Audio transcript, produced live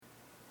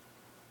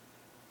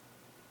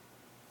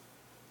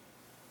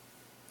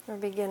We're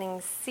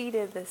beginning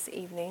seated this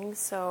evening,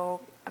 so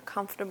a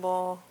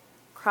comfortable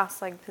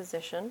cross-legged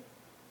position.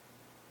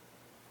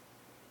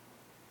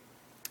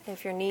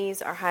 If your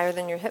knees are higher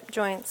than your hip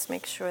joints,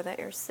 make sure that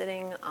you're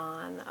sitting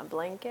on a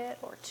blanket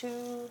or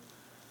two,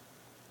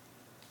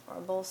 or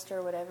a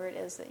bolster, whatever it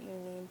is that you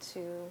need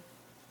to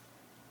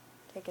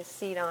take a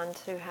seat on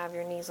to have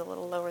your knees a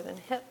little lower than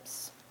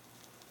hips.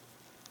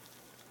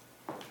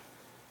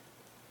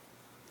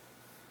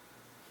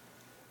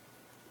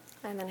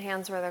 And then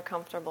hands where they're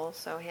comfortable.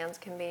 So hands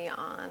can be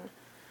on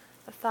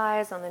the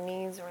thighs, on the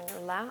knees, or in your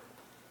lap.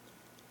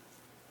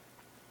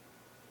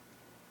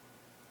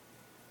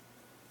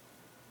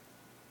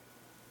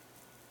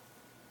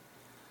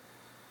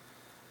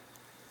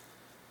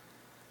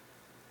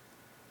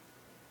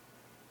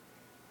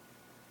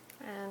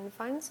 And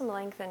find some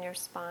length in your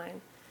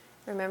spine.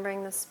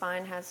 Remembering the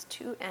spine has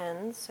two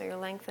ends, so you're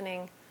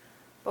lengthening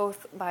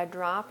both by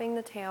dropping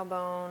the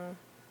tailbone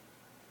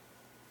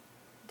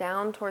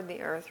down toward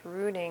the earth,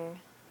 rooting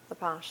the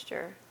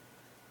posture,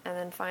 and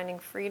then finding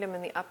freedom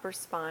in the upper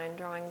spine,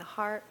 drawing the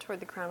heart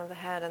toward the crown of the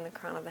head and the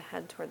crown of the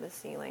head toward the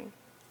ceiling.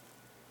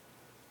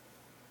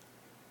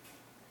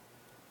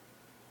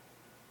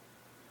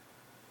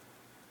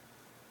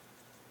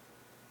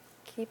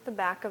 Keep the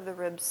back of the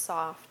ribs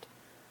soft,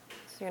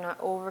 so you're not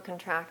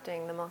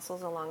over-contracting the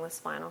muscles along the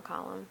spinal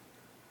column.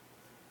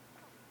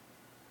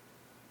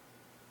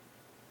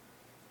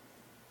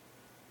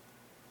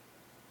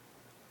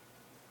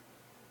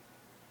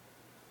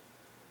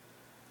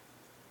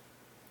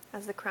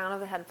 As the crown of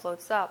the head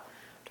floats up,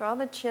 draw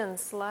the chin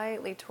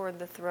slightly toward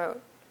the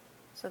throat,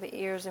 so the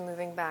ears are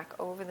moving back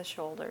over the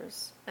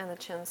shoulders and the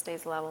chin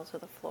stays level to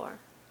the floor.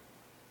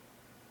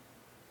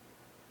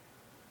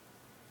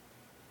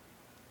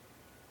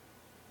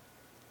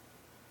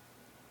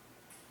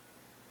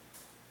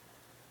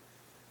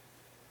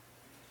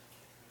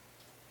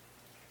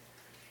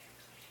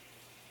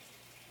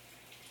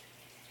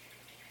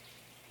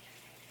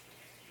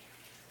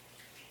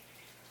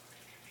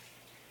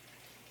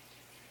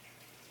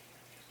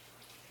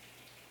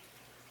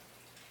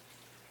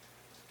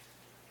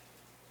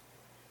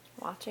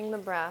 Watching the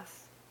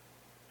breath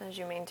as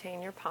you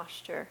maintain your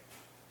posture.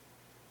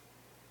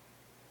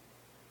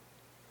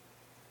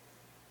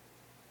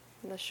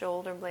 The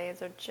shoulder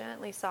blades are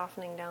gently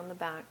softening down the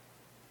back.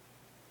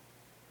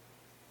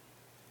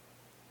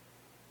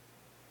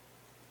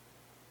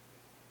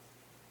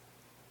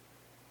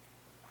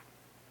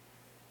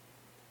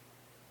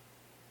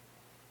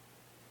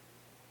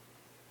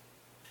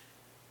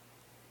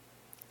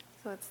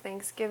 So it's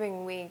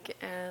Thanksgiving week,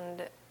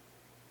 and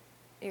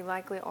you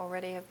likely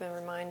already have been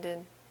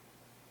reminded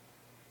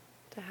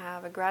to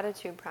have a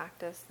gratitude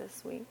practice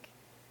this week.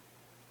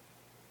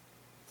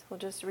 So we'll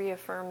just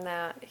reaffirm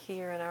that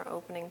here in our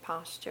opening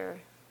posture,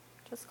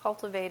 just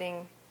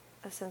cultivating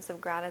a sense of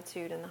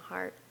gratitude in the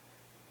heart.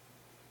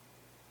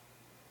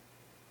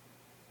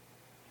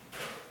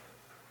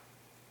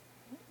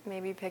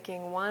 Maybe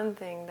picking one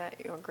thing that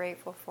you're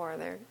grateful for.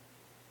 There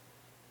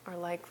are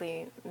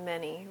likely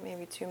many,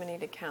 maybe too many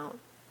to count.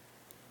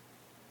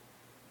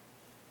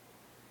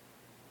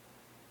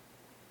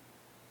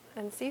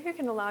 And see if you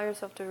can allow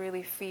yourself to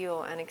really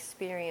feel and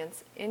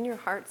experience in your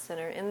heart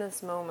center, in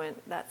this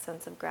moment, that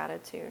sense of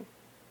gratitude.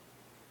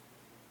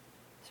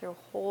 So you're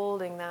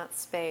holding that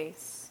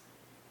space,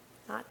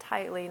 not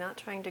tightly, not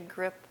trying to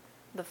grip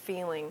the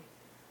feeling,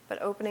 but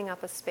opening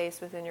up a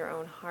space within your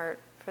own heart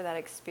for that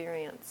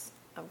experience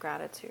of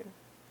gratitude.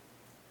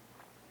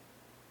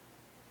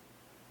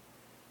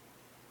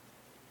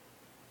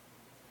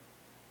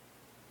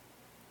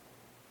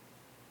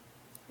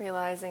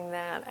 Realizing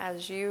that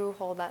as you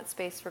hold that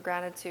space for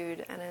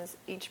gratitude, and as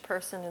each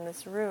person in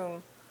this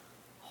room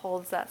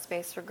holds that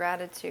space for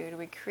gratitude,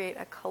 we create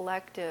a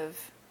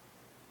collective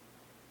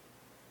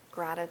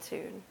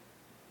gratitude.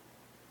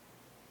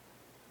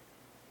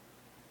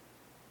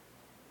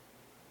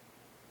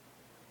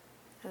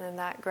 And then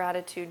that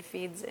gratitude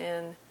feeds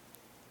in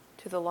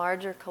to the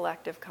larger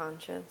collective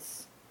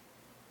conscience,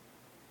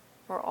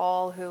 where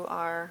all who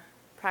are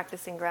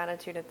practicing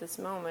gratitude at this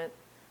moment,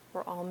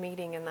 we're all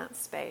meeting in that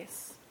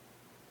space.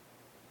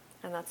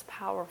 And that's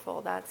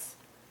powerful. That's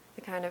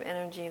the kind of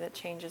energy that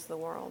changes the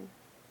world.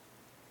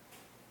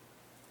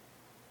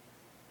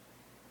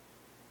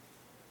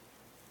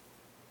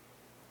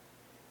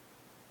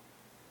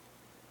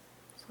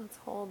 So let's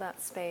hold that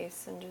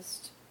space and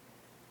just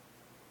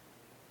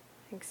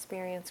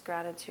experience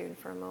gratitude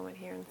for a moment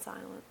here in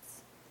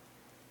silence.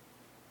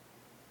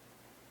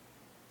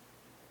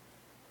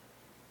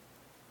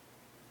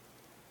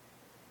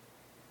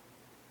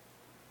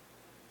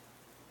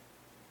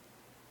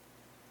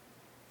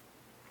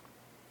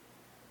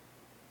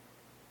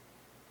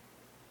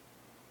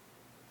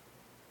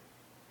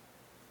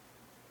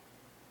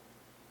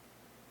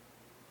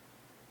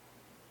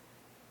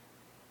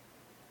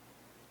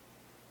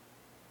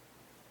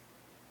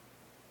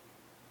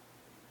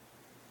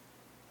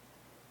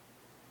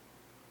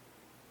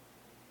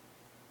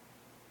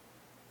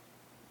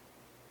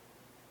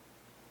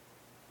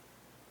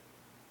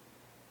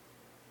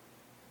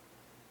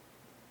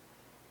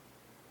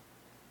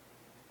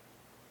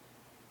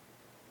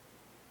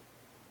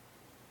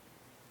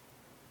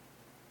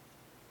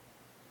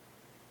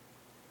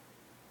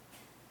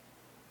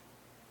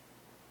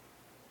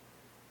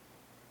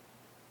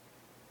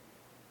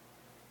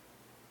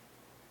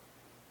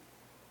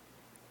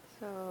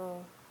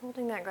 So,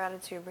 holding that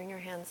gratitude, bring your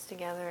hands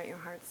together at your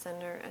heart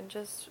center and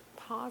just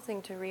pausing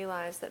to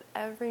realize that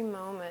every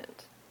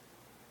moment,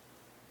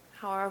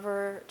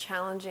 however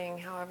challenging,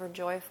 however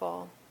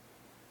joyful,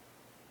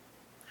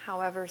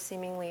 however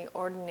seemingly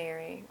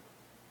ordinary,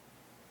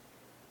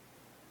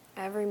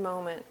 every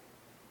moment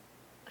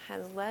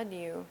has led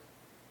you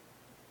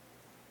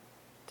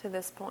to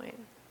this point,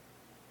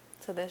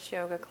 to this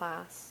yoga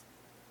class,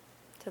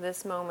 to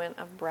this moment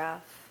of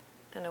breath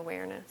and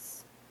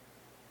awareness.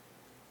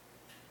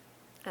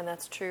 And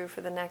that's true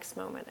for the next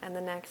moment and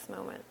the next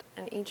moment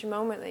and each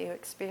moment that you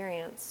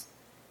experience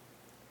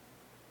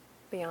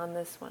beyond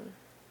this one.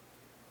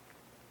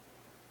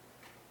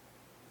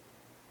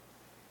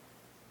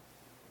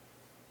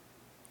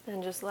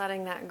 And just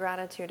letting that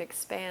gratitude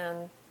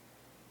expand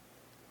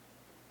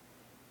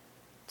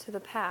to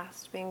the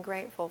past, being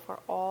grateful for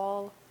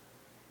all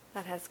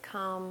that has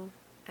come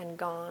and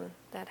gone,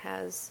 that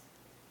has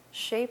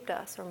shaped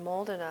us or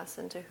molded us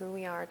into who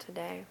we are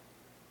today.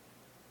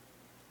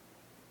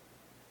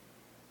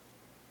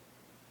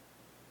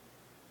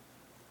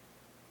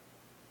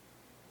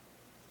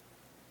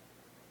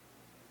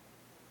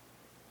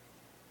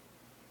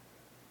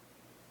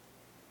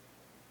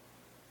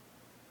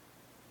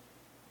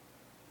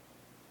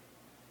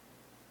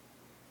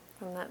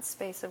 From that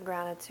space of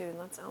gratitude,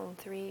 let's own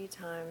 3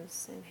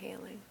 times,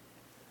 inhaling.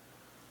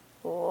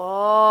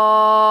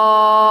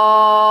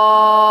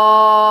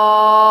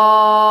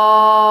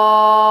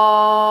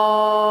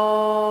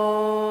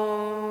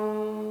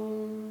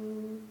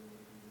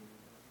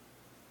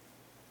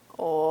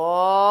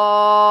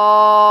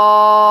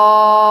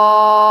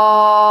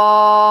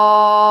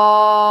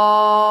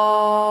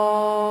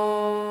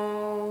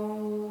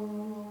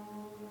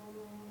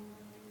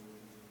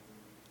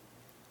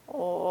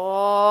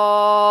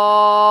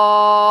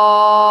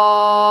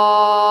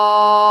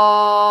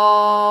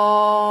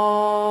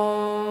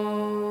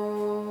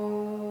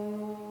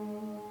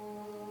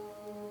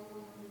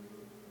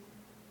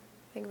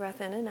 Big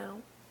breath in and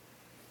out.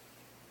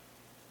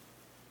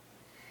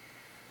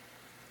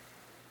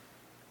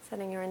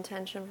 Setting your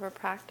intention for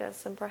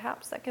practice, and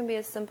perhaps that can be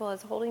as simple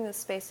as holding the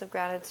space of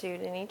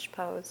gratitude in each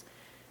pose,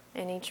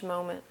 in each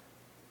moment.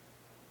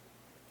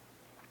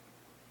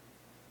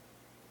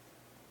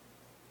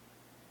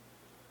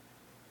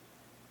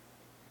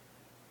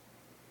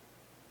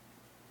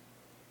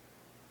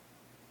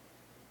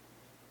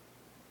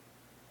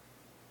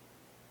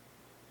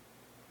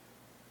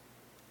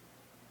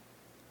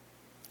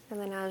 And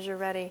then as you're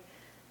ready,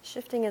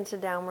 shifting into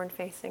downward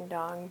facing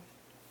dog.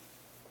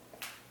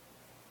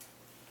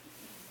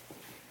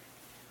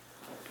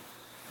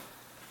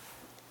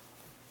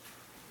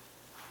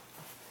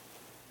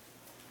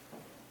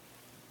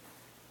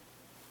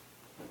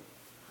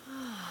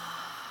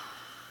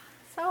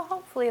 So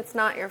hopefully it's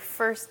not your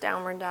first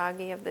downward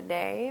doggy of the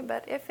day,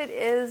 but if it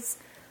is,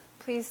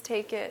 please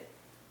take it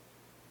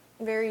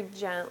very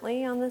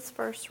gently on this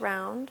first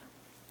round.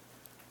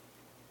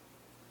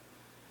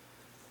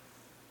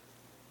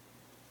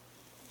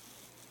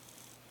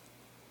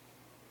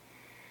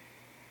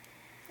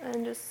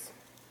 And just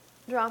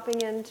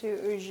dropping into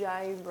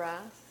Ujjayi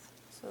breath,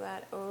 so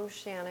that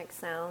oceanic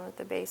sound at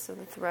the base of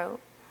the throat.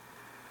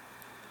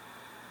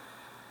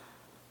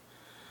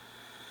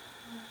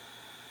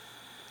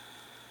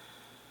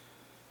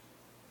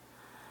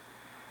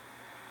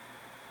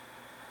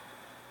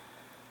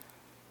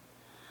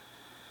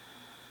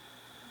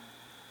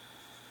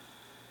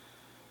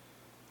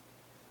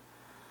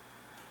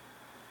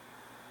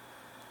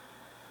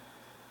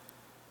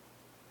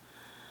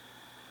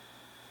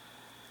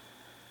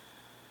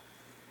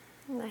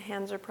 And the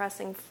hands are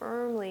pressing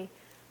firmly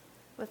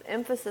with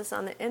emphasis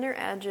on the inner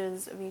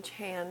edges of each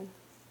hand.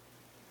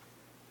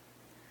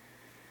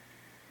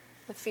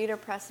 The feet are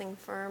pressing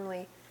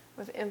firmly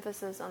with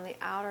emphasis on the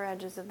outer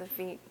edges of the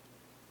feet.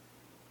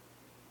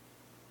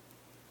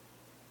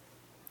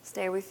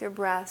 Stay with your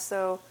breath.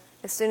 So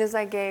as soon as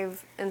I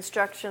gave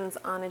instructions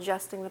on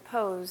adjusting the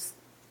pose,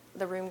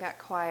 the room got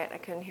quiet. I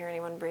couldn't hear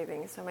anyone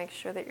breathing. So make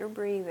sure that you're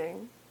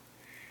breathing.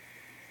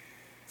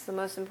 It's the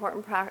most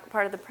important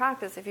part of the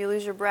practice. If you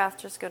lose your breath,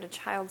 just go to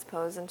child's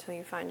pose until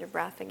you find your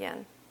breath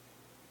again.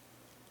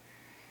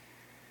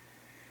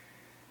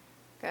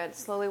 Good.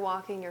 Slowly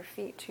walking your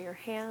feet to your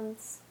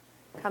hands,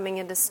 coming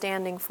into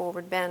standing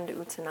forward bend,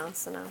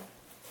 Uttanasana.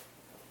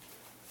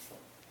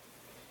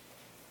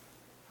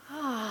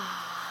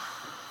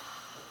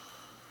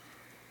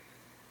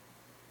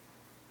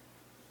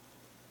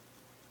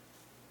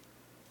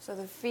 So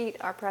the feet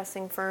are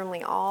pressing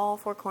firmly. All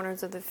 4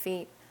 corners of the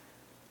feet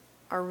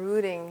are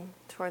rooting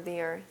toward the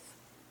earth.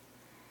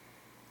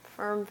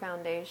 Firm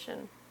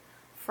foundation.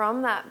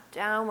 From that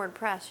downward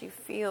press, you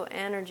feel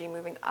energy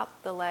moving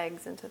up the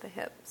legs into the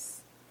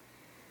hips.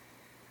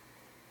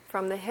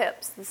 From the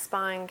hips, the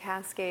spine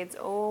cascades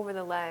over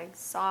the legs,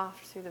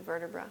 soft through the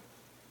vertebra,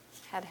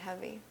 head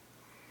heavy.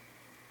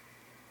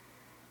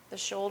 The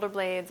shoulder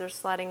blades are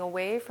sliding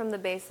away from the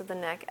base of the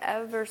neck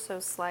ever so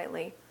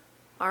slightly.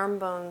 Arm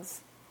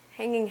bones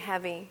hanging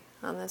heavy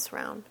on this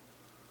round.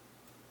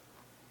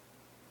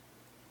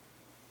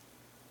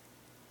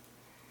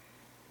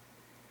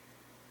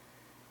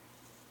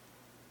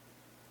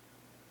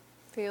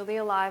 Feel the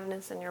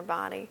aliveness in your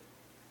body,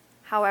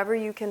 however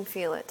you can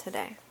feel it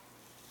today.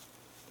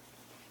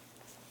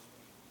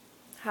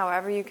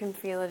 However you can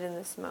feel it in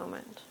this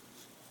moment.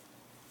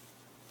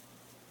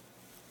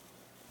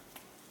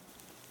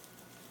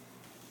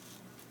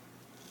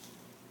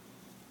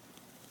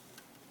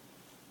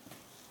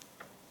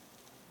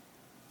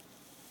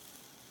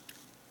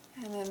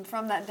 And then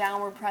from that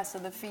downward press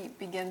of the feet,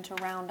 begin to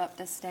round up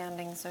to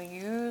standing. So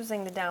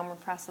using the downward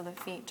press of the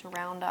feet to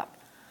round up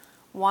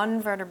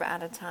one vertebra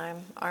at a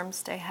time. Arms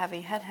stay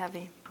heavy, head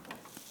heavy.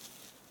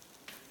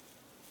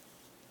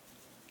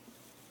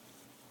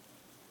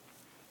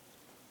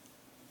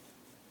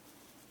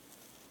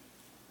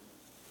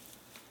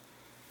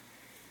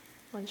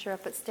 Once you're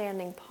up at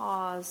standing,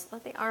 pause.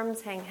 Let the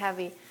arms hang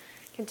heavy.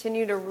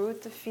 Continue to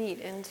root the feet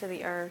into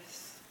the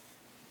earth.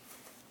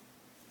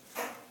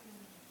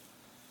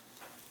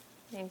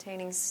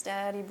 Maintaining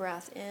steady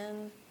breath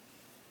in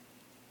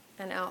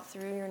and out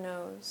through your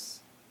nose.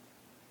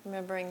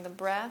 Remembering the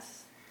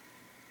breath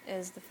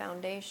is the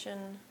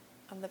foundation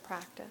of the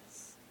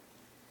practice.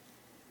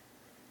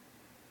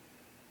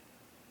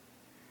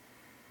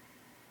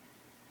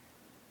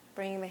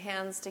 Bringing the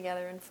hands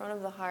together in front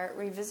of the heart.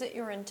 Revisit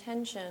your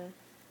intention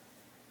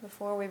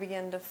before we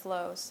begin to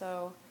flow.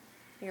 So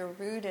you're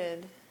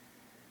rooted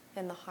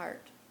in the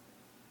heart.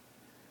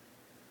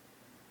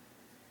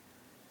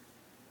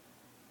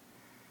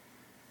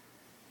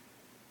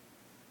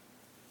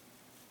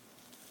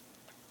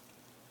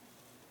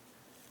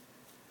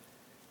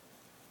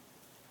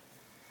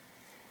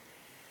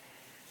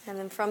 And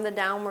then from the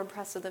downward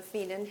press of the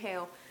feet,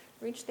 inhale,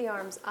 reach the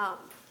arms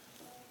up.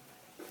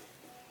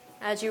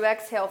 As you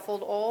exhale,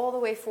 fold all the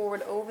way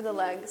forward over the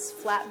legs,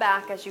 flat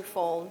back as you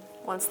fold.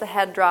 Once the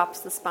head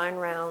drops, the spine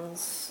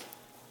rounds.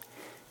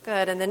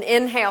 Good. And then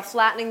inhale,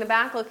 flattening the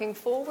back, looking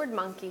forward,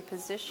 monkey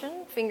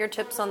position.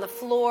 Fingertips on the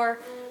floor,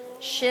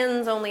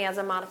 shins only as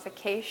a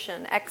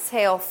modification.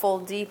 Exhale,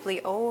 fold deeply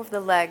over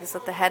the legs,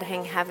 let the head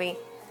hang heavy.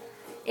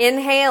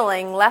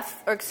 Inhaling,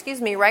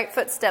 right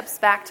foot steps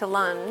back to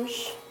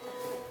lunge.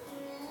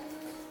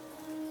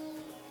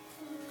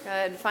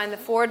 Good. Find the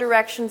 4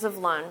 directions of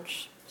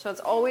lunge. So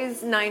it's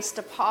always nice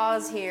to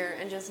pause here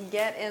and just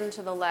get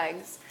into the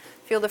legs.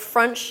 Feel the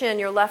front shin,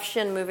 your left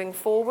shin moving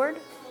forward.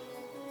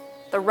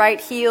 The right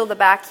heel, the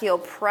back heel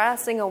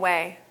pressing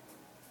away.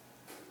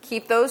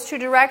 Keep those 2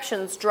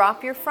 directions.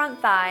 Drop your front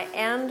thigh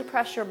and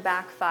press your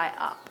back thigh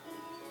up.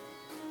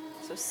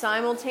 So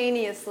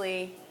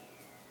simultaneously,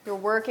 you're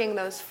working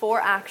those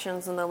 4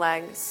 actions in the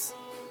legs.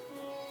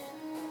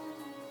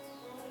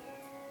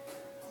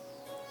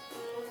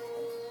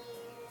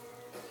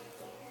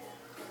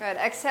 Good.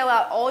 Exhale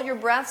out all your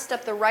breath.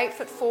 Step the right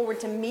foot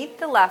forward to meet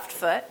the left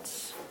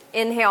foot.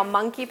 Inhale,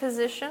 monkey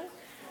position.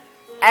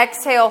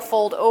 Exhale,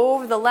 fold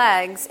over the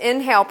legs.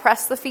 Inhale,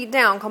 press the feet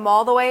down. Come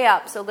all the way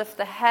up. So lift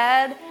the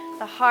head,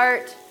 the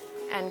heart,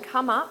 and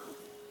come up.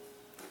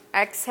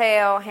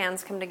 Exhale,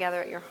 hands come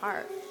together at your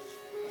heart.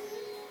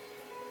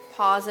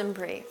 Pause and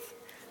breathe.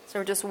 So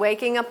we're just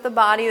waking up the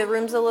body. The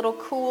room's a little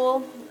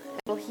cool.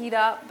 It'll heat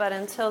up, but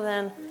until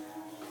then,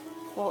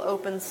 we'll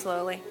open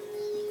slowly.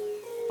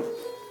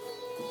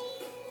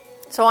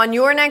 So on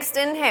your next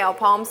inhale,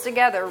 palms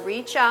together,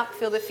 reach up,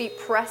 feel the feet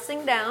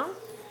pressing down.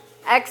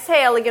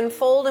 Exhale, again,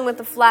 folding with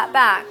the flat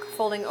back,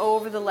 folding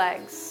over the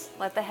legs.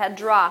 Let the head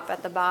drop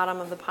at the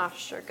bottom of the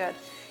posture. Good.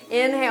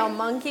 Inhale,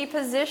 monkey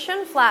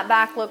position, flat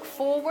back, look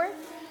forward.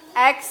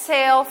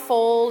 Exhale,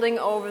 folding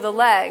over the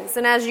legs.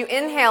 And as you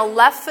inhale,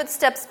 left foot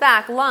steps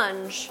back,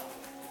 lunge.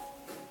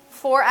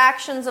 4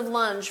 actions of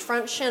lunge.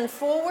 Front shin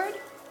forward,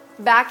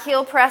 back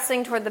heel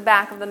pressing toward the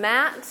back of the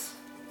mat.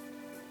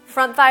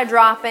 Front thigh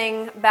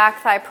dropping,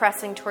 back thigh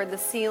pressing toward the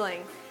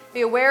ceiling.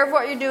 Be aware of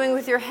what you're doing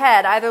with your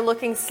head, either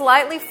looking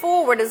slightly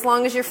forward as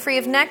long as you're free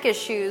of neck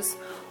issues,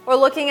 or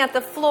looking at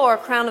the floor,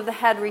 crown of the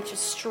head reaches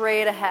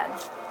straight ahead.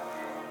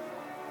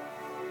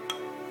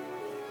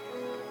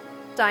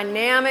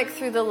 Dynamic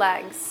through the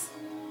legs.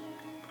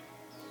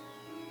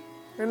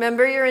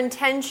 Remember your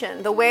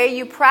intention. The way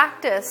you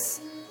practice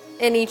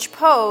in each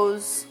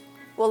pose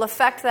will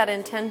affect that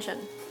intention.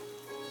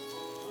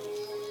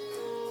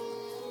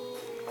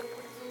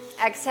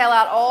 Exhale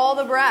out all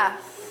the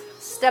breath.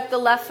 Step the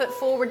left foot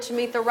forward to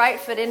meet the right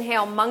foot.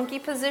 Inhale, monkey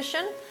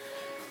position.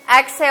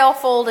 Exhale,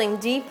 folding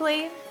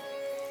deeply.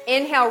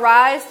 Inhale,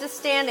 rise to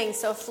standing.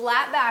 So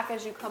flat back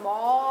as you come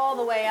all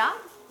the way up.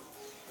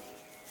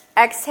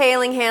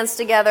 Exhaling, hands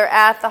together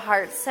at the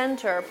heart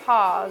center.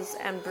 Pause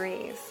and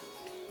breathe.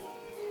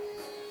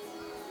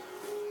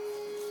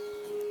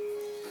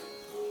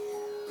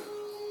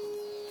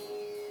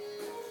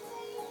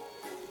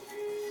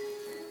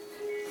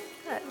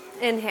 Good.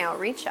 Inhale,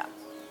 reach up.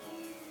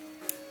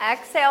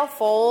 Exhale,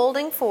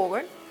 folding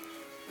forward.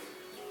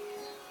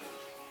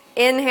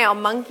 Inhale,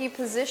 monkey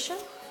position.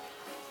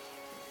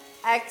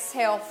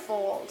 Exhale,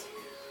 fold.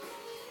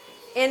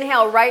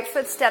 Inhale, right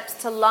foot steps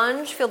to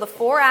lunge. Feel the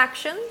 4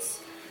 actions.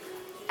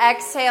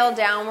 Exhale,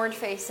 downward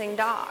facing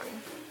dog.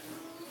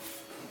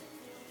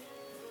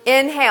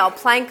 Inhale,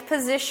 plank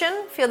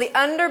position. Feel the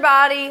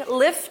underbody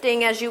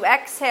lifting as you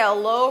exhale.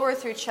 Lower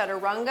through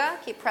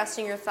chaturanga. Keep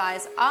pressing your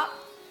thighs up.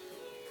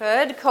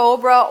 Good.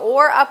 Cobra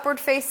or upward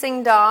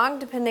facing dog,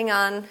 depending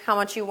on how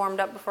much you warmed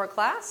up before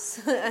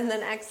class. And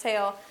then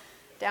exhale,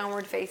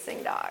 downward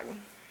facing dog.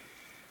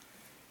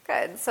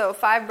 Good. So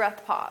 5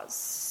 breath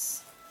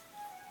pause.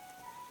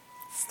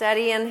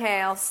 Steady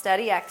inhale,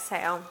 steady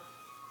exhale.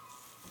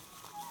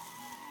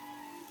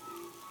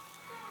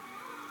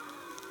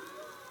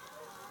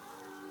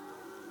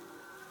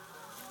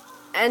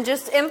 And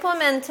just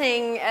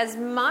implementing as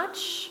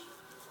much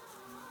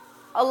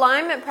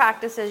alignment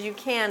practice as you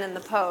can in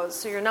the pose.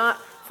 So you're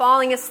not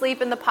falling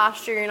asleep in the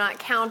posture. You're not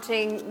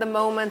counting the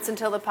moments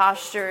until the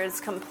posture is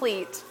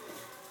complete.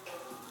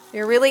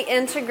 You're really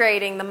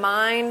integrating the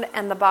mind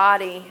and the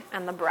body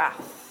and the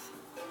breath.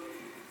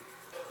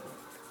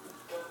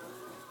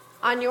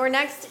 On your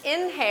next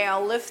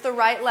inhale, lift the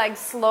right leg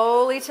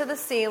slowly to the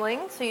ceiling.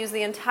 So use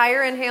the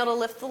entire inhale to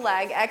lift the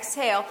leg.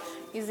 Exhale.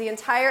 Use the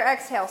entire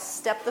exhale.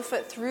 Step the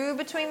foot through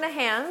between the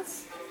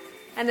hands.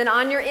 And then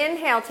on your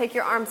inhale, take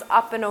your arms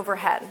up and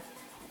overhead.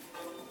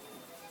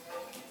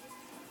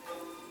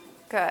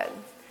 Good.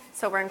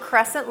 So we're in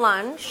crescent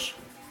lunge.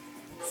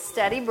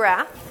 Steady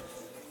breath.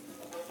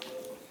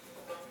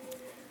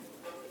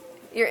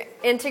 You're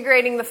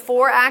integrating the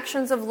 4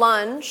 actions of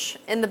lunge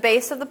in the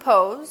base of the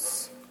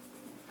pose.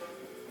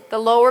 The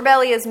lower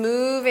belly is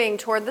moving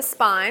toward the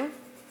spine.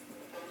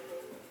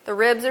 The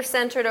ribs are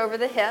centered over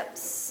the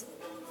hips.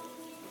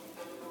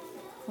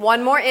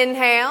 One more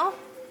inhale.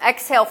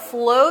 Exhale,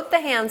 float the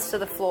hands to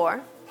the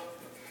floor.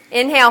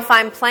 Inhale,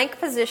 find plank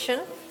position.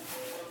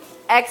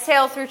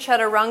 Exhale through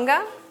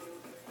chaturanga.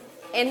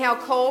 Inhale,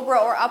 cobra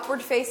or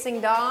upward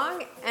facing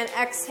dog. And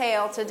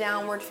exhale to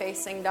downward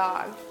facing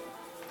dog.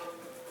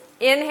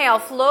 Inhale,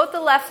 float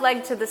the left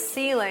leg to the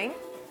ceiling.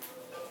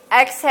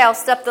 Exhale,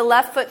 step the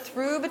left foot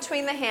through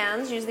between the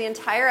hands. Use the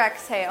entire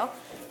exhale.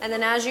 And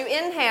then as you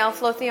inhale,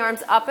 float the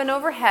arms up and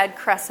overhead,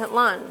 crescent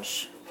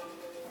lunge.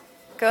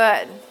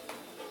 Good.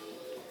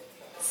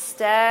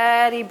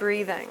 Steady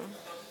breathing.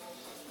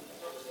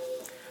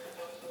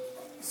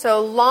 So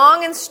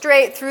long and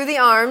straight through the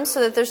arms so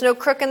that there's no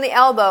crook in the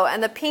elbow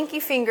and the pinky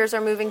fingers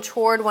are moving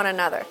toward one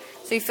another.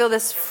 So you feel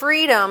this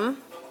freedom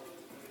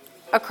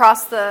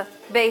across the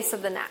base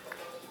of the neck.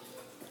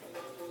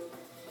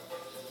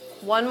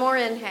 One more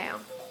inhale.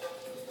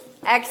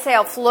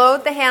 Exhale,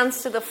 float the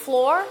hands to the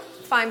floor.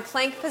 Find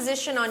plank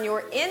position on your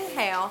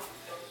inhale.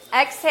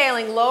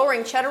 Exhaling,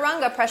 lowering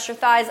chaturanga, press your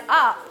thighs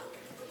up.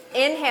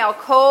 Inhale,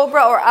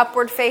 cobra or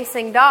upward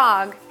facing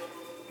dog.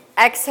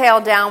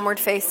 Exhale,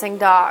 downward facing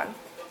dog.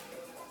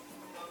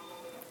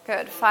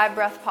 Good. 5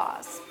 breath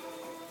pause.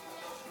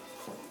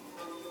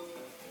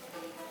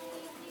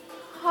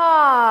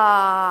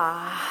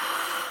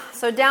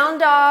 So down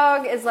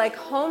dog is like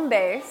home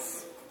base.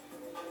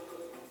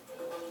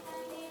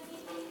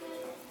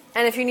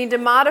 And if you need to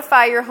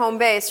modify your home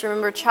base,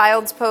 remember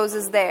child's pose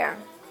is there.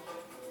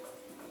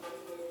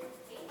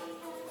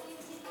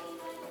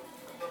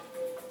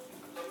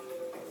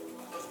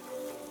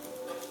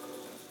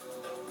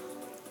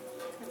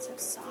 So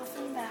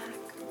soften back.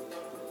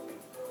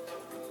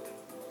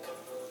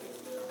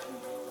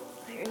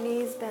 Let your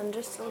knees bend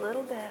just a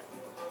little bit.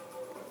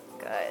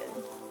 Good.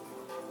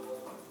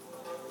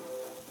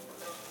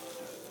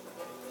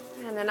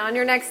 And then on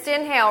your next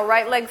inhale,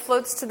 right leg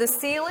floats to the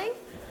ceiling.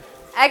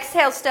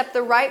 Exhale, step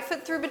the right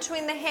foot through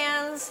between the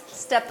hands.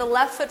 Step the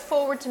left foot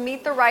forward to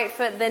meet the right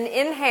foot. Then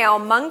inhale,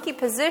 monkey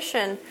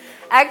position.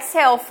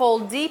 Exhale,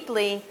 fold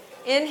deeply.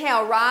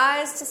 Inhale,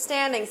 rise to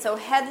standing. So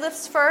head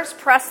lifts first.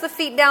 Press the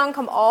feet down.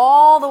 Come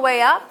all the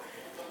way up.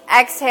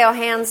 Exhale,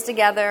 hands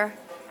together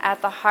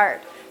at the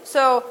heart.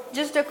 So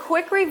just a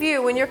quick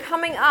review. When you're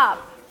coming up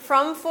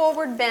from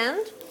forward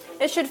bend,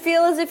 it should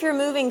feel as if you're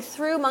moving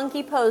through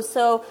monkey pose.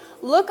 So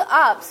look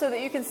up so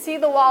that you can see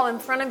the wall in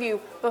front of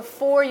you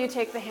before you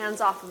take the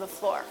hands off of the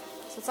floor.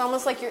 So it's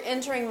almost like you're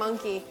entering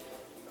monkey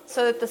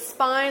so that the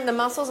spine, the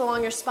muscles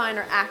along your spine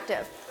are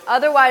active.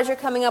 Otherwise, you're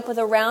coming up with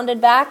a rounded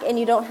back and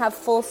you don't have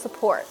full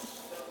support.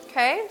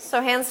 Okay,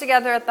 so hands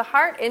together at the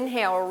heart.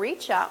 Inhale,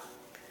 reach up.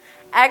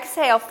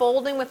 Exhale,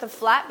 folding with a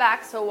flat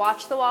back. So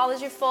watch the wall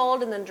as you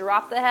fold and then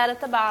drop the head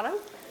at the bottom.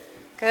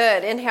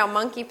 Good. Inhale,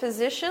 monkey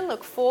position.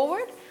 Look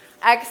forward.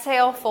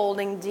 Exhale,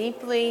 folding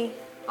deeply.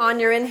 On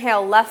your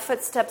inhale, left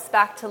foot steps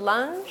back to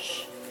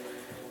lunge.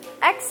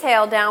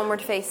 Exhale,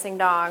 downward facing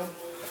dog.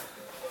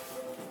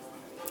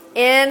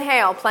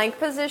 Inhale, plank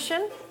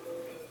position.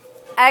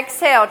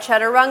 Exhale,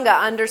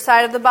 chaturanga.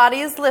 Underside of the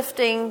body is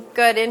lifting.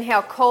 Good.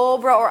 Inhale,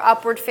 cobra or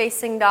upward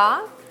facing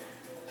dog.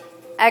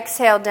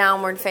 Exhale,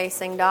 downward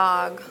facing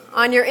dog.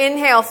 On your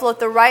inhale, float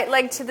the right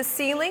leg to the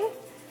ceiling.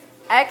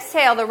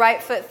 Exhale, the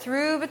right foot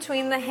through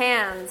between the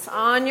hands.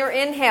 On your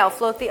inhale,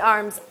 float the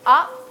arms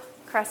up,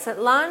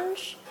 crescent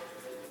lunge.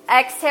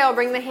 Exhale,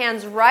 bring the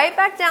hands right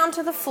back down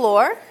to the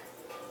floor.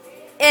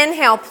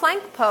 Inhale,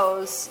 plank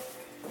pose.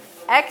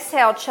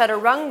 Exhale,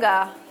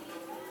 chaturanga.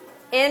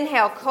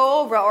 Inhale,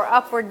 cobra or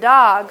upward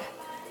dog.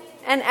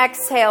 And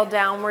exhale,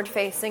 downward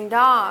facing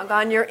dog.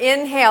 On your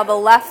inhale, the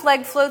left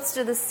leg floats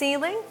to the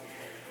ceiling.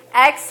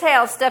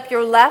 Exhale, step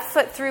your left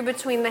foot through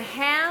between the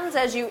hands.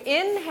 As you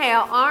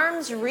inhale,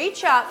 arms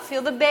reach up,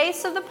 feel the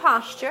base of the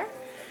posture.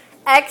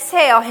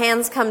 Exhale,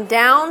 hands come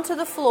down to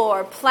the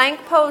floor.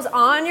 Plank pose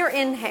on your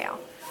inhale.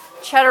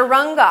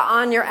 Chaturanga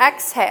on your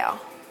exhale.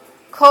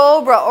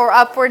 Cobra or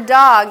upward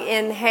dog,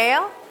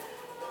 inhale.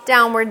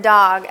 Downward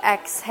dog,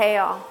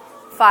 exhale.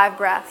 5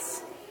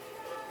 breaths.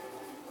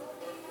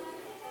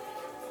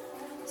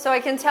 So I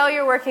can tell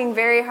you're working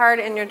very hard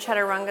in your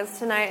chaturangas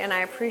tonight, and I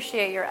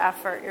appreciate your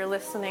effort. You're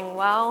listening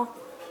well,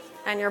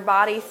 and your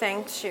body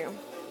thanks you.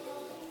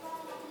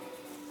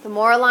 The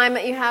more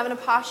alignment you have in a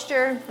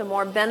posture, the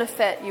more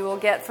benefit you will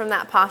get from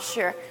that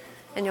posture,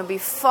 and you'll be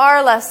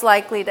far less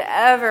likely to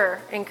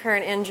ever incur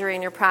an injury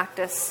in your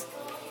practice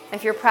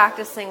if you're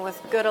practicing with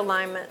good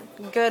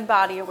alignment, good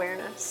body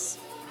awareness.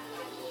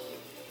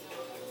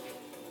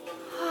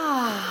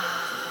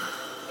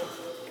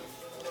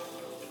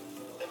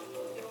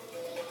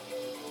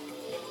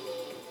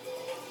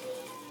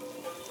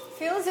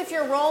 Feel as if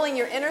you're rolling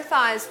your inner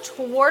thighs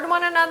toward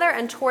one another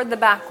and toward the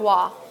back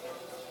wall.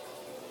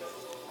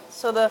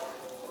 So the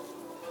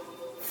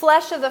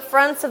flesh of the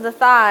fronts of the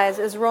thighs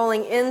is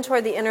rolling in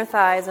toward the inner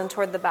thighs and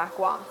toward the back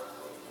wall.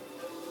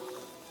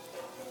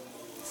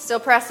 Still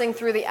pressing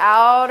through the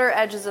outer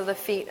edges of the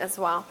feet as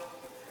well.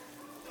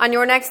 On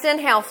your next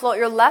inhale, float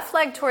your left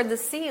leg toward the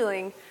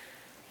ceiling.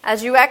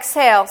 As you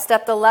exhale,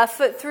 step the left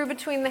foot through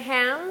between the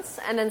hands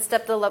and then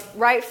step the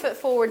right foot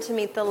forward to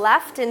meet the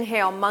left.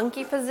 Inhale,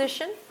 monkey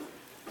position.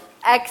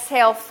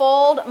 Exhale,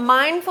 fold.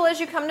 Mindful as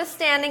you come to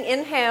standing.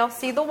 Inhale,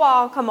 see the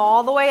wall, come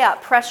all the way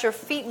up. Press your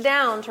feet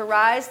down to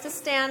rise to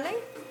standing.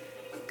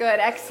 Good.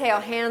 Exhale,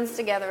 hands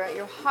together at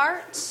your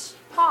heart.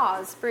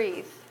 Pause,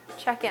 breathe.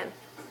 Check in.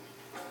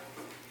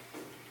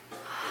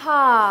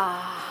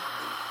 On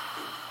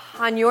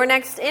your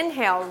next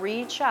inhale,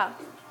 reach up.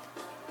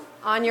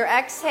 On your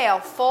exhale,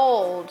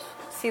 fold.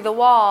 See the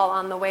wall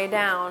on the way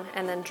down,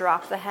 and then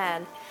drop the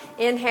head.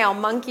 Inhale,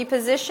 monkey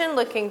position,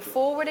 looking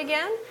forward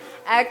again.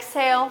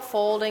 Exhale,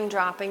 folding,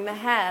 dropping the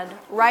head.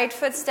 Right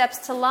foot steps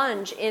to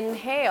lunge.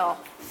 Inhale,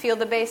 feel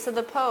the base of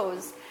the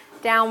pose.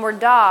 Downward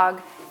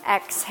dog,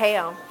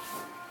 exhale.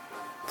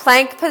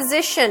 Plank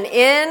position,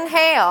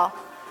 inhale.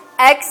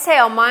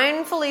 Exhale,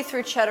 mindfully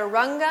through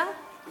chaturanga.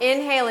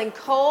 Inhaling,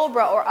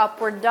 cobra or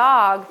upward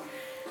dog.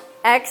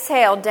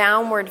 Exhale,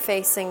 downward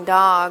facing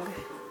dog.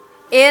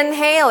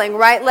 Inhaling,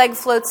 right leg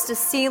floats to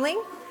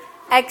ceiling.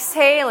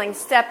 Exhaling,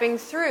 stepping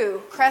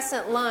through,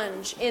 crescent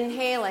lunge.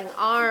 Inhaling,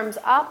 arms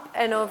up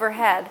and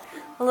overhead.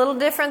 A little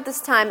different this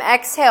time.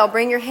 Exhale,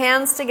 bring your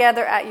hands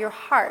together at your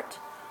heart.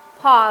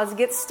 Pause,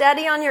 get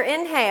steady on your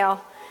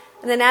inhale.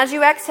 And then as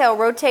you exhale,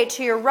 rotate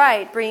to your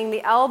right, bringing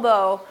the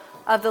elbow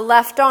of the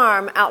left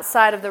arm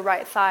outside of the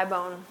right thigh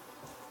bone.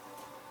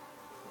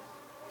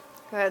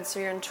 Good, so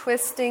you're in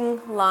twisting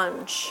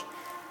lunge.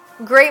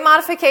 Great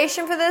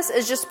modification for this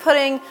is just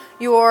putting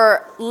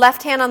your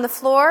left hand on the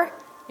floor,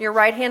 your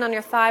right hand on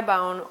your thigh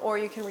bone, or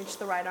you can reach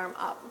the right arm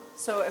up.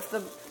 So if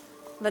the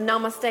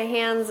namaste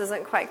hands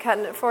isn't quite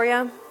cutting it for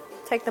you,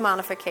 take the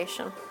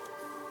modification.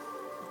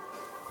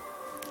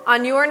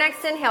 On your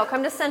next inhale,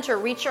 come to center.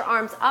 Reach your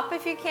arms up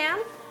if you can.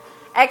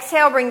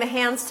 Exhale, bring the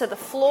hands to the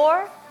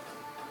floor.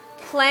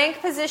 Plank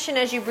position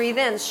as you breathe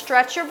in.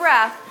 Stretch your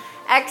breath.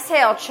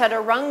 Exhale,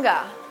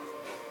 chaturanga.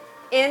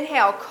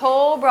 Inhale,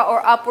 cobra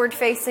or upward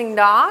facing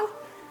dog.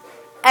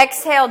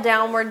 Exhale,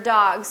 downward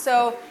dog.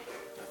 So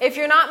if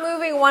you're not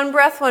moving one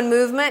breath, one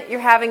movement, you're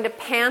having to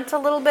pant a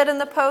little bit in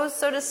the pose,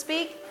 so to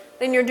speak,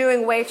 then you're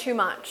doing way too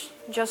much.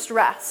 Just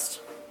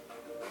rest.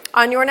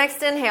 On your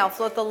next inhale,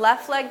 float the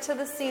left leg to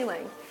the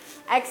ceiling.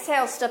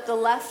 Exhale, step the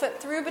left foot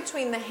through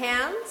between the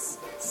hands.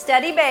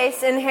 Steady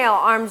base. Inhale,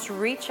 arms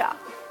reach up.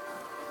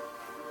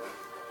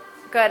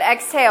 Good.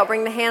 Exhale,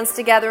 bring the hands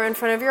together in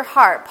front of your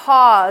heart.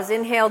 Pause.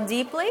 Inhale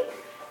deeply.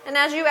 And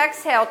as you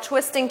exhale,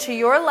 twisting to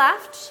your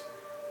left,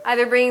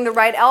 either bringing the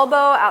right elbow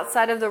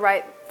outside of the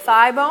right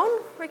thigh bone,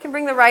 or you can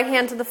bring the right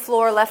hand to the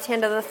floor, left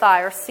hand to the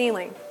thigh or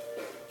ceiling.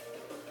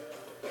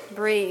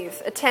 Breathe.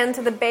 Attend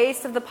to the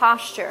base of the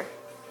posture.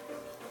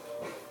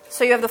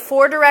 So you have the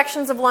 4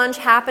 directions of lunge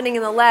happening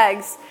in the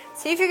legs.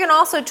 See if you can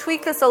also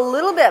tweak this a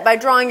little bit by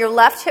drawing your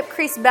left hip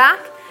crease back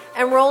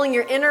and rolling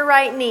your inner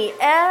right knee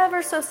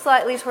ever so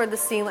slightly toward the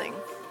ceiling.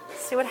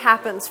 See what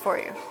happens for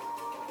you.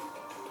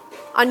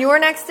 On your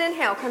next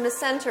inhale, come to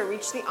center.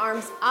 Reach the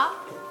arms up.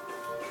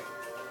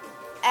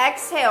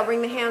 Exhale,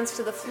 bring the hands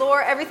to the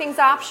floor. Everything's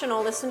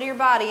optional. Listen to your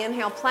body.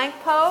 Inhale, plank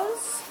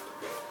pose.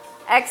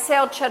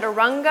 Exhale,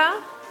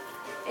 chaturanga.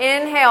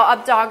 Inhale,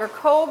 up dog or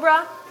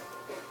cobra.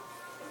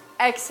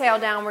 Exhale,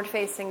 downward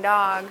facing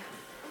dog.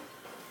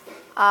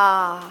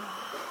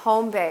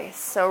 Home base.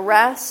 So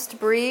rest,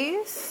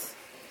 breathe.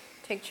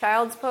 Take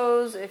child's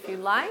pose if you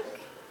like.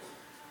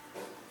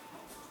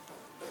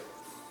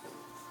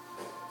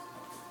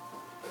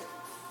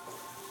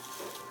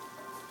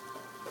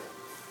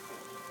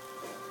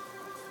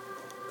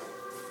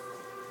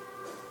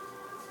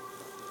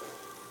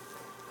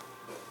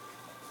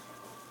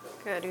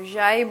 Good.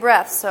 Ujjayi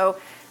breath. So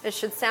it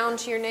should sound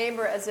to your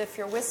neighbor as if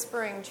you're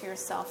whispering to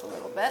yourself a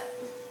little bit.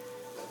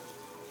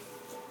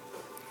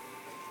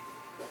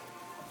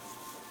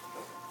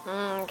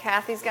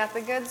 Kathy's got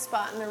the good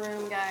spot in the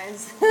room,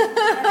 guys.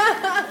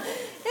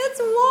 It's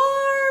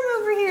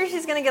warm over here.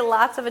 She's going to get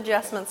lots of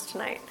adjustments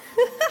tonight.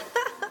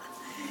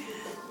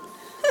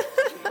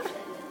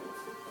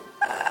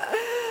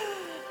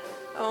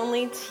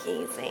 Only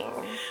teasing.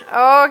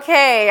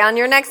 Okay, on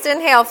your next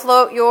inhale,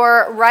 float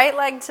your right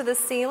leg to the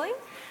ceiling.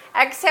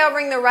 Exhale,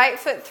 bring the right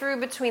foot through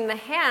between the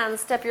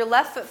hands. Step your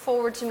left foot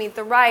forward to meet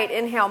the right.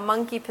 Inhale,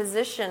 monkey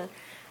position.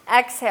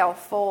 Exhale,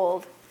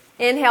 fold.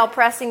 Inhale,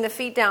 pressing the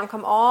feet down.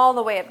 Come all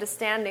the way up to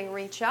standing.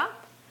 Reach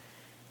up.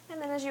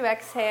 And then as you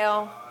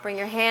exhale, bring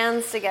your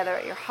hands together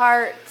at your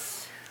heart.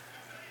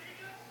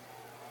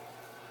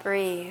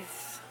 Breathe.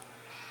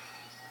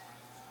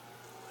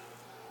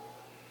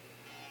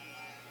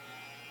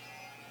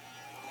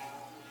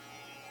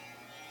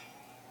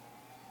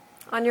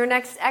 On your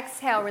next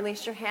exhale,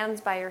 release your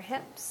hands by your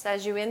hips.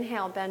 As you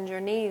inhale, bend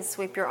your knees,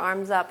 sweep your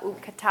arms up,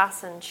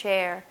 Utkatasana,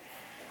 chair.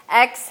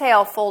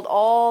 Exhale, fold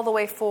all the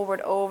way forward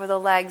over the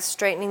legs,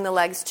 straightening the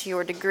legs to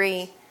your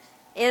degree.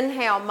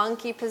 Inhale,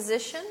 monkey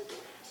position,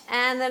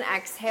 and then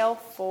exhale,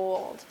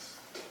 fold.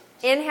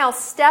 Inhale,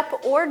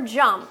 step or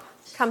jump,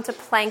 come to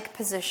plank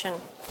position.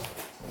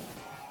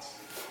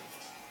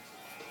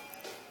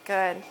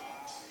 Good.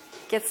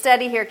 Get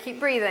steady here, keep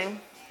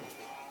breathing.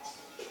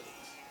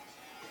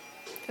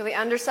 Feel the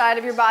underside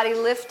of your body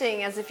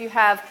lifting as if you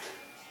have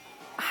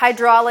a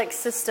hydraulic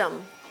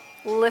system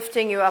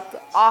lifting you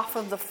up off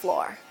of the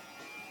floor.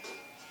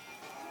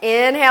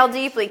 Inhale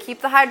deeply.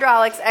 Keep the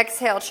hydraulics.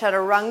 Exhale,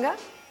 chaturanga.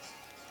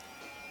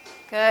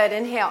 Good.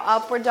 Inhale,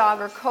 upward dog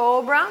or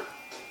cobra.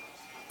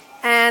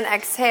 And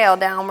exhale,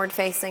 downward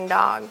facing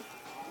dog.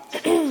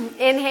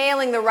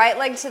 Inhaling the right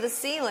leg to the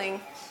ceiling.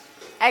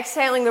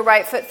 Exhaling the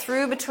right foot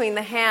through between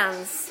the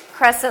hands.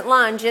 Crescent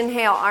lunge.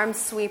 Inhale,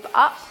 arms sweep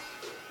up,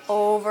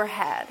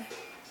 overhead.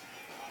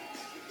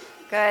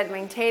 Good.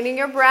 Maintaining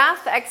your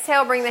breath.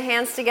 Exhale, bring the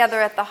hands together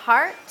at the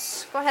heart.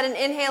 Go ahead and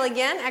inhale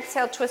again.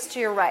 Exhale, twist to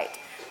your right.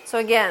 So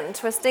again,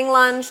 twisting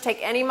lunge. Take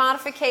any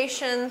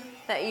modification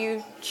that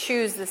you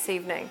choose this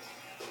evening.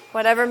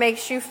 Whatever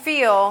makes you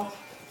feel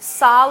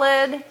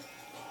solid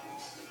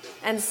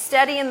and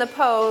steady in the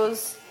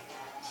pose,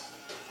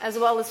 as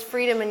well as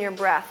freedom in your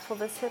breath. Pull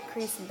this hip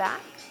crease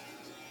back.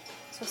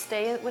 So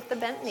stay with the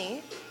bent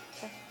knee.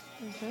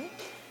 Okay.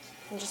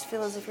 And just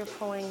feel as if you're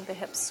pulling the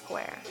hips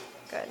square.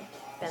 Good.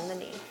 Bend the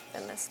knee.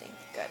 Bend this knee.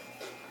 Good.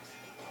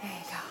 There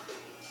you go.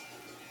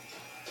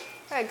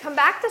 Good. Come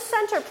back to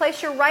center.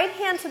 Place your right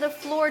hand to the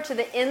floor to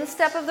the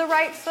instep of the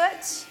right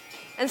foot.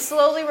 And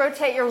slowly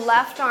rotate your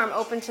left arm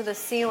open to the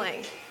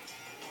ceiling.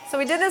 So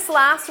we did this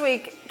last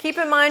week. Keep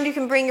in mind you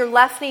can bring your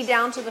left knee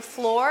down to the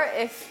floor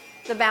if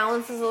the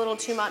balance is a little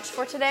too much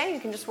for today. You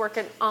can just work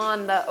it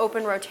on the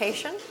open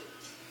rotation.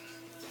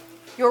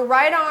 Your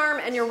right arm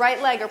and your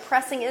right leg are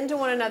pressing into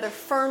one another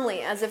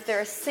firmly as if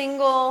they're a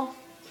single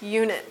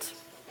unit.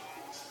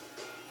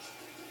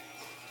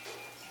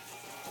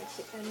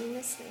 Keep bending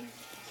this knee.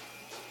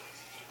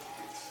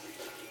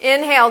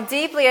 Inhale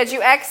deeply. As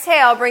you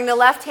exhale, bring the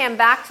left hand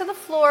back to the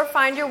floor.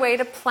 Find your way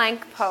to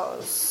plank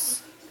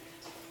pose.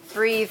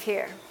 Breathe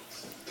here.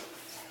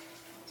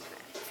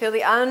 Feel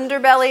the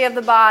underbelly of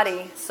the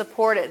body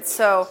supported.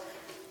 So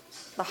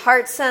the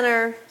heart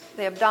center,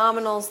 the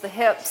abdominals, the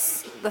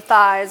hips, the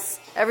thighs,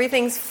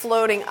 everything's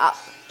floating up.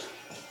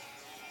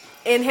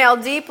 Inhale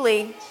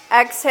deeply.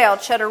 Exhale,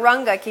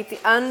 chaturanga. Keep the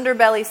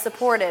underbelly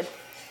supported.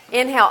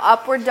 Inhale,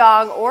 upward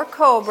dog or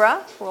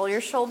cobra. Roll your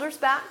shoulders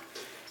back.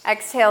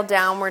 Exhale,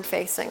 downward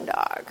facing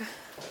dog.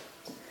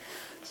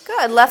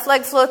 Good. Left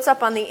leg floats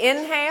up on the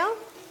inhale.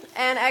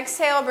 And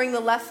exhale, bring the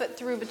left foot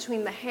through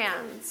between the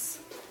hands.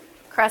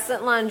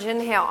 Crescent lunge.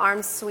 Inhale,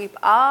 arms sweep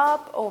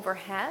up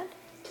overhead.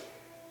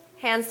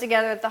 Hands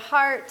together at the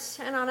heart.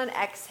 And on an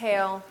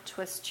exhale,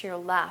 twist to your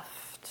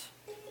left.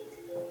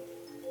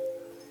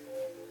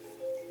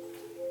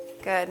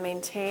 Good.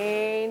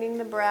 Maintaining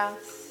the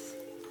breath.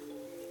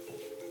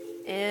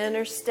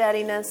 Inner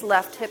steadiness.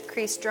 Left hip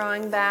crease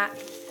drawing back.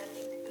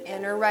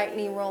 Inner right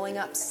knee rolling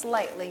up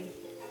slightly.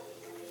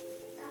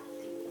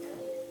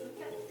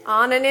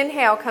 On an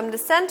inhale, come to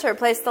center.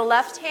 Place the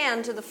left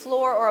hand to the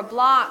floor or a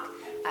block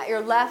at your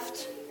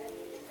left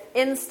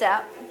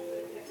instep.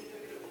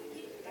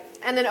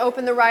 And then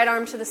open the right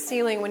arm to the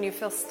ceiling when you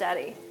feel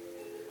steady.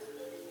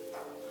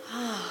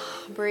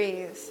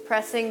 Breathe.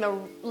 Pressing the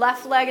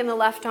left leg and the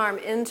left arm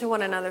into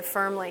one another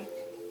firmly.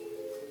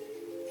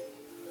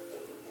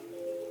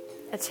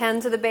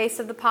 Attend to the base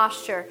of the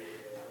posture.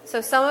 So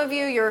some of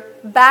you, your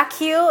back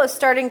heel is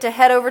starting to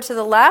head over to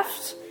the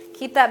left.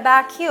 Keep that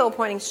back heel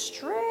pointing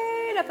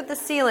straight up at the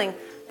ceiling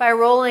by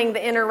rolling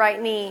the inner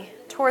right knee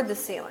toward the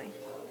ceiling.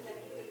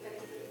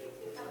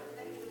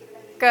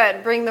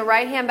 Good. Bring the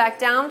right hand back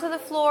down to the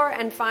floor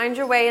and find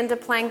your way into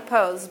plank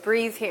pose.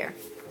 Breathe here.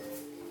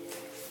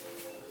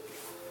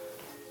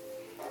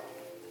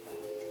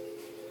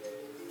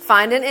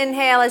 Find an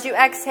inhale as you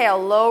exhale.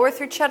 Lower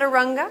through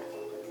chaturanga.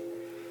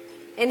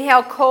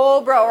 Inhale,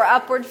 cobra or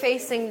upward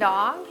facing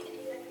dog.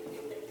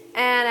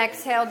 And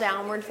exhale,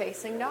 downward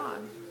facing dog.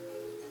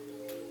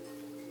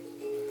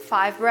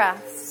 5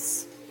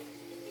 breaths.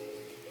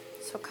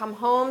 So come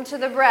home to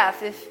the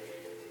breath.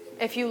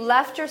 If you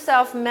left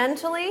yourself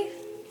mentally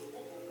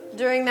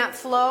during that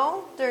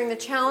flow, during the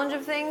challenge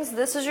of things,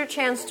 this is your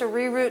chance to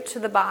reroute to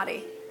the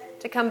body,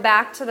 to come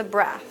back to the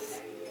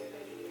breath.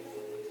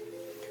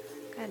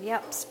 Good,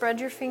 yep, spread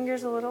your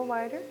fingers a little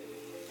wider.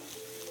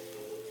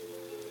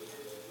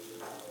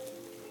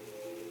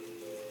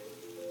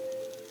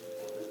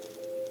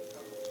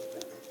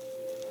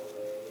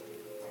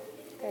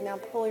 Okay, now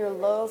pull your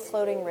low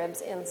floating ribs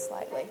in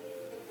slightly.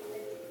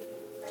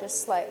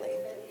 Just slightly.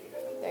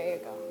 There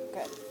you go.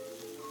 Good.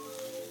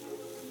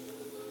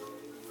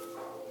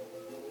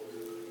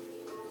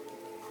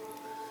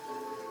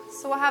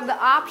 So we'll have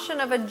the option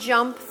of a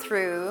jump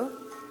through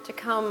to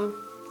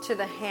come to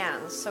the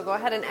hands. So go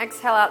ahead and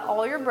exhale out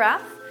all your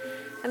breath.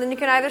 And then you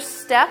can either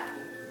step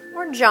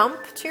or jump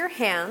to your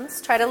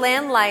hands. Try to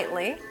land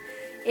lightly.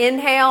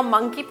 Inhale,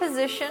 monkey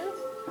position.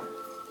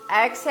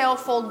 Exhale,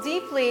 fold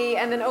deeply,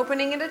 and then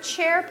opening into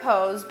chair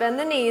pose. Bend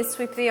the knees,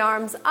 sweep the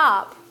arms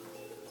up.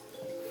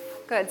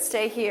 Good,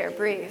 stay here,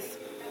 breathe.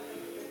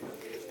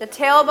 The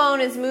tailbone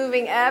is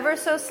moving ever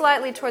so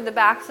slightly toward the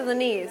backs of the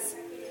knees.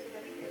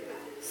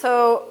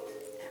 So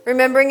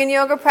remembering in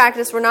yoga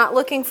practice, we're not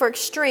looking for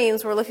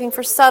extremes, we're looking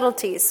for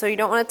subtleties. So you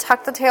don't want to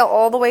tuck the tail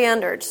all the way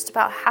under, just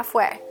about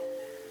halfway.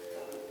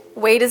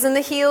 Weight is in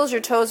the heels,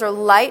 your toes are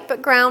light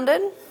but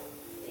grounded.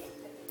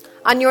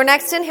 On your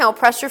next inhale,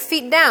 press your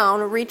feet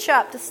down, reach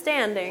up to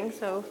standing.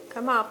 So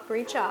come up,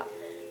 reach up.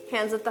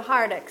 Hands at the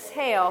heart,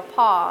 exhale,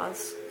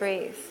 pause,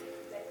 breathe.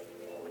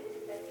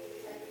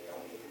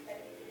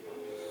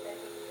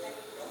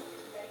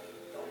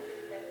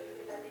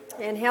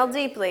 Inhale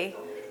deeply.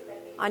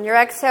 On your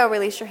exhale,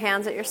 release your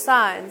hands at your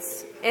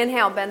sides.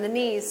 Inhale, bend the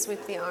knees,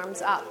 sweep the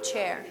arms up,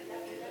 chair.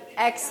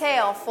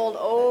 Exhale, fold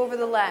over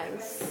the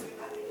legs.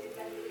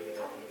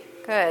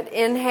 Good.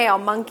 Inhale,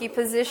 monkey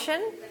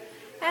position.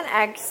 And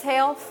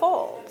exhale,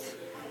 fold.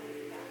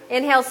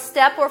 Inhale,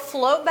 step or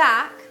float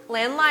back.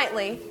 Land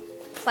lightly.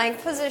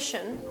 Plank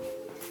position.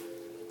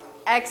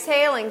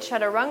 Exhaling,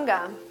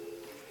 chaturanga.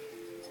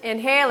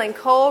 Inhaling,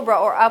 cobra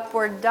or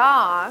upward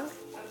dog.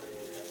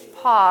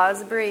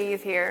 Pause,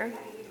 breathe here.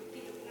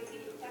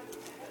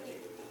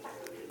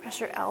 Press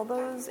your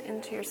elbows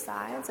into your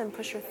sides and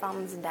push your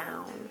thumbs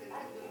down.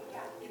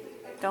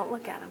 Don't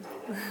look at them.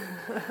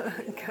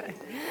 Good.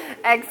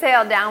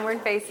 Exhale,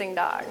 downward facing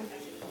dog.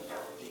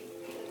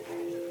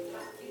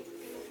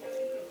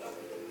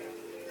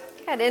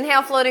 Good.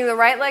 Inhale, floating the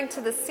right leg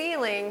to the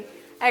ceiling.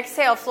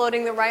 Exhale,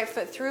 floating the right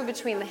foot through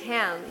between the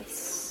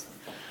hands.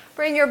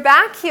 Bring your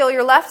back heel,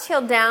 your left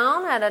heel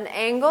down at an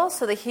angle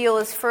so the heel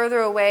is further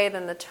away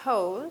than the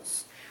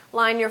toes.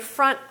 Line your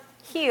front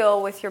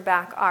heel with your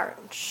back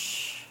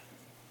arch.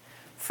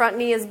 Front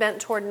knee is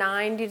bent toward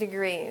 90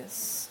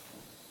 degrees.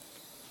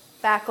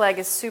 Back leg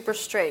is super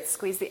straight.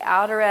 Squeeze the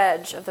outer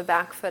edge of the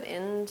back foot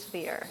into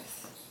the earth.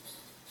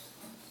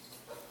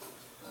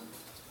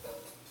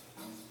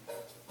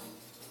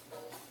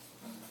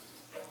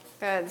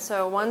 Good.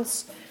 So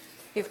once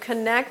you've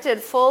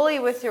connected fully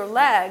with your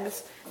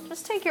legs,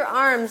 just take your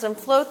arms and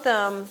float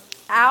them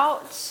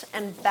out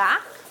and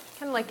back,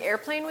 kind of like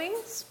airplane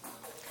wings.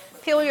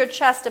 Peel your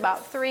chest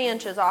about 3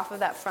 inches off of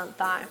that front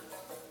thigh.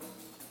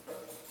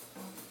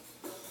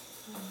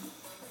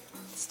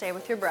 Stay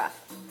with your breath.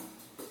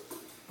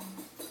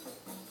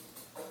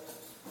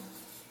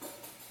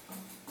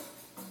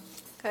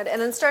 Good.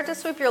 And then start to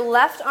sweep your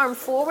left arm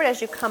forward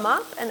as you come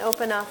up and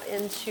open up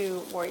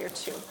into Warrior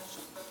Two.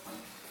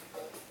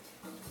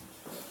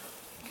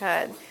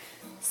 Good.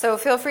 So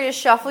feel free to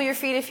shuffle your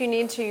feet if you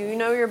need to. You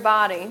know your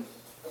body.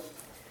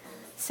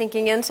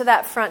 Sinking into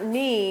that front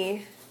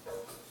knee.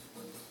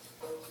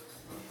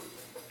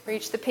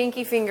 Reach the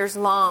pinky fingers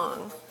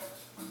long.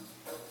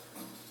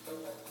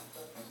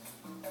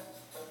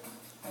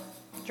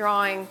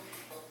 Drawing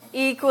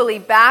equally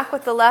back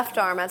with the left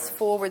arm as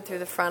forward through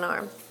the front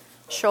arm.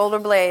 Shoulder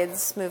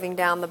blades moving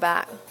down the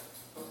back.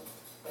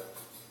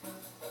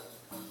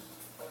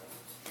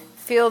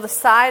 Feel the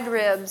side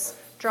ribs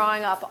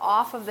drawing up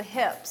off of the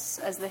hips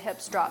as the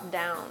hips drop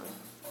down.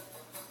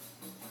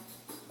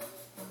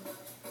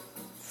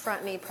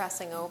 Front knee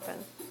pressing open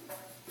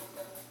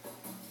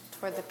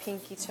toward the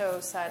pinky toe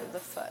side of the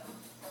foot.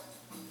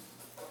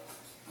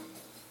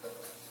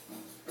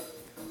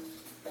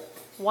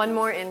 One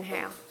more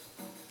inhale.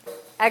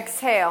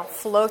 Exhale,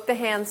 float the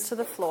hands to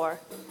the floor.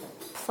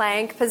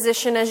 Plank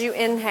position as you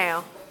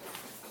inhale.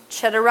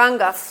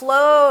 Chaturanga,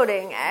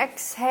 floating.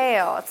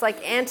 Exhale. It's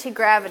like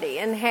anti-gravity.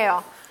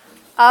 Inhale.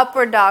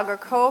 Upward dog or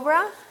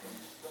cobra.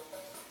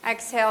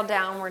 Exhale,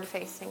 downward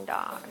facing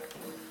dog.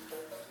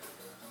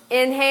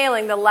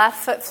 Inhaling, the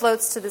left foot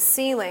floats to the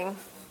ceiling.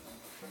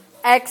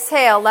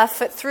 Exhale, left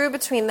foot through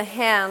between the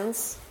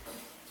hands.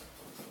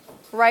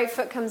 Right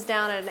foot comes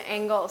down at an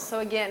angle. So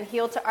again,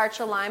 heel to arch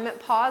alignment.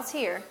 Pause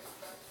here.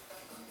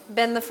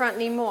 Bend the front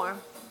knee more.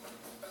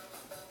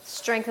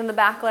 Strengthen the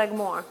back leg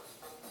more.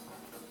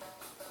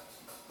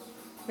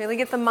 Really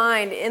get the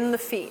mind in the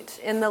feet,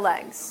 in the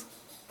legs.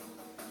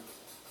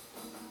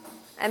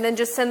 And then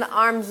just send the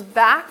arms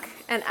back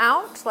and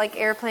out like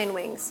airplane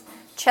wings.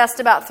 Chest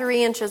about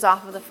 3 inches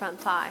off of the front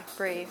thigh.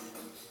 Breathe.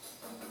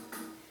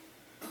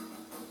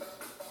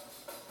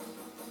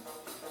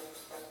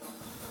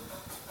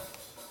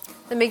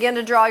 Then begin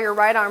to draw your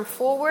right arm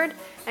forward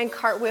and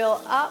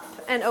cartwheel up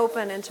and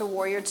open into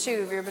Warrior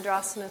 2,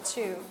 Virabhadrasana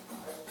 2.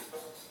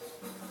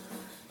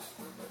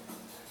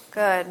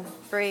 Good.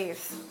 Breathe.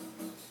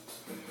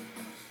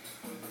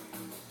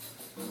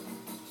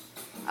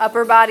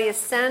 Upper body is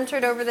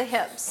centered over the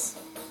hips.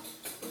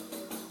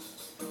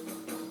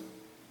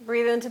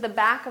 Breathe into the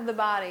back of the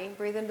body.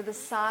 Breathe into the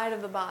side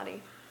of the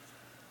body.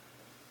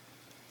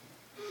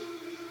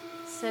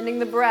 Sending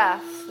the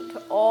breath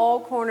to all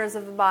corners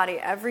of the body.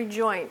 Every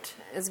joint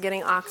is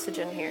getting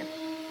oxygen here.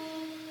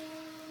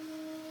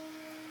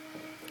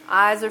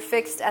 Eyes are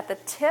fixed at the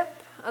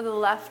tip of the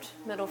left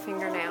middle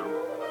fingernail.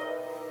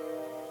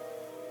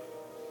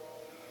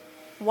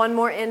 One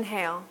more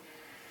inhale.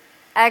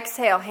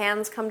 Exhale,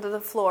 hands come to the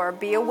floor.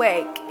 Be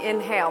awake.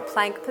 Inhale,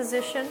 plank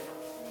position.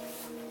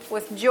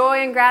 With joy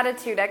and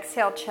gratitude,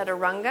 exhale,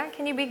 chaturanga.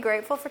 Can you be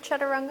grateful for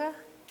chaturanga?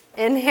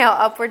 Inhale,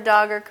 upward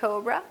dog or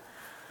cobra.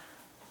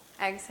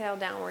 Exhale,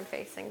 downward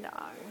facing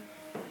dog.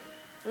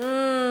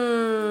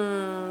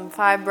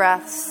 5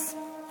 breaths.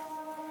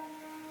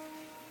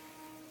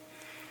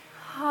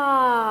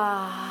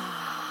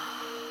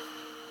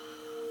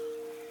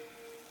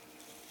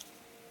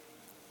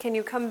 Can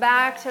you come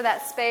back to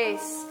that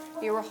space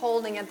you were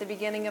holding at the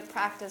beginning of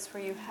practice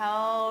where you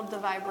held the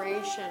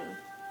vibration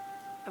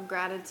of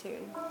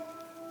gratitude?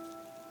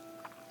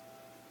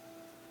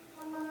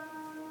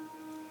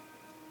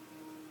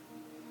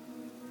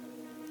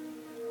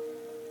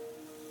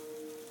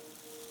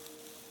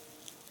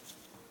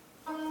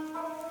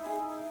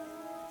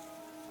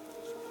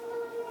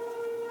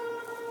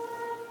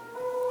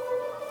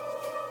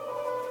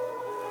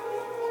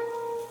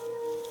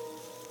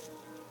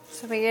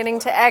 So beginning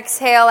to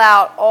exhale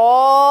out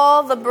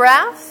all the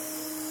breath.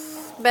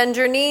 Bend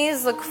your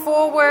knees, look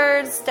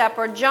forward, step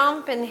or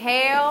jump,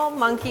 inhale,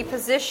 monkey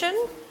position.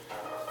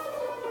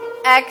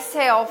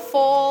 Exhale,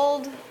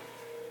 fold.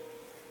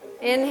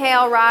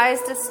 Inhale,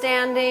 rise to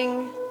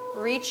standing,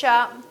 reach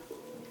up.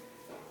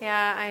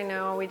 Yeah, I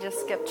know, we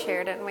just skipped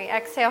chair, didn't we?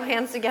 Exhale,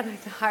 hands together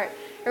at the heart.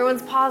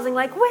 Everyone's pausing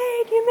like,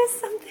 wait, you missed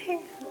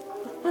something.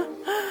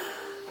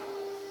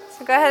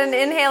 So go ahead and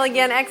inhale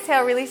again.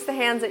 Exhale, release the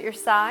hands at your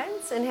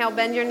sides. Inhale,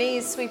 bend your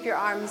knees, sweep your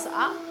arms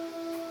up.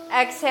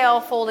 Exhale,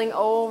 folding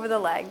over the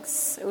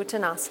legs,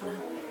 Uttanasana.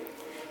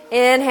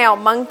 Inhale,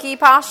 monkey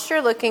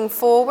posture, looking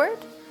forward.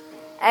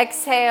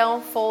 Exhale,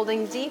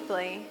 folding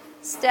deeply.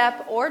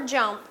 Step or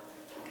jump,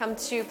 come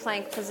to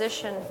plank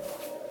position.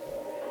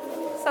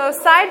 So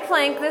side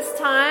plank this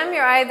time,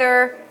 you're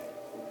either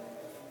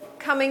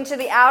coming to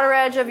the outer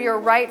edge of your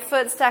right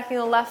foot, stacking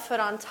the left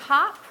foot on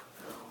top,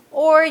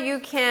 or you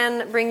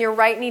can bring your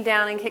right knee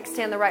down and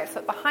kickstand the right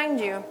foot behind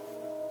you.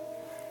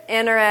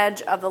 Inner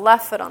edge of the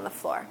left foot on the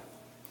floor.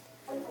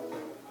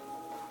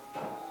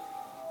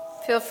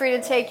 Feel free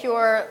to take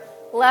your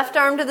left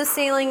arm to the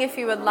ceiling if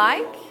you would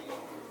like.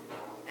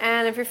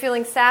 And if you're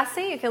feeling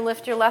sassy, you can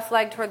lift your left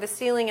leg toward the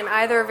ceiling in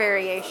either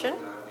variation.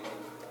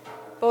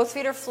 Both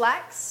feet are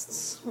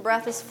flexed.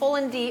 Breath is full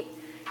and deep.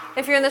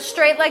 If you're in the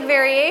straight leg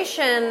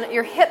variation,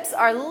 your hips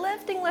are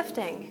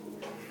lifting.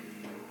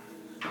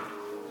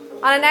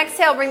 On an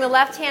exhale, bring the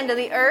left hand to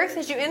the earth.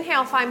 As you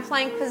inhale, find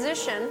plank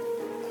position.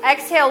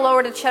 Exhale,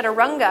 lower to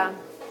chaturanga.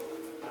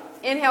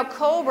 Inhale,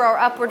 cobra or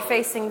upward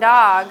facing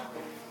dog.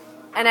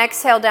 And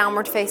exhale,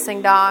 downward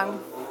facing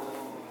dog.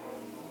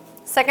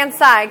 Second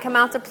side, come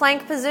out to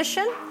plank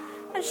position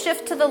and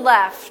shift to the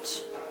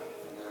left.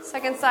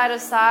 Second side of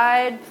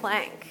side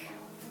plank.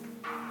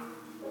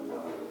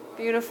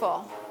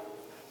 Beautiful.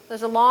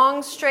 There's a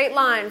long straight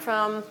line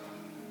from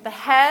the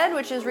head,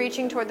 which is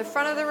reaching toward the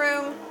front of the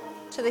room,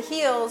 to the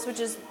heels,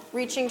 which is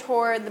reaching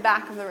toward the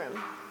back of the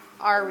room.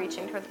 Are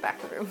reaching toward the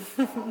back of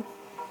the room.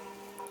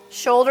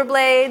 Shoulder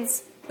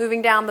blades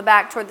moving down the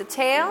back toward the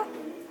tail.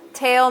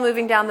 Tail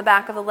moving down the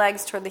back of the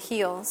legs toward the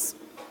heels.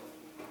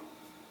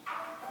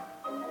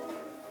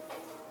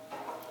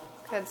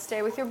 Good.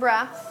 Stay with your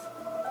breath.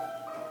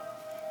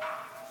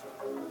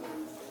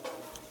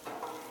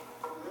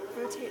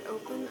 Rotate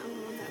open a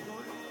little bit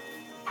more.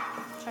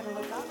 Try to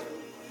look up.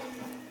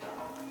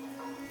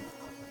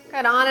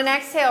 Good. On an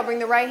exhale, bring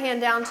the right hand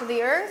down to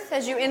the earth.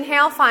 As you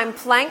inhale, find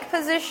plank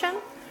position.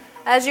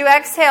 As you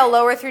exhale,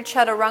 lower through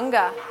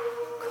chaturanga.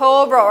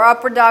 Cobra or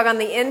upward dog on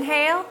the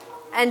inhale.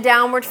 And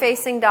downward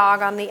facing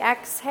dog on the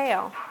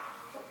exhale.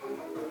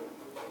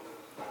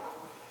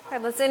 Okay,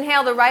 let's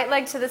inhale the right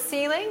leg to the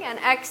ceiling and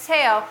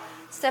exhale,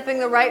 stepping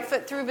the right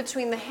foot through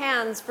between the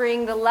hands,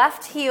 bring the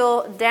left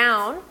heel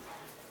down,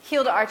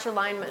 heel to arch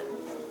alignment.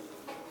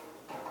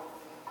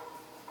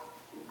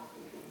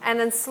 And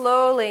then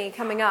slowly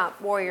coming up,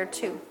 Warrior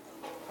 2.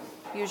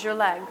 Use your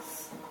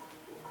legs.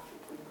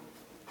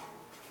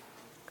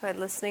 Good,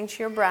 listening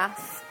to your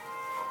breath.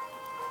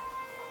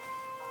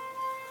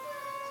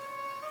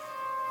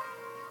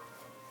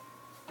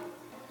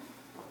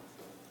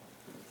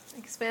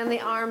 Expand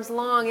the arms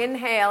long.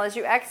 Inhale. As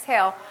you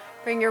exhale,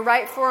 bring your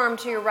right forearm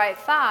to your right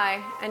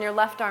thigh and your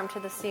left arm to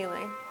the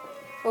ceiling.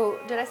 Oh,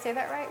 did I say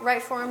that right?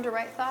 Right forearm to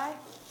right thigh?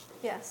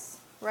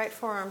 Yes. Right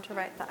forearm to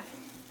right thigh.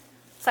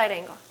 Side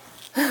angle.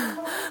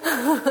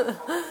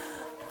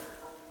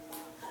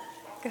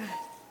 Good.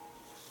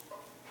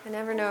 I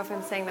never know if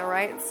I'm saying the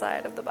right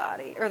side of the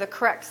body or the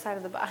correct side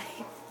of the body.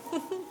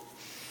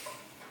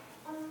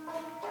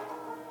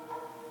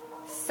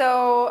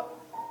 So,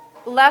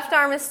 left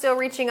arm is still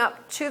reaching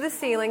up to the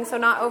ceiling, so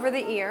not over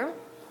the ear.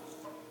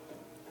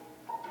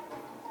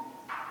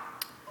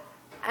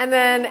 And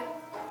then,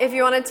 if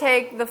you want to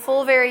take the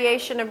full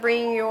variation of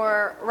bringing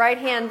your right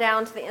hand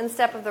down to the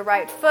instep of the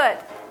right foot,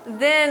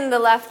 then the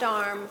left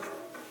arm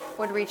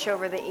would reach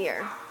over the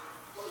ear.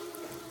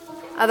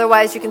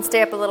 Otherwise, you can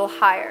stay up a little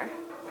higher.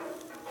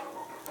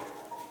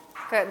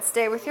 Good.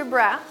 Stay with your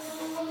breath.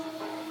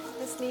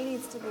 This knee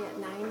needs to be at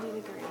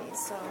 90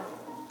 degrees, so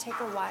take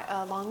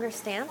a longer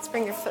stance.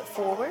 Bring your foot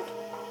forward.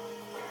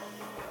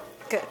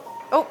 Good.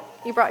 Oh,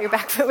 you brought your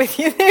back foot with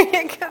you.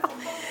 There you go.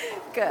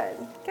 Good.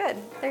 Good.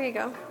 There you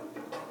go.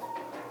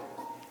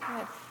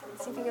 Good.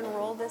 See if you can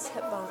roll this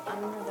hip bone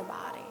under the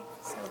body.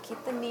 So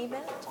keep the knee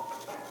bent,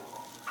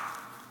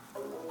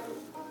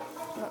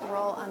 but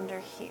roll under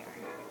here.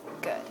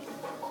 Good.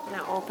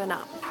 Now open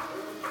up.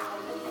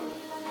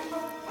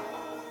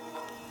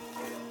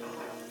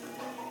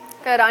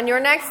 Good. On your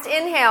next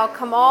inhale,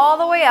 come all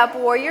the way up,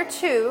 warrior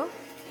two.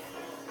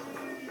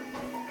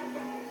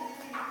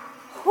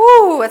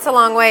 Whew, it's a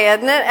long way,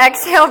 isn't it?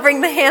 Exhale,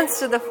 bring the hands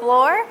to the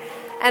floor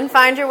and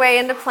find your way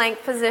into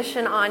plank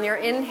position on your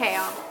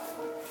inhale.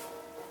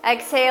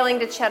 Exhaling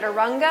to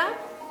chaturanga,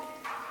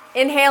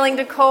 inhaling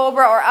to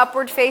cobra or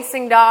upward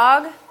facing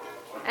dog,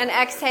 and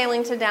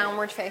exhaling to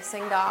downward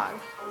facing dog.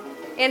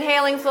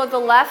 Inhaling, float the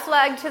left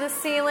leg to the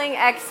ceiling.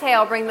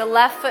 Exhale, bring the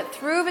left foot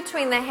through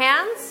between the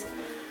hands.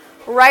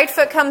 Right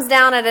foot comes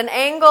down at an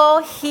angle,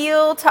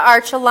 heel to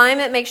arch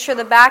alignment. Make sure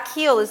the back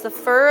heel is the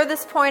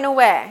furthest point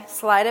away.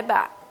 Slide it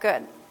back.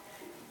 Good.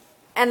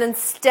 And then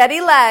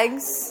steady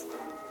legs.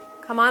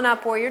 Come on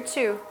up, warrior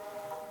two.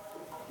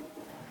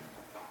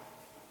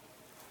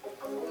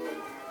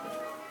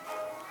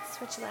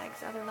 Switch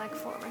legs, other leg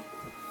forward.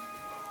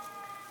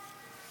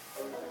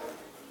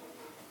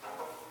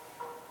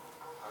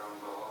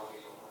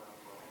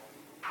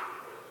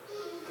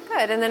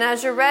 Good, and then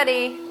as you're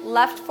ready,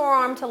 left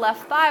forearm to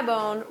left thigh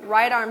bone,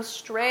 right arm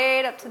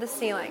straight up to the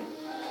ceiling.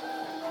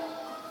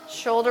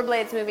 Shoulder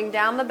blades moving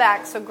down the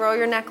back, so grow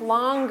your neck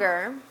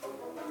longer.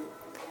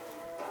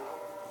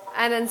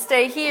 And then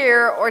stay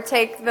here or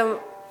take the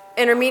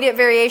intermediate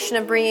variation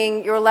of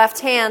bringing your left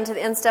hand to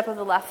the instep of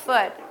the left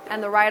foot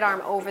and the right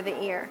arm over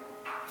the ear.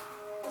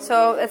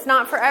 So it's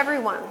not for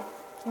everyone.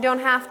 You don't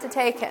have to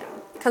take it.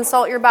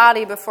 Consult your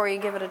body before you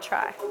give it a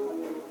try.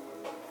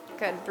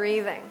 Good,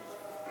 breathing.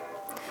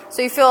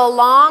 So you feel a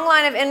long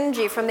line of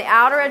energy from the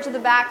outer edge of the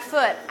back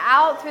foot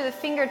out through the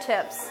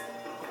fingertips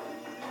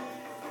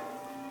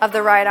of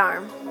the right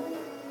arm.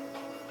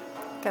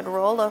 Good,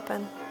 roll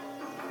open.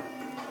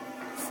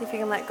 See if you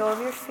can let go of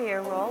your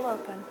fear. Roll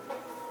open.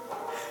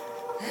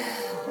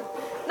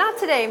 Not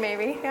today,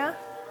 maybe, yeah?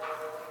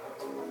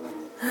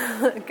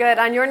 Good.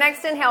 On your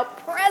next inhale,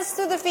 press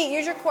through the feet.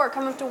 Use your core.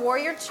 Come up to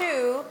warrior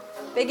two.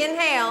 Big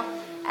inhale.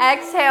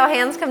 Exhale,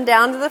 hands come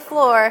down to the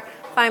floor.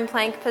 Find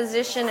plank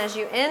position as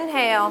you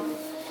inhale.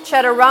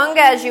 Chaturanga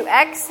as you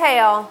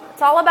exhale.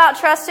 It's all about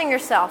trusting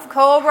yourself.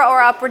 Cobra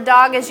or upward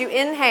dog as you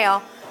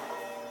inhale.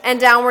 And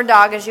downward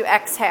dog as you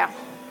exhale.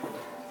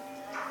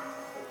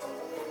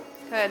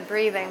 Good.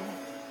 Breathing.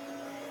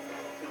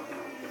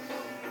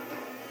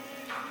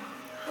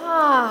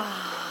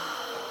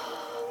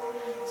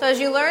 So as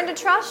you learn to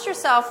trust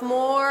yourself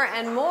more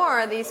and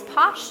more, these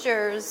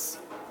postures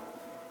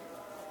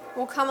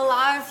will come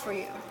alive for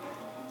you.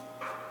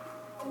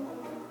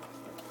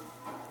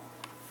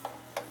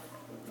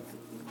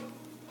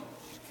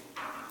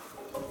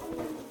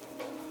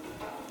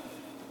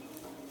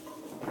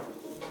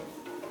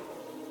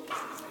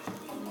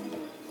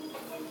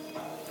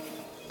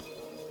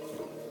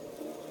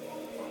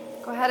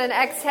 Go ahead and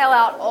exhale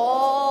out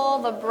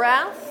all the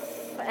breath.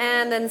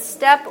 And then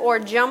step or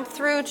jump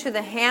through to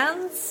the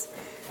hands.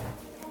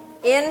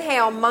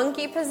 Inhale,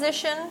 monkey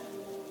position.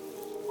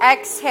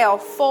 Exhale,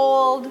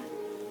 fold.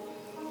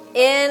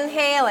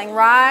 Inhaling,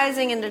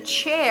 rising into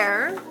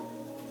chair.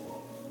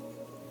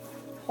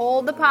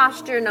 Hold the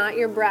posture, not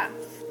your breath.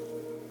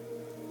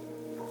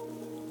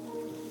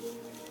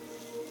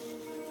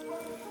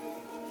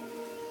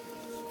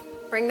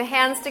 Bring the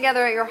hands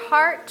together at your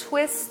heart.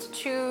 Twist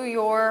to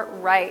your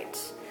right.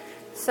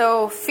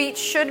 So feet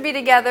should be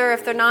together.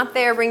 If they're not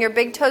there, bring your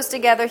big toes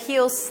together,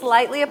 heels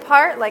slightly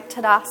apart like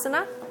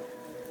Tadasana.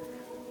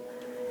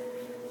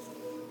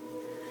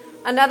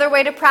 Another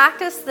way to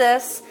practice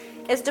this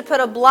is to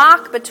put a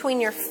block between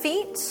your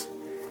feet.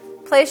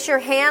 Place your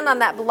hand on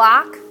that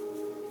block,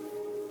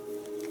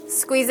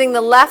 squeezing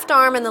the left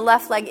arm and the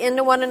left leg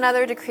into one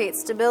another to create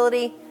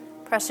stability,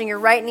 pressing your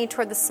right knee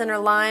toward the center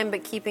line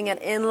but keeping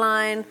it in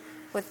line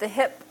with the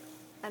hip,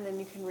 and then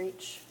you can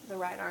reach the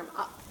right arm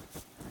up.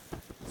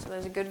 So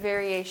there's a good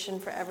variation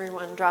for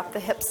everyone. Drop the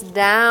hips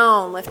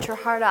down, lift your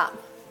heart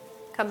up.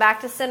 Come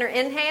back to center,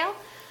 inhale.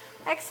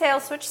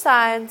 Exhale, switch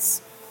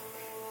sides.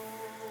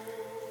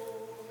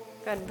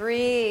 Good,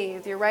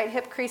 breathe. Your right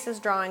hip crease is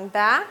drawing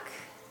back.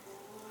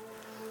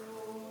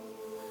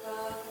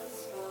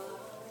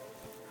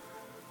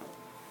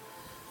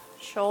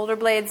 Shoulder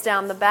blades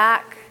down the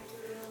back.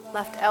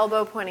 Left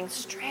elbow pointing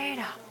straight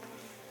up.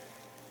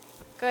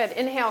 Good.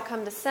 Inhale,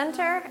 come to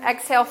center.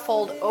 Exhale,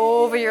 fold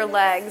over your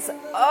legs.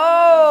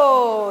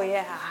 Oh,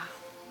 yeah.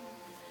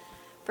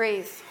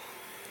 Breathe.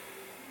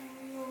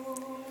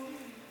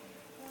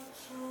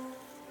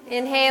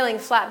 Inhaling,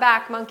 flat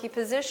back, monkey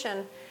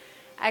position.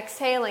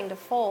 Exhaling to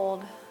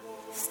fold.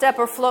 Step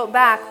or float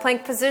back,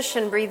 plank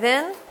position. Breathe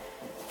in.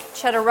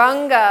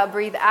 Chaturanga,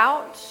 breathe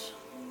out.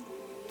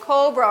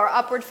 Cobra or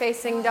upward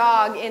facing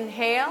dog.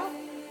 Inhale.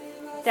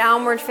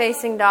 Downward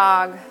facing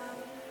dog.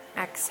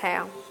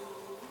 Exhale.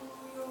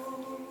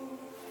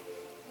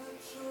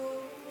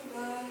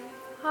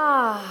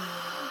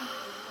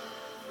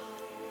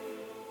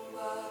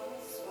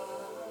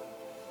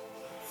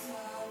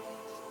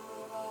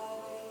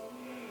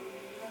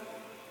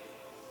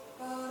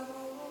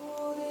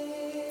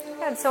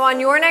 Good. So on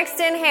your next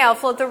inhale,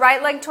 float the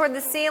right leg toward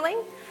the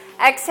ceiling.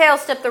 Exhale,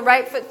 step the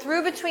right foot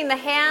through between the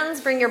hands.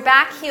 Bring your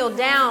back heel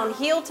down.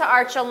 Heel to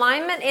arch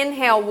alignment.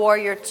 Inhale,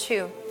 warrior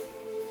two.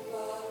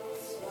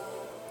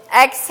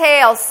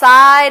 Exhale,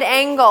 side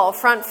angle.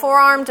 Front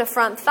forearm to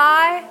front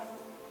thigh.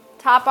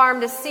 Top arm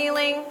to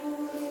ceiling.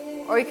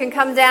 Or you can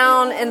come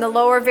down in the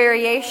lower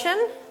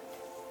variation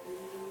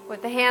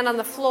with the hand on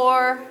the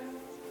floor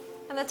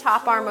and the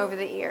top arm over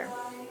the ear.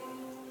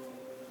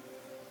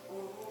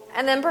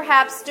 And then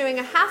perhaps doing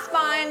a half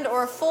bind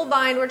or a full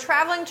bind. We're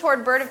traveling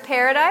toward Bird of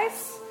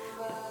Paradise.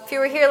 If you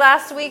were here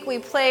last week, we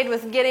played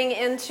with getting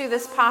into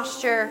this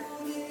posture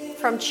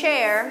from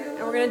chair. And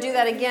we're going to do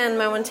that again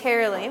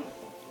momentarily.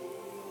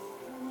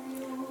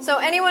 So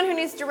anyone who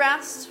needs to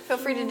rest, feel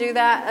free to do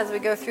that as we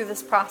go through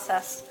this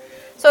process.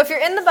 So if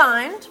you're in the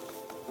bind,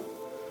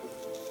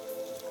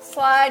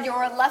 slide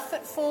your left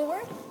foot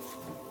forward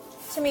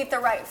to meet the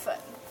right foot.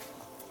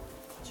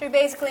 So you're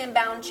basically in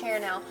bound chair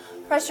now.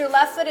 Press your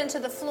left foot into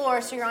the floor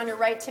so you're on your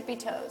right tippy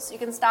toes. You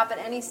can stop at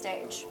any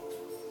stage.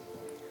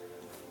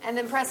 And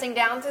then pressing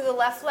down through the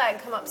left leg,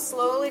 come up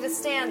slowly to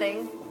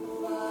standing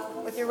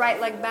with your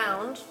right leg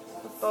bound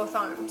with both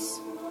arms.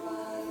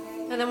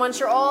 And then once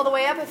you're all the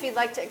way up, if you'd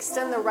like to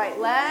extend the right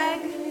leg,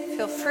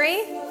 feel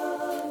free.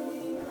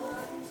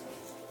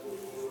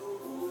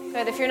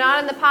 Good. If you're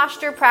not in the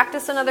posture,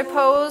 practice another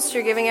pose so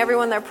you're giving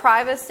everyone their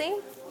privacy.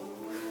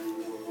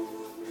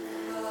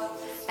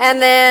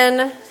 And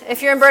then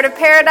if you're in Bird of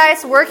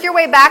Paradise, work your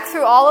way back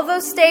through all of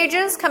those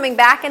stages, coming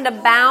back into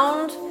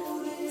bound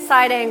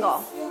side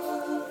angle.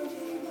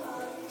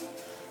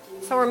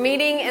 So we're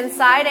meeting in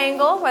side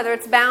angle, whether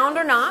it's bound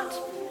or not.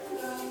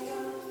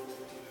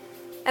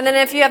 And then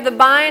if you have the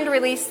bind,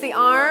 release the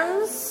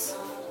arms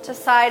to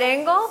side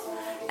angle.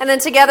 And then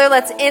together,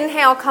 let's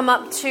inhale, come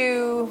up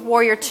to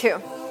warrior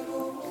two.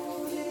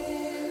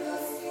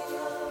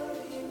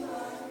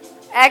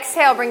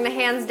 Exhale, bring the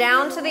hands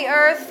down to the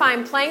earth.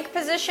 Find plank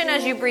position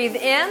as you breathe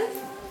in.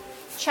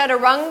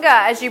 Chaturanga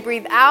as you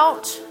breathe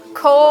out.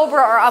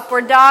 Cobra or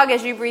upward dog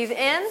as you breathe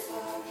in.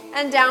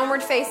 And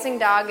downward facing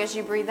dog as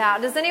you breathe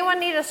out. Does anyone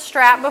need a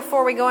strap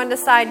before we go into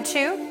side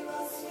two?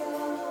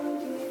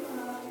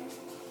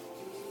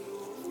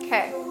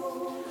 Okay.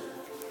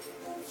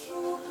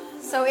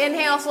 So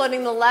inhale,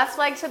 floating the left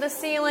leg to the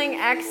ceiling.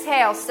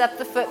 Exhale, step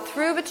the foot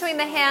through between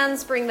the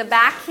hands. Bring the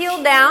back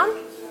heel down.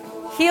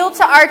 Heel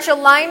to arch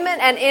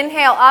alignment and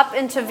inhale up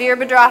into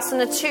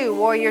Virabhadrasana 2,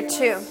 warrior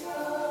 2.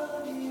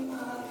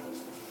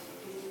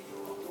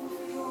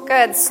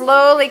 Good.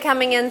 Slowly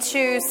coming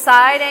into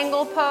side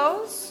angle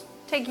pose.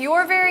 Take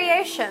your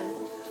variation.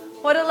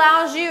 What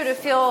allows you to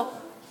feel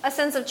a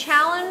sense of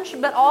challenge,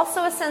 but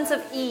also a sense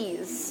of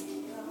ease.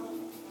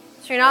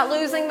 So you're not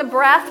losing the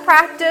breath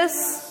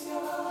practice,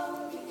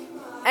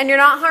 and you're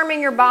not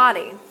harming your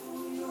body.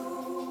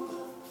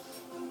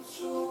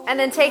 And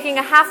then taking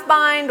a half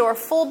bind or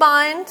full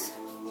bind.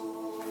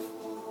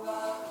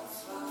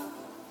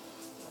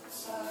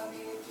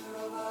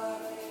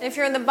 If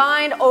you're in the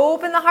bind,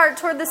 open the heart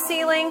toward the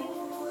ceiling.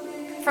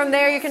 From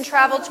there, you can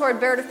travel toward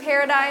Bird of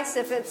Paradise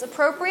if it's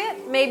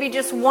appropriate. Maybe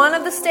just one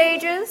of the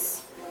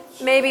stages.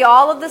 Maybe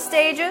all of the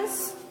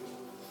stages.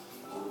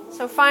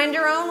 So find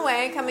your own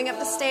way, coming up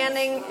to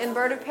standing in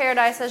Bird of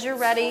Paradise as you're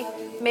ready.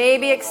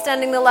 Maybe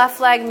extending the left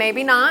leg,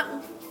 maybe not.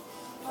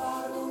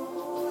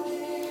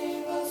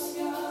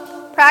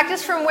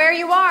 Practice from where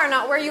you are,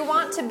 not where you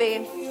want to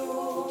be.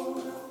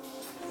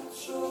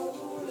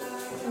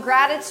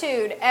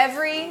 Gratitude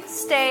every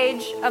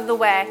stage of the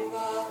way.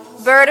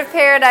 Bird of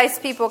Paradise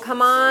people,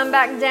 come on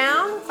back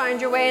down. Find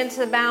your way into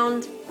the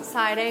bound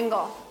side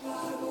angle.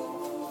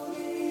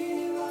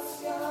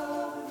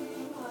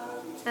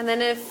 And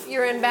then if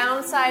you're in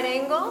bound side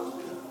angle,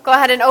 go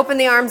ahead and open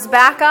the arms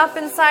back up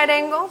in side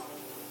angle.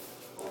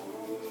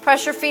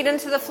 Press your feet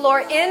into the floor.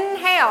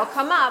 Inhale,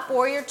 come up,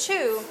 warrior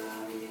two.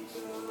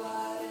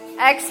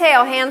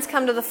 Exhale, hands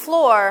come to the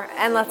floor,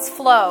 and let's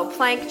flow.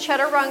 Plank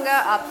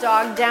chaturanga, up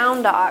dog,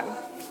 down dog.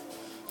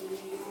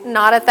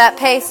 Not at that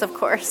pace, of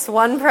course.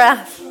 One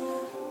breath,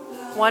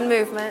 one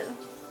movement.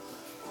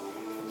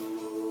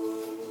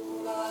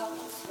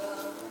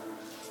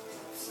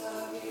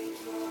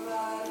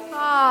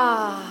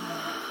 Ah.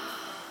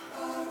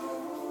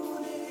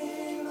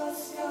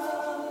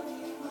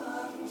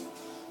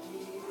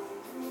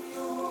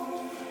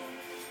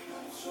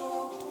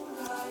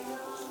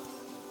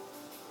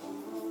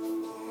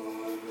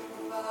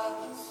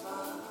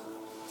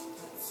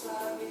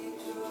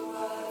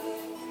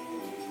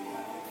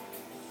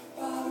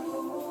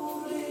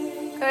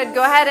 Good.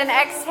 Go ahead and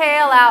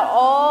exhale out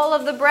all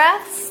of the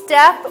breath.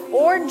 Step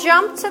or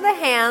jump to the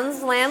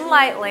hands. Land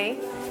lightly.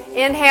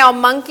 Inhale,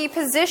 monkey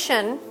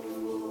position.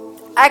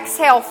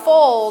 Exhale,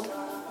 fold.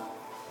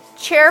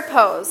 Chair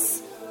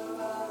pose.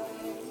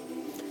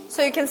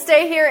 So you can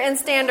stay here in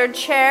standard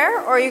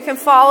chair, or you can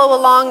follow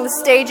along the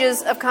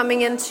stages of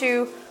coming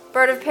into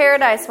bird of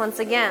paradise once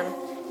again.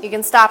 You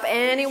can stop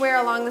anywhere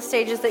along the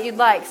stages that you'd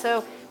like.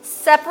 So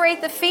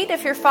separate the feet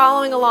if you're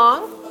following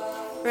along.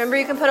 Remember,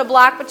 you can put a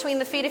block between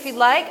the feet if you'd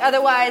like.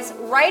 Otherwise,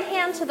 right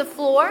hand to the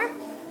floor,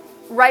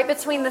 right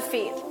between the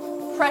feet.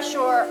 Press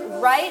your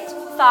right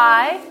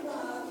thigh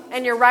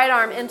and your right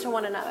arm into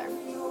one another.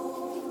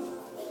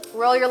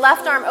 Roll your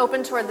left arm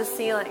open toward the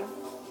ceiling.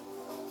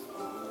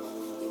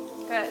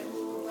 Good.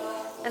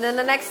 And then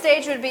the next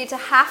stage would be to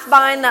half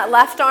bind that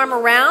left arm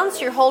around,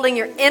 so you're holding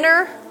your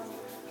inner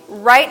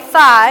right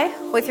thigh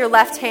with your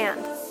left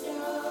hand.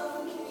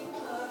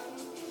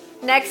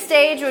 Next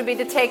stage would be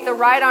to take the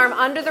right arm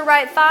under the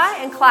right thigh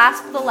and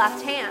clasp the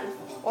left hand,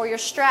 or your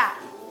strap.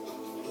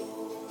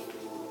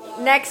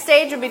 Next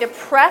stage would be to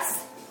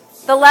press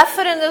the left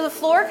foot into the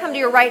floor, come to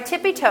your right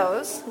tippy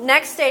toes.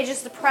 Next stage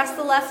is to press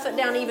the left foot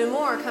down even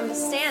more, come to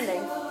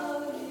standing.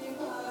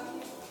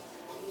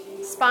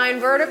 Spine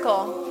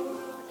vertical,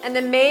 and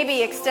then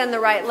maybe extend the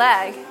right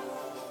leg.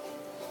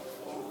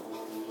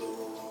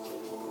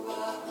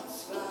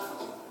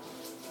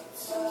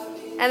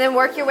 And then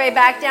work your way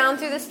back down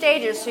through the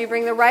stages. So you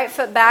bring the right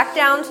foot back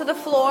down to the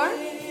floor.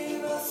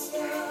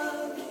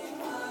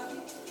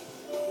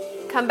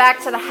 Come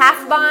back to the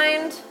half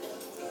bind.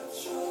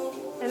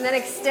 And then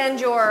extend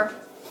your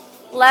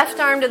left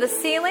arm to the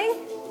ceiling.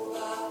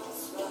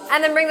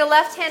 And then bring the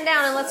left hand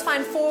down, and let's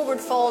find forward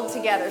fold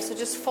together. So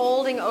just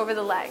folding over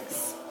the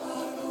legs.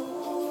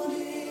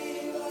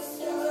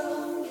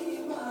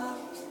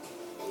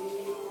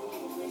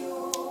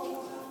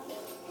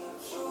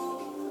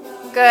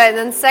 Good.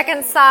 Then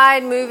second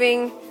side,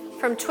 moving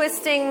from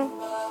twisting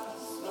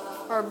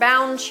or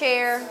bound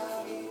chair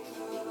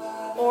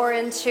or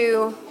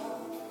into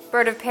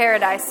bird of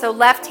paradise. So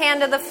left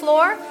hand to the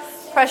floor.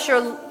 Press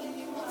your,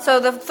 so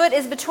the foot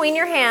is between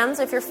your hands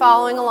if you're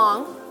following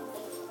along.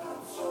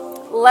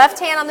 Left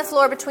hand on the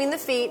floor between the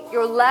feet.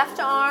 Your left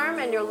arm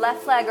and your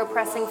left leg are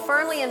pressing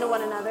firmly into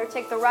one another.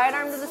 Take the right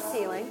arm to the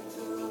ceiling.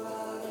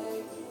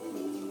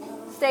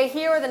 Stay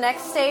here, or the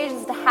next stage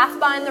is to half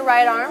bind the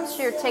right arm.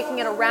 So you're taking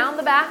it around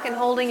the back and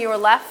holding your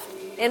left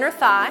inner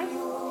thigh.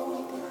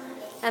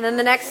 And then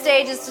the next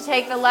stage is to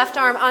take the left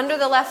arm under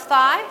the left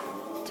thigh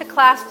to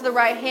clasp the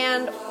right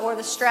hand or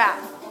the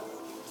strap.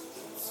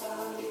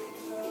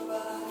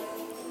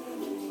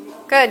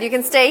 Good. You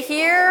can stay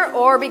here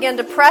or begin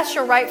to press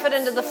your right foot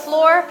into the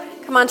floor.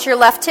 Come onto your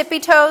left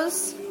tippy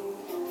toes.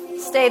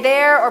 Stay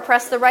there or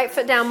press the right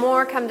foot down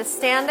more. Come to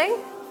standing.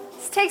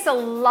 This takes a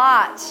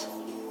lot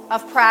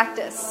of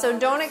practice, so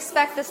don't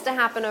expect this to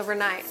happen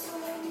overnight.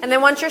 And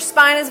then once your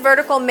spine is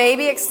vertical,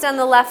 maybe extend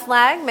the left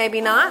leg, maybe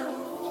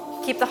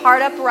not. Keep the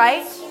heart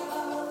upright.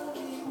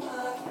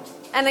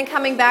 And then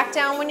coming back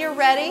down when you're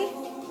ready.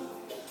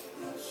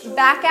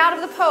 Back out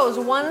of the pose,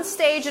 one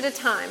stage at a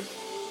time.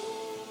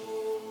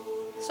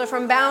 So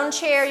from bound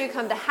chair, you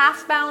come to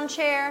half bound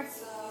chair.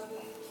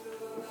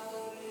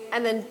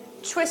 And then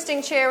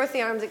twisting chair with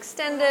the arms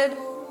extended.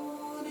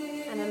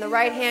 And then the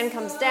right hand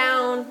comes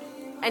down.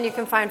 And you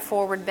can find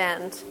forward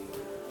bend.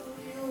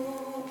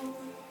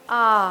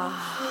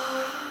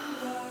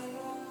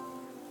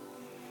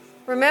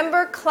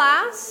 Remember,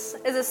 class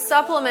is a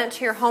supplement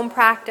to your home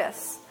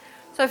practice.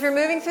 So if you're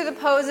moving through the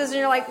poses and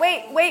you're like,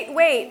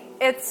 wait,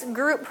 it's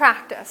group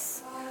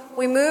practice.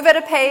 We move at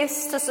a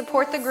pace to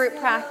support the group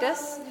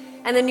practice,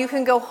 and then you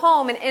can go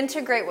home and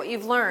integrate what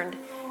you've learned.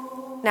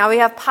 Now we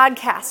have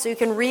podcasts, so you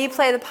can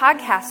replay the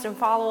podcast and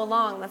follow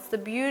along. That's the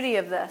beauty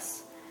of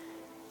this.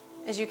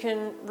 As you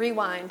can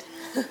rewind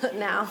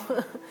now.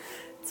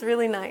 It's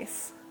really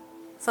nice.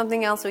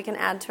 Something else we can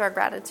add to our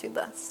gratitude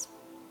list.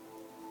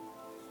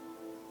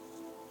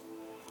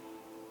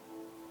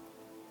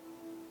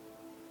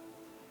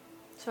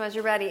 So as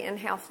you're ready,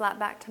 inhale, flat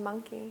back to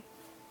monkey.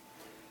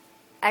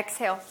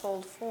 Exhale,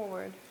 fold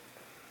forward.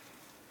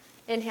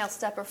 Inhale,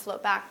 step or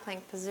float back,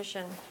 plank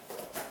position.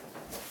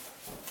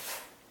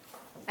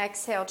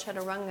 Exhale,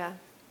 chaturanga.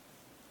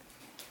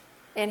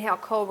 Inhale,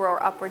 cobra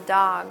or upward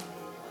dog.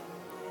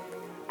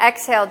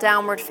 Exhale,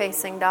 downward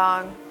facing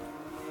dog.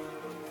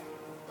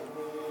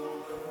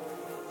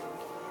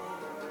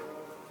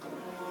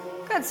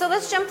 Good, so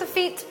let's jump the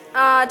feet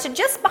to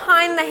just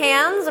behind the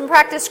hands and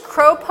practice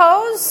crow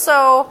pose.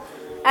 So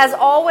as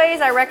always,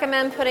 I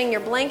recommend putting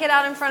your blanket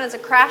out in front as a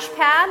crash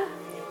pad.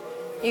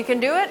 You can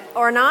do it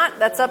or not,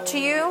 that's up to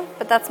you,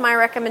 but that's my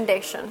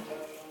recommendation.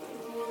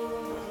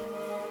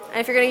 And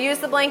if you're going to use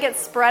the blanket,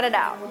 spread it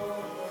out.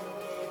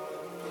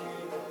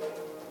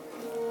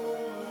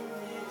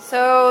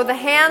 So the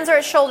hands are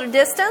at shoulder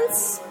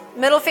distance,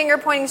 middle finger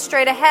pointing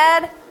straight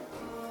ahead.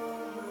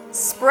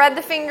 Spread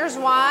the fingers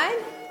wide.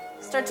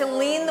 Start to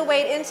lean the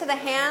weight into the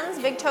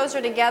hands. Big toes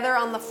are together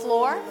on the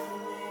floor.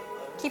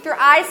 Keep your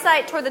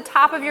eyesight toward the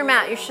top of your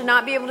mat. You should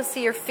not be able to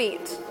see your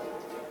feet.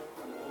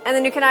 And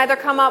then you can either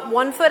come up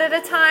one foot at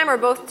a time or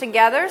both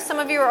together. Some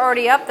of you are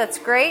already up. That's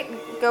great.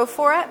 Go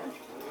for it.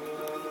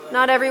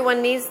 Not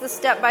everyone needs the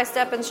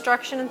step-by-step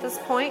instruction at this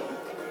point.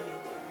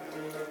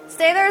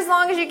 Stay there as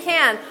long as you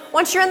can.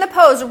 Once you're in the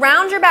pose,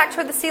 round your back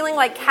toward the ceiling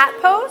like cat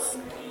pose.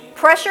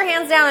 Press your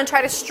hands down and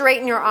try to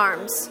straighten your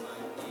arms.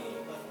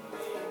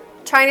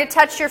 Trying to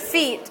touch your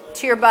feet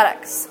to your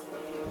buttocks.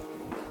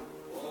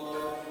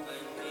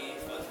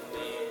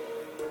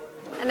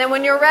 And then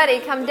when you're ready,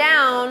 come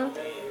down,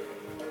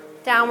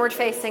 downward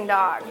facing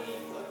dog.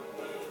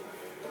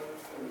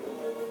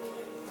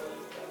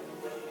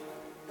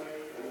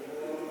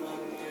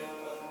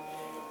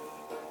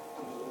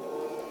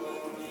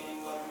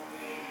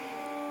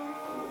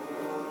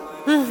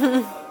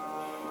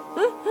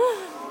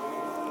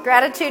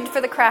 Gratitude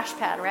for the crash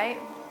pad, right?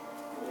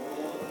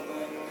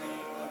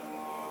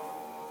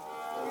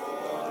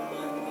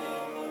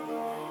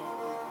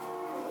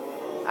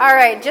 All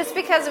right, just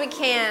because we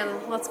can,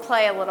 let's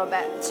play a little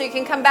bit. So you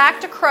can come back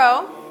to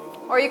crow,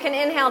 or you can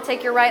inhale,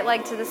 take your right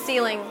leg to the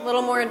ceiling. A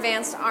little more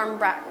advanced arm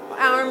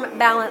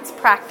balance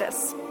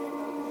practice.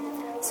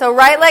 So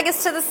right leg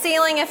is to the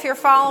ceiling if you're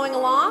following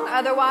along.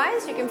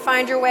 Otherwise, you can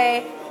find your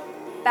way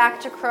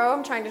back to crow.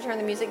 I'm trying to turn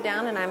the music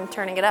down, and I'm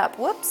turning it up.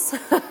 Whoops.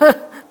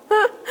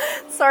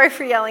 Sorry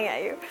for yelling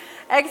at you.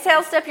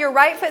 Exhale, step your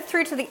right foot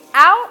through to the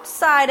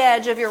outside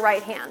edge of your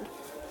right hand.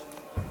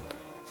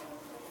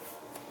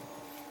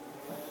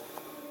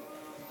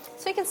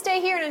 So you can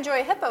stay here and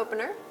enjoy a hip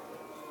opener.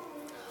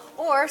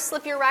 Or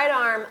slip your right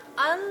arm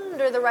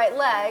under the right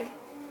leg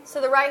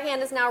so the right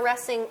hand is now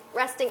resting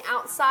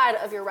outside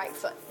of your right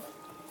foot.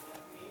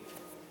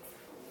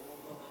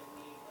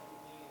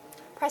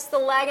 Press the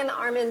leg and the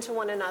arm into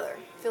one another.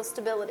 Feel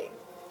stability.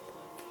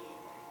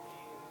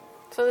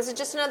 So this is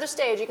just another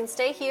stage. You can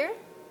stay here.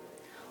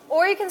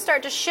 Or you can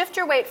start to shift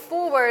your weight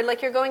forward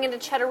like you're going into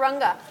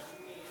chaturanga.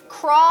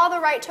 Crawl the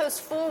right toes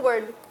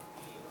forward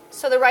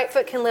so the right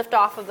foot can lift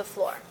off of the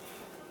floor.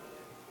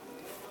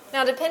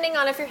 Now, depending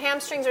on if your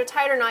hamstrings are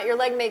tight or not, your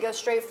leg may go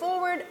straight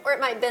forward or it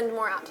might bend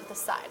more out to the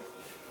side.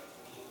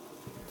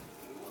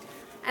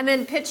 And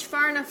then pitch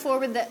far enough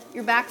forward that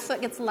your back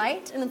foot gets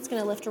light and it's going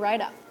to lift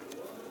right up.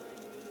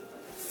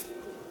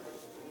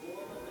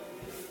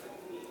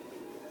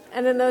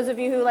 And then those of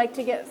you who like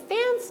to get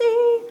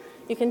fancy,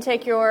 you can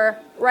take your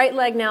right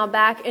leg now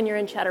back and you're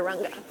in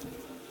chaturanga.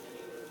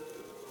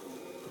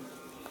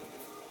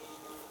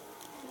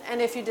 And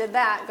if you did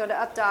that, go to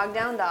up dog,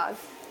 down dog.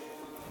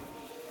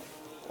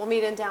 We'll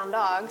meet in down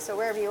dog, so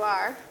wherever you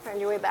are, find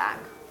your way back.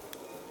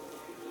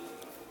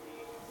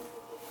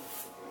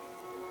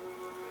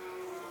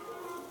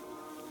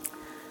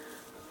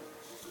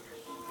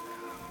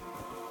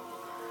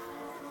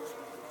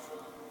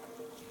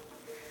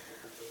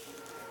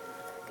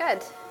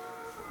 Good.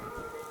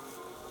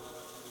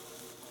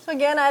 So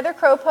again, either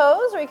crow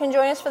pose, or you can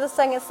join us for the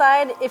second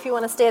side if you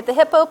want to stay at the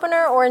hip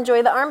opener or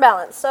enjoy the arm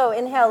balance. So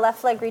inhale,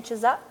 left leg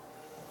reaches up.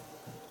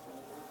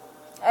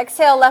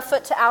 Exhale, left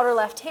foot to outer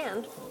left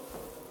hand.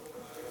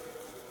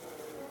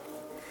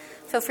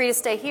 Feel free to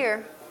stay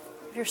here.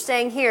 If you're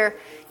staying here,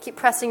 keep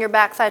pressing your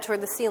back thigh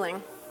toward the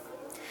ceiling.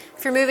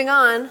 If you're moving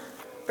on,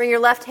 bring your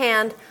left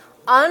hand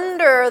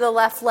under the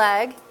left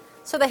leg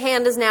so the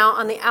hand is now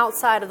on the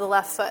outside of the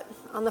left foot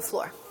on the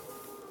floor.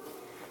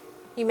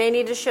 You may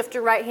need to shift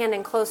your right hand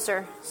in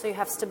closer so you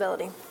have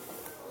stability.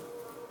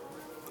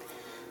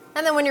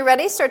 And then when you're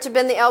ready, start to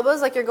bend the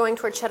elbows like you're going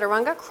toward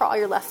chaturanga. Crawl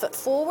your left foot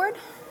forward.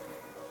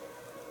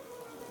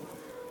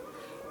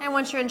 And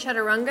once you're in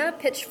chaturanga,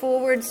 pitch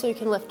forward so you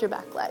can lift your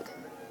back leg.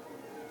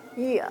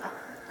 Yeah.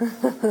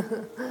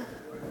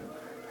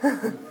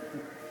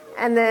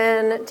 And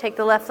then take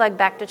the left leg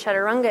back to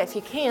chaturanga if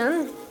you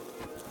can.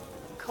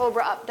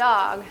 Cobra up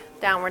dog,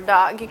 downward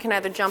dog. You can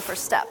either jump or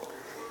step.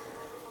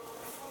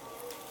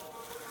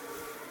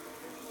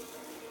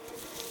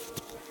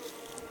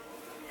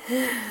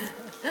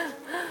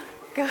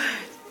 Good.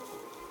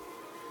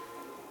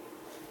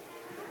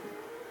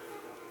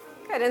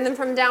 Good, and then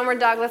from downward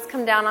dog, let's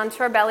come down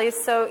onto our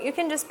bellies. So you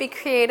can just be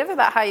creative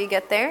about how you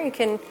get there. You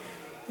can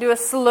do a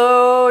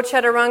slow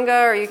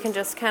chaturanga, or you can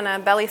just kind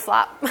of belly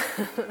flop.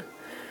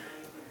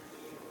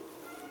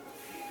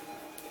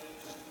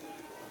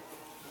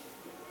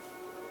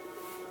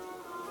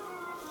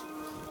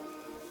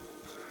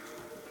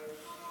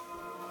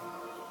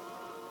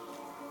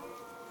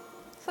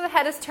 So the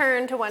head is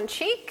turned to one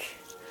cheek.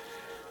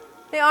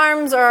 The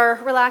arms are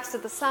relaxed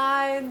at the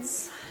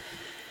sides.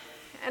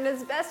 And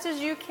as best as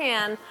you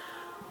can,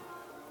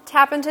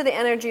 tap into the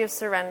energy of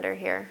surrender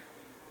here.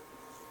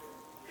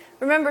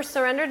 Remember,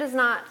 surrender does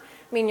not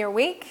mean you're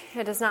weak.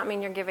 It does not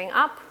mean you're giving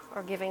up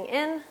or giving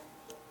in.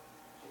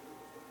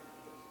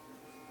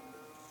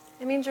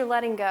 It means you're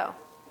letting go.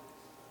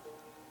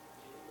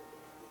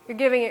 You're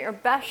giving it your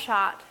best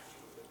shot,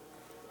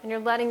 and you're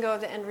letting go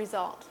of the end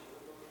result.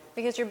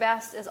 Because your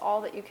best is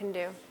all that you can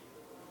do.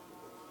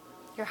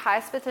 Your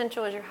highest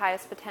potential is your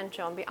highest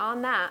potential, and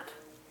beyond that,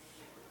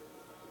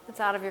 it's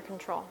out of your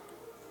control.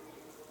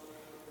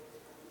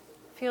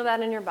 Feel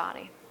that in your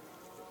body.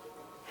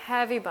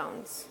 Heavy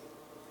bones.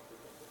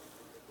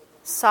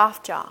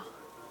 Soft jaw.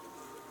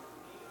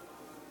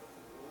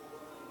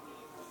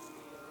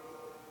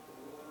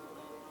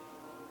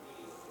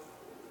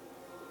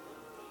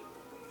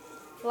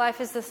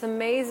 Life is this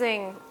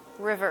amazing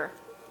river,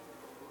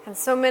 and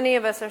so many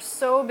of us are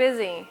so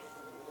busy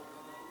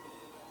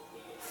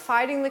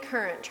fighting the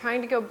current,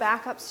 trying to go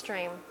back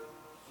upstream,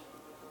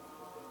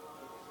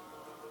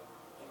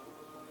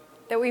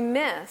 that we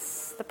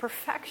miss the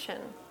perfection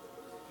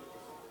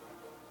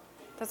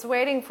that's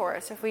waiting for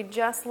us if we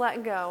just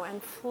let go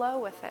and flow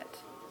with it.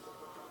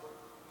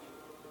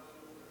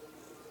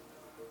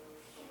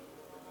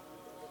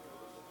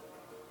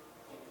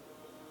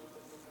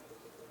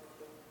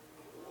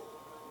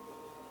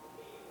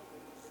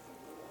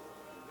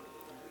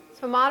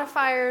 So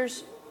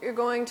modifiers, you're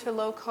going to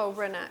low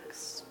cobra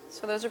next.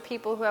 So those are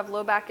people who have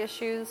low back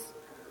issues,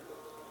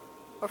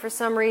 or for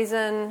some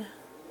reason,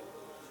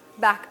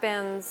 back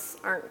bends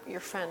aren't your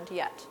friend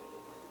yet.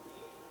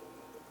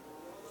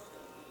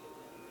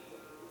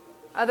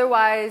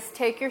 Otherwise,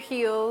 take your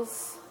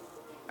heels,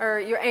 or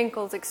your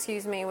ankles,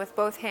 with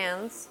both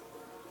hands.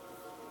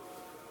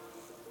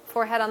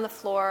 Forehead on the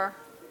floor.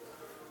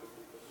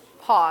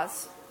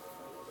 Pause.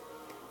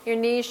 Your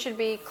knees should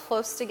be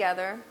close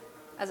together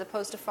as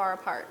opposed to far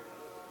apart.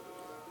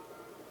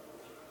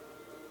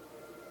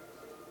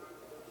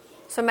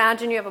 So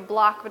imagine you have a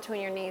block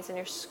between your knees and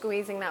you're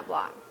squeezing that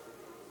block.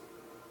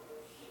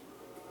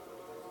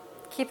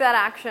 Keep that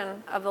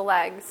action of the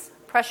legs.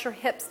 Press your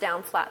hips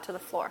down flat to the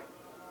floor.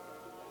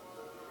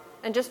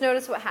 And just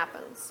notice what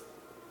happens.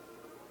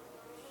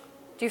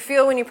 Do you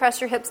feel when you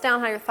press your hips down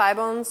how your thigh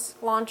bones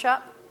launch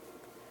up?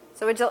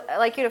 So I'd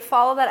like you to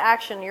follow that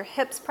action. Your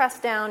hips press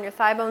down, your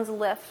thigh bones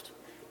lift.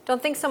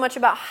 Don't think so much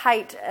about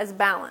height as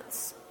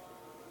balance.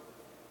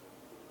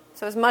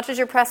 So as much as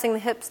you're pressing the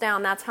hips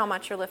down, that's how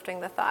much you're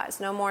lifting the thighs.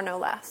 No more, no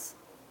less.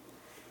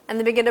 And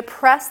then begin to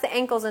press the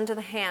ankles into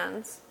the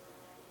hands.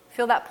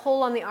 Feel that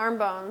pull on the arm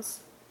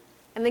bones.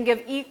 And then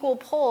give equal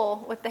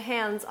pull with the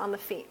hands on the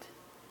feet.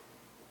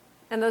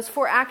 And those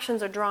 4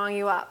 actions are drawing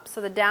you up. So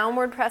the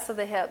downward press of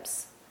the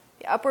hips,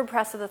 the upward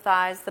press of the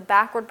thighs, the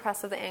backward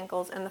press of the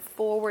ankles, and the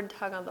forward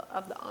tug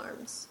of the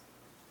arms.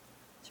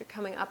 So you're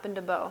coming up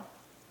into bow.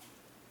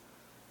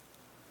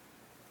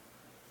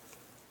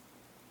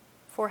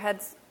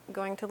 Forehead's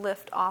going to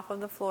lift off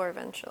of the floor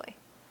eventually.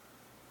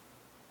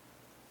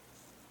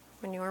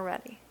 When you are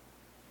ready.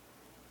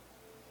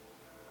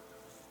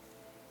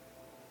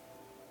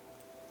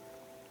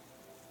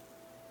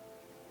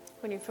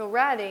 When you feel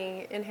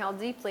ready, inhale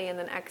deeply and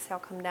then exhale,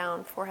 come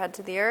down. Forehead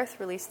to the earth,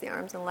 release the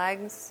arms and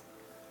legs.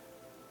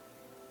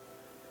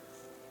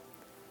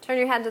 Turn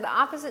your head to the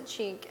opposite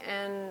cheek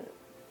and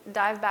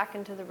dive back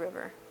into the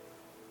river.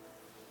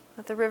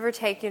 Let the river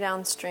take you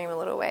downstream a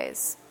little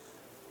ways.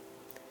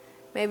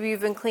 Maybe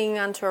you've been clinging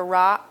onto a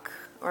rock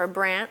or a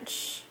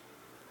branch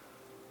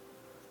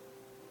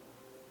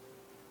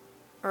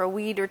or a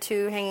weed or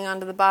two hanging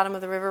onto the bottom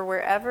of the river.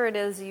 Wherever it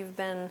is you've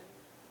been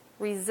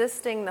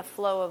resisting the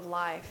flow of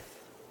life,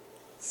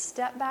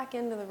 step back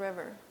into the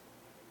river.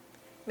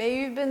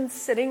 Maybe you've been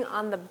sitting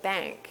on the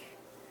bank,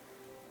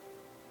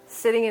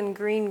 sitting in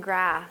green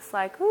grass,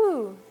 like,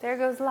 ooh, there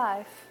goes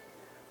life.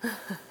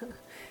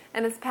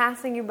 And it's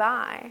passing you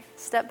by.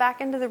 Step back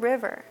into the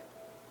river.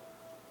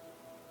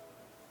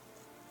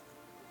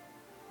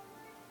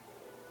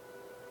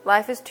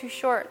 Life is too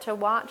short to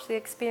watch the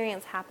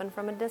experience happen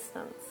from a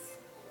distance.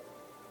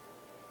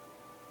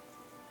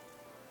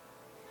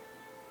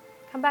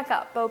 Come back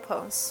up, bow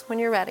pose, when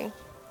you're ready.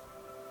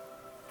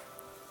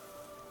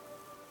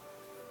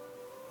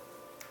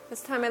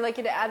 This time I'd like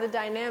you to add the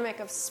dynamic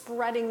of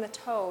spreading the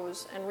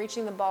toes and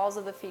reaching the balls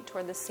of the feet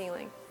toward the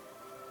ceiling.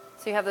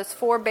 So you have those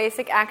 4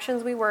 basic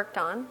actions we worked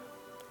on, and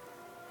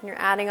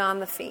you're adding on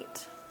the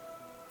feet.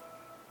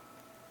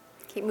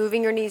 Keep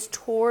moving your knees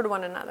toward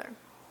one another.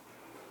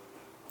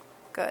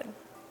 Good.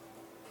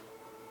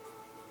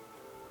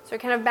 So you're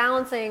kind of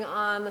balancing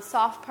on the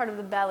soft part of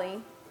the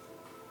belly,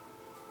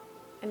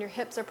 and your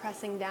hips are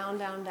pressing down,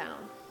 down, down.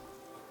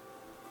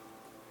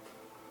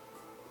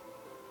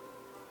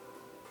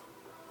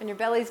 And your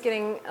belly's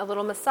getting a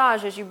little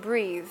massage as you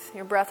breathe.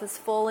 Your breath is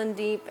full and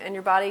deep, and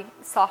your body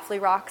softly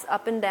rocks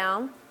up and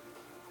down.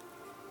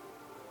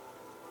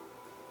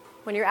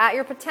 When you're at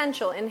your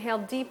potential, inhale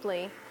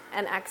deeply,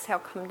 and exhale,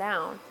 come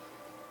down.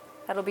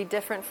 That'll be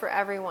different for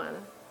everyone.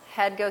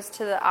 Head goes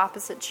to the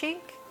opposite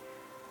cheek.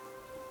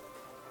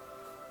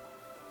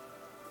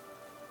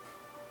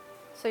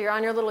 So you're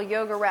on your little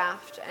yoga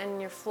raft and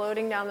you're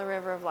floating down the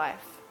river of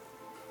life.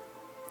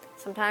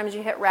 Sometimes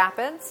you hit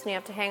rapids and you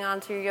have to hang on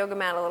to your yoga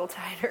mat a little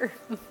tighter.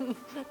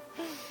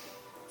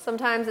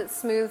 Sometimes it's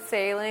smooth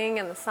sailing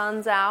and the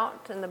sun's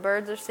out and the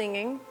birds are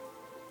singing.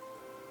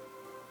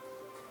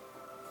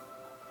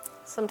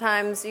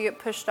 Sometimes you get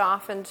pushed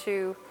off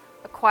into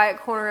a quiet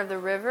corner of the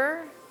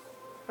river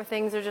where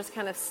things are just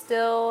kind of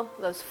still,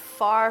 those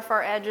far,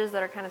 far edges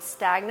that are kind of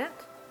stagnant.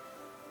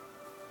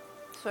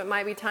 So it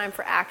might be time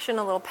for action,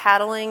 a little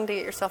paddling to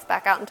get yourself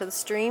back out into the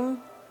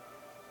stream.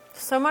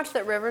 So much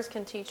that rivers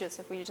can teach us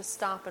if we just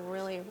stop and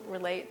really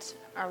relate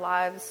our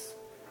lives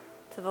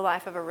to the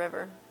life of a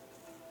river.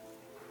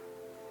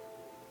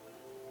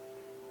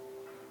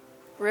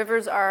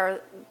 Rivers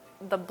are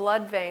the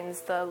blood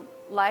veins, the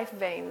life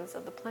veins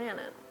of the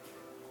planet.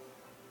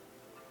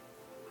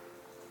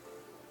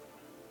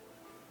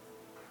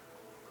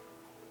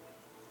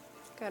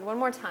 Good. One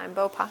more time,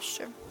 bow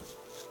posture.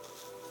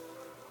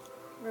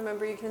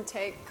 Remember, you can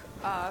take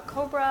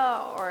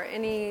cobra or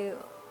any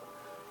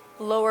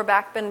lower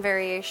back bend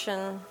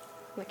variation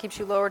that keeps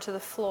you lower to the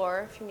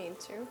floor if you need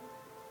to.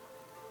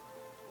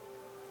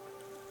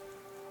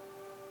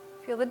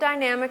 Feel the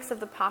dynamics of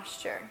the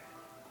posture.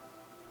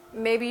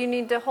 Maybe you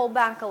need to hold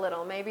back a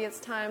little. Maybe it's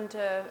time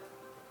to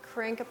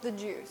crank up the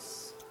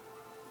juice.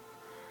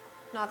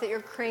 Not that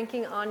you're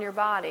cranking on your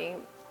body,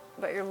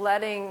 but you're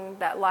letting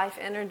that life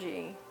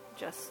energy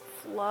just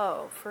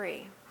flow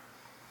free.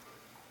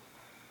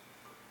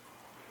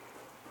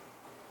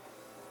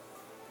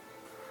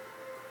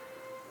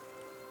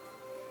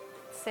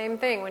 Same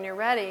thing, when you're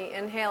ready,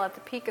 inhale at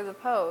the peak of the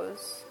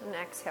pose and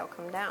exhale,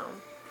 come down.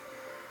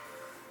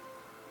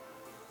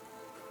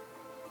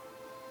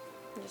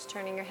 And just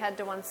turning your head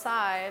to one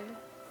side,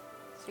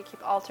 so you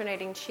keep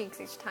alternating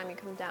cheeks each time you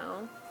come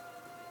down.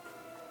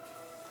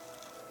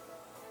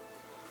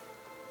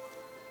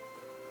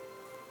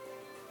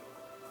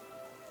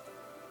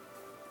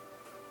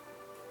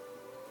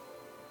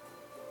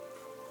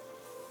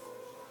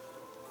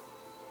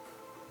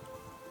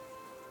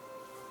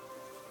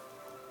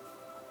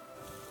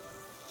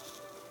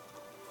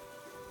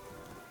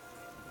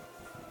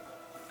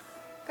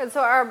 Good,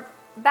 so our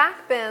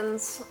back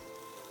bends,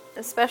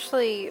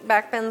 especially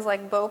back bends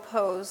like bow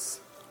pose,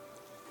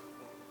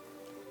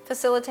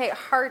 facilitate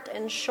heart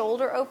and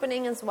shoulder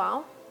opening as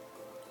well.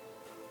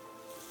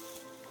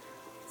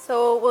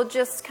 So we'll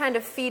just kind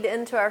of feed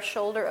into our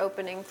shoulder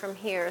opening from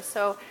here.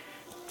 So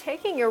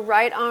taking your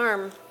right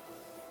arm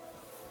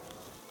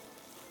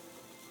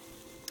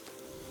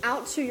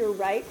out to your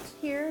right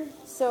here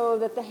so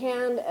that the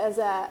hand is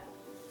at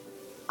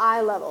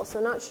eye level.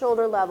 So not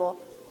shoulder level,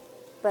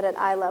 but at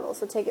eye level.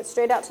 So take it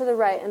straight out to the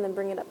right and then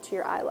bring it up to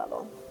your eye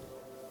level.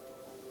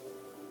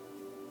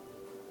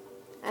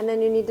 And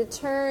then you need to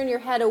turn your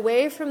head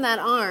away from that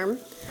arm.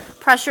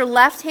 Press your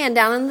left hand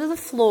down into the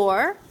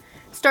floor.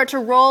 Start to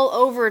roll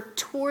over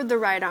toward the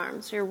right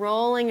arm. So you're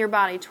rolling your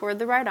body toward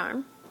the right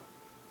arm.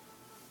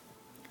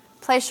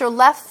 Place your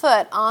left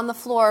foot on the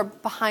floor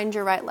behind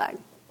your right leg.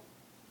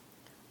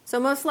 So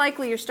most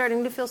likely you're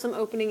starting to feel some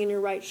opening in your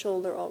right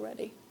shoulder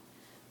already.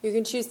 You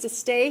can choose to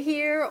stay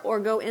here or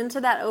go into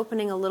that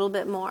opening a little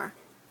bit more.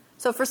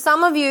 So for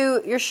some of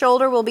you, your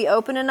shoulder will be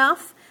open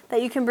enough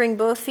that you can bring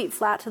both feet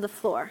flat to the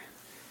floor.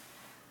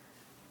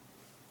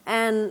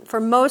 And for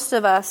most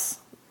of us,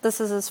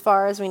 this is as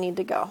far as we need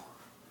to go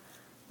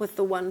with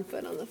the one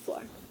foot on the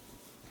floor.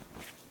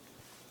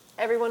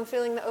 Everyone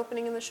feeling the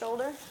opening in the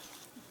shoulder?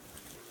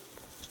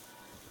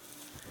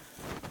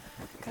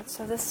 Good,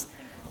 so this,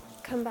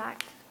 come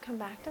back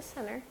to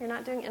center. You're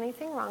not doing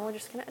anything wrong, we're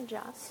just going to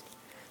adjust.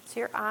 So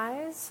your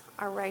eyes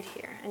are right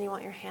here, and you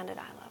want your hand at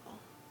eye level.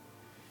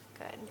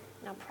 Good.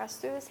 Now press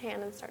through this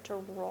hand and start to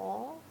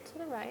roll to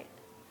the right.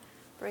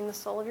 Bring the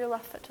sole of your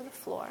left foot to the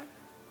floor.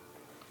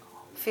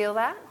 Feel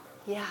that?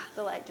 Yeah,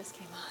 the light just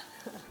came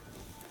on.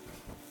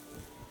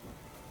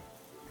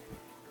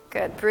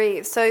 Good,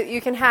 breathe. So you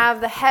can have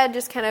the head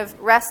just kind of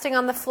resting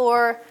on the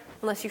floor,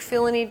 unless you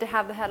feel a need to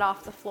have the head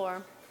off the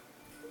floor.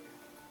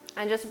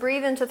 And just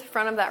breathe into the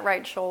front of that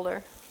right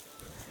shoulder.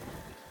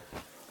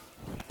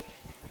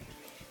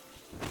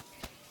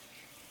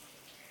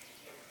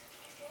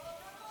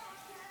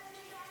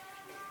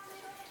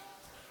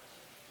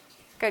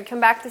 Good,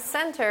 come back to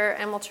center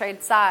and we'll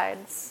trade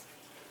sides.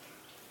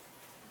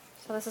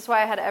 So this is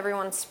why I had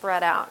everyone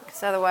spread out,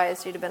 because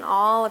otherwise you'd have been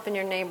all up in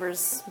your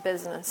neighbor's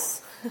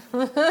business.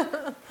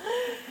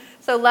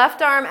 So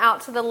left arm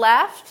out to the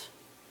left.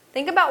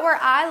 Think about where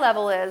eye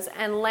level is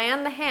and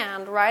land the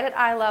hand right at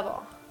eye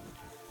level.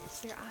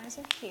 So your eyes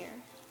are here.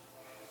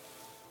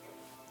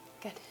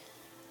 Good.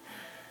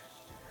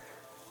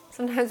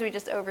 Sometimes we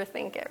just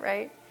overthink it,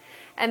 right?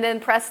 And then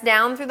press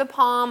down through the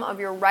palm of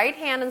your right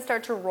hand and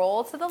start to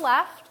roll to the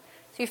left.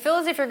 So you feel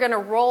as if you're going to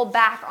roll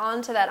back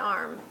onto that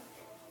arm.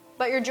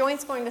 But your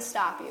joint's going to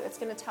stop you. It's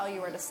going to tell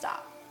you where to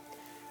stop.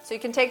 So you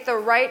can take the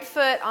right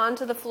foot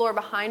onto the floor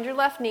behind your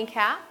left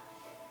kneecap.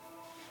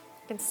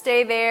 can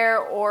stay there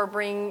or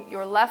bring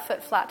your left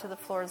foot flat to the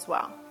floor as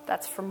well.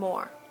 That's for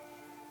more.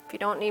 If you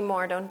don't need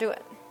more, don't do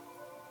it.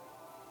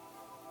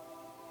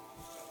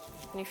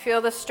 And you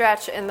feel the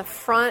stretch in the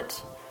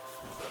front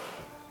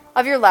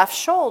of your left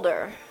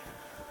shoulder.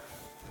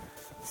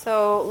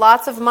 So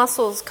lots of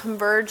muscles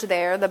converge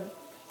there. The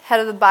head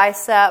of the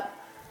bicep,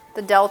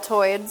 the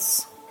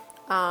deltoids,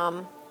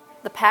 the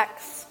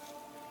pecs.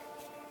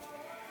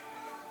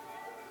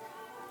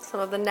 Some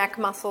of the neck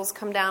muscles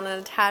come down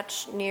and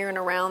attach near and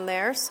around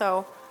there.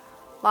 So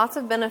lots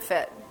of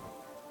benefit.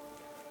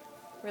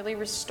 Really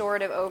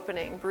restorative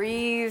opening.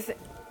 Breathe,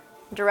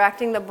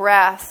 directing the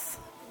breath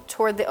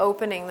toward the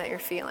opening that you're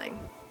feeling.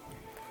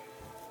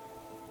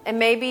 And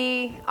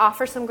maybe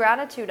offer some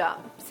gratitude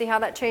up. See how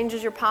that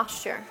changes your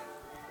posture.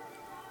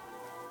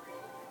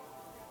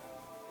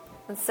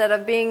 Instead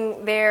of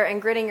being there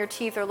and gritting your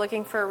teeth or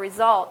looking for a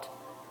result,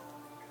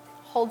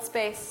 hold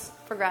space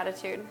for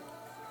gratitude.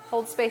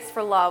 Hold space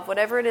for love,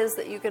 whatever it is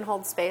that you can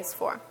hold space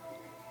for.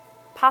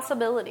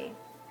 Possibility.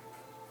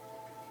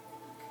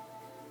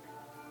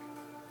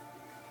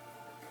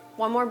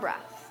 One more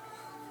breath.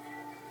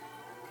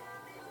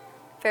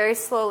 Very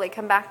slowly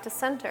come back to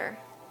center.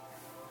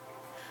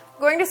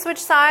 We're going to switch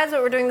sides,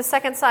 but we're doing the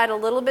second side a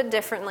little bit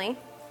differently.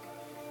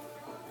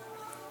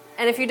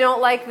 And if you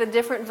don't like the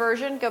different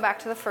version, go back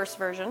to the first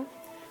version.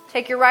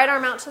 Take your right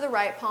arm out to the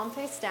right, palm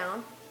face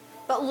down,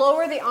 but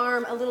lower the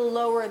arm a little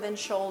lower than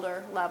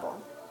shoulder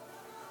level.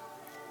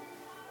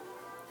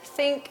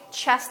 Think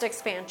chest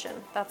expansion.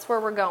 That's where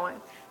we're going.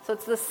 So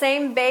it's the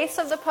same base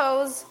of the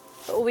pose,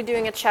 but we'll be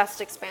doing a chest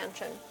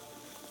expansion.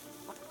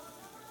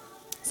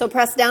 So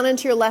press down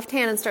into your left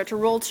hand and start to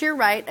roll to your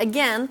right.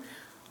 Again,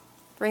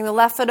 bring the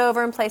left foot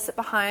over and place it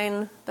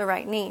behind the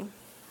right knee.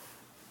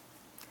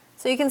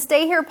 So you can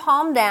stay here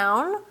palm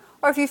down,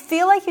 or if you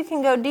feel like you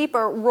can go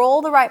deeper,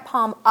 roll the right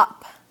palm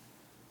up.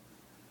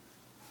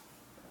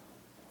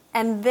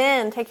 And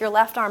then take your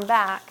left arm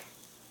back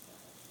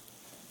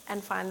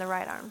and find the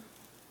right arm.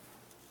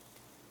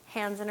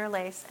 Hands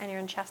interlace, and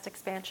you're in chest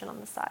expansion on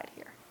the side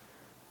here.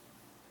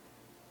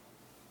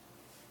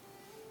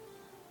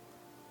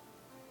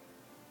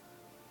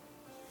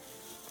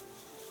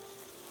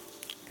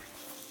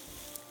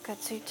 Good,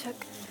 so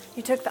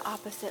you took the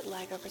opposite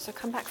leg over, so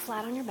come back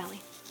flat on your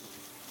belly.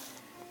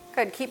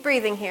 Good, keep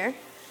breathing here.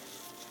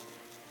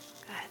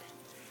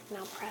 Good.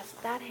 Now press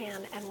that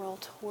hand and roll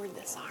toward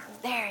this arm.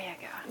 There you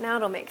go. Now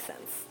it'll make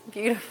sense.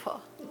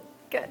 Beautiful.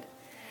 Good.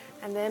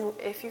 And then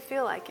if you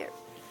feel like it,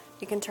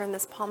 you can turn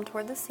this palm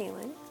toward the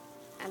ceiling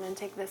and then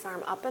take this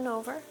arm up and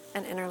over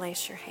and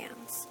interlace your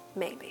hands.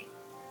 Maybe.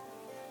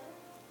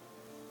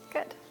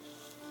 Good.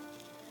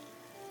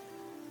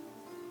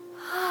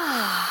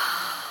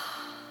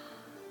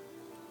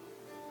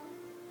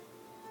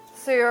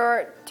 So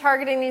you're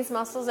targeting these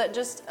muscles at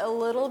just a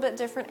little bit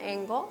different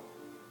angle.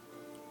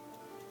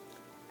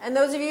 And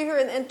those of you who are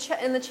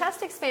in the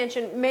chest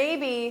expansion,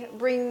 maybe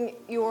bring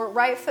your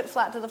right foot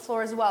flat to the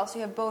floor as well, so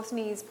you have both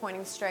knees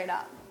pointing straight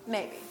up.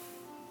 Maybe.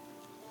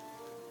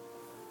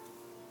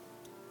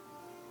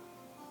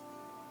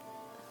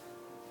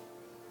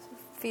 So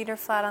feet are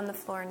flat on the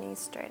floor, knees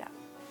straight up.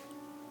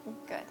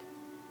 Good.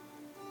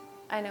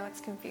 I know it's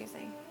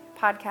confusing.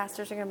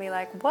 Podcasters are going to be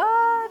like,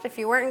 what? If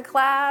you weren't in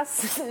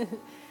class...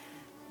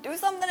 Do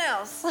something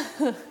else.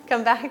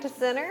 Come back to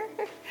center.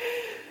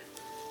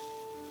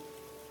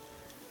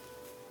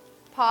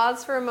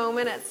 Pause for a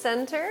moment at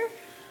center.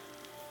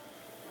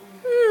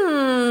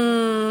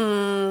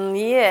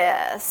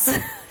 Yes.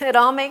 It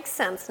all makes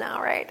sense now,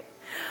 right?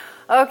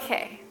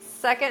 Okay,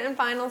 second and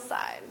final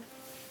side.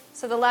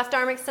 So the left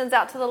arm extends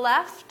out to the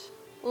left.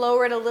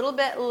 Lower it a little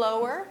bit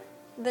lower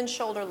than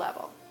shoulder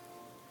level.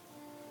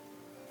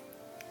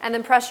 And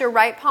then press your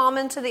right palm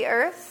into the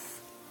earth,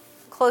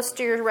 close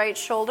to your right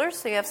shoulder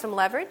so you have some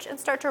leverage, and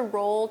start to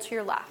roll to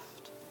your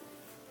left.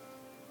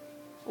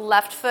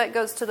 Left foot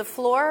goes to the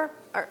floor,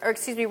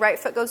 right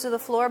foot goes to the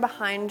floor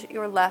behind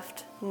your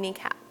left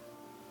kneecap.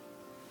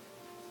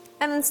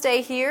 And then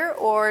stay here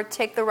or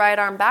take the right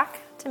arm back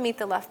to meet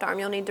the left arm.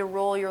 You'll need to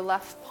roll your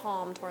left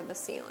palm toward the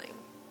ceiling.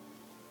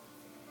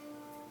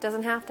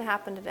 Doesn't have to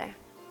happen today.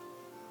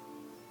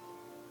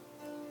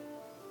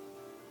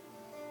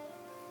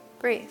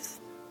 Breathe.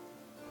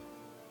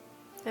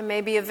 And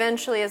maybe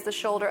eventually as the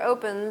shoulder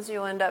opens,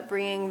 you'll end up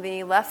bringing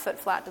the left foot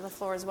flat to the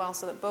floor as well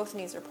so that both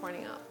knees are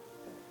pointing up.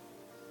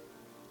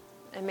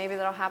 And maybe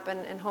that'll happen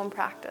in home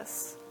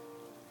practice.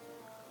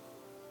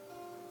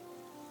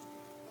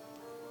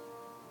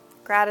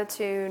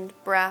 Gratitude,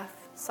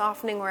 breath,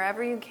 softening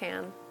wherever you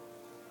can.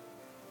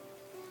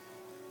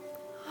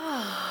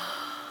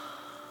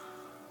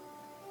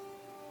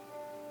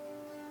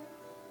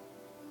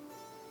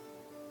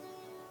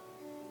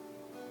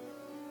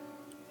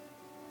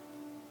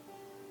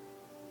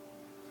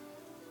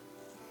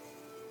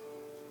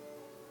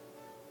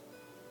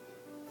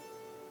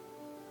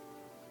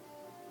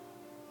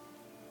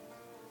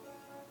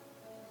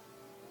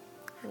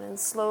 And then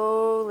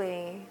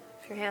slowly,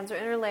 if your hands are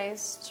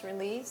interlaced,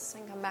 release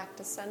and come back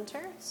to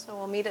center. So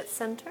we'll meet at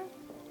center.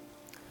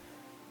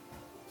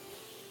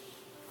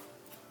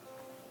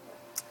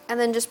 And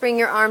then just bring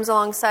your arms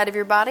alongside of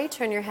your body,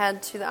 turn your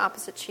head to the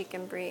opposite cheek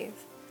and breathe.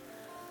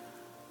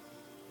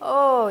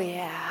 Oh,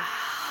 yeah.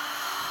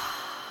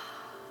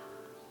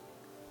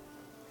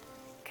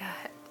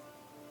 Good.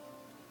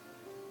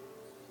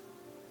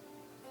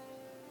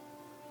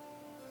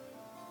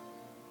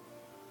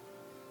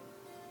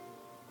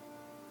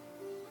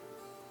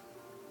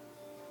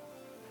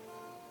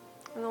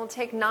 And then we'll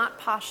take knot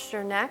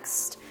posture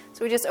next.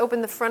 So we just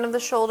open the front of the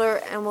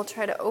shoulder and we'll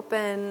try to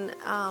open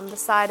the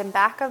side and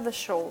back of the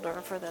shoulder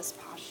for this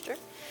posture.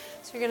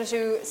 So you're going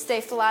to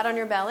stay flat on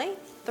your belly.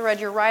 Thread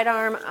your right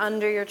arm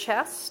under your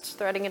chest,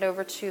 threading it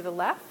over to the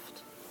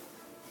left.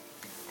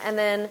 And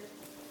then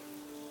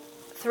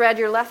thread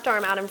your left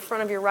arm out in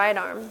front of your right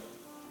arm.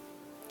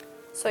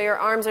 So your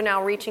arms are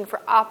now reaching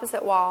for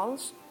opposite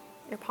walls.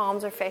 Your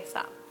palms are face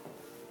up.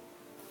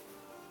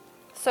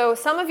 So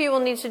some of you will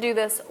need to do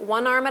this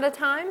one arm at a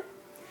time.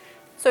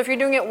 So if you're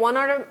doing it one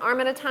arm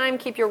at a time,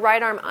 keep your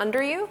right arm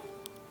under you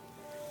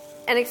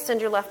and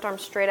extend your left arm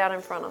straight out in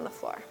front on the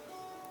floor.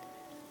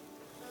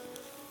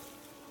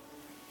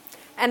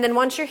 And then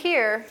once you're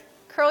here,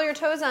 curl your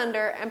toes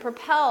under and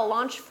propel,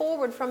 launch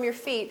forward from your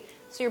feet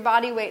so your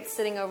body weight's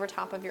sitting over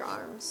top of your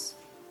arms.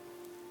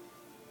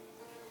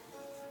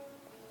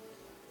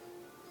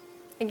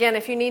 Again,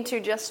 if you need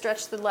to, just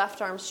stretch the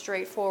left arm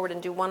straight forward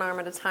and do one arm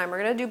at a time.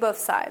 We're going to do both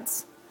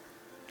sides.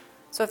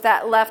 So if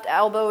that left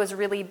elbow is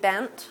really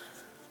bent,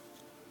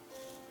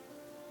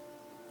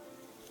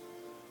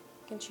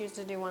 you can choose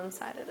to do one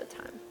side at a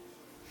time.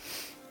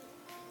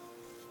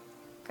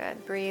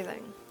 Good,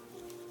 breathing.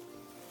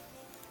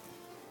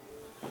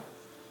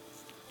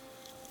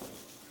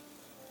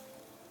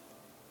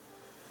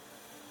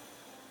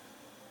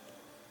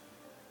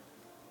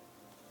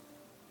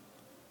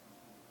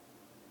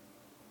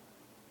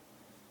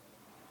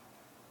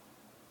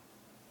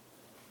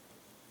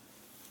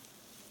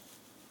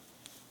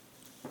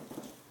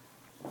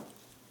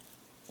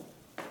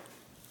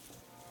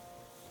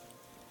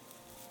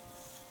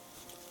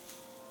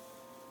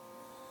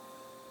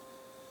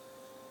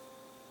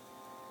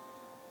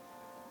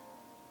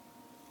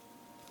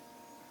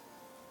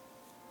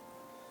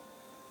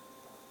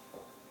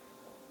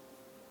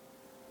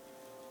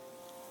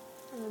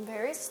 And then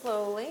very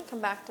slowly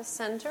come back to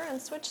center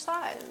and switch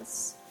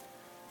sides.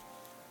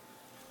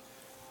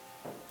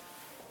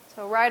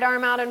 So right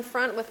arm out in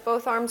front with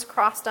both arms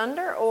crossed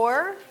under,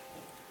 or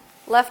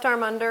left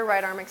arm under,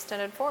 right arm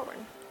extended forward.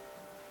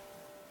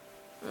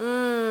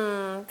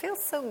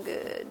 Feels so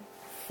good.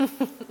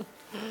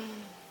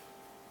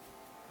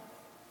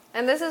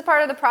 And this is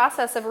part of the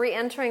process of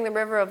re-entering the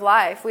river of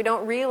life. We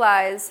don't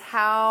realize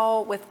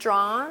how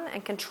withdrawn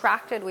and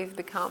contracted we've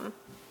become.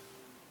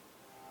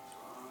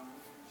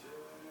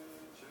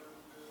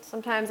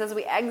 Sometimes as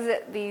we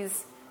exit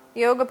these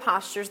yoga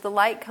postures, the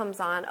light comes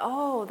on.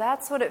 Oh,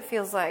 that's what it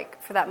feels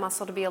like for that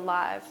muscle to be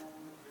alive.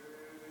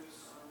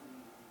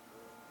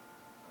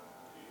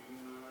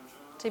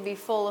 To be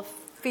full of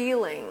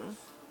feeling.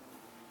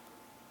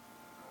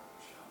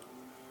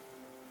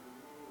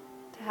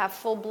 To have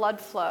full blood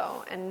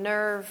flow and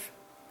nerve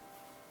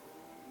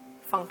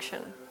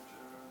function.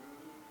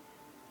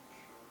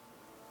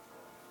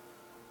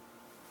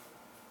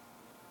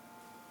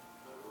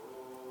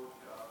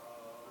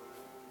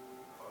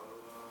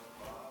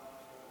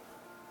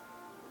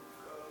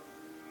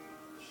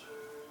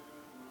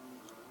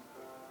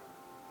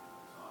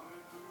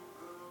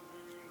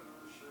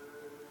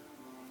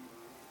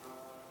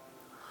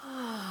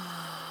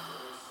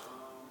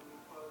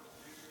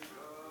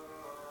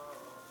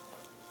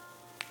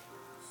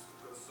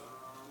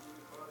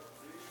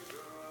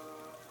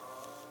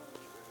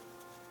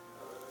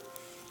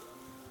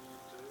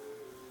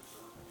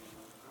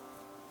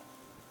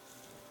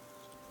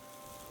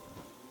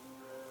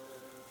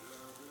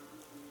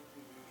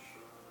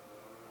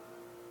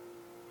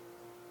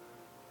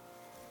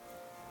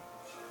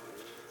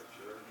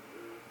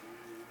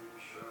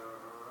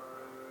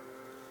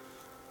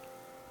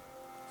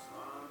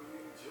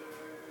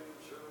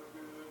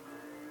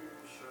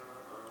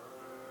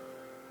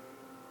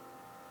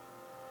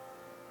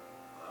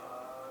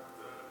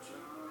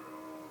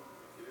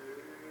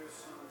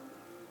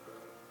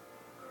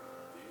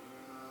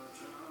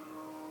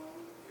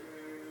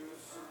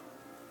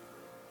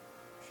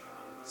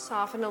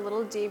 Soften a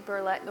little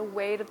deeper, let the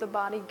weight of the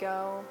body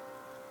go.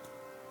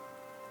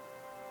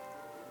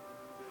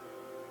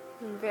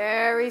 And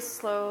very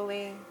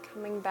slowly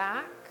coming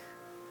back,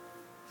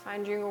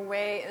 finding your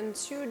way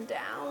into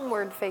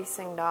downward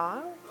facing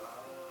dog.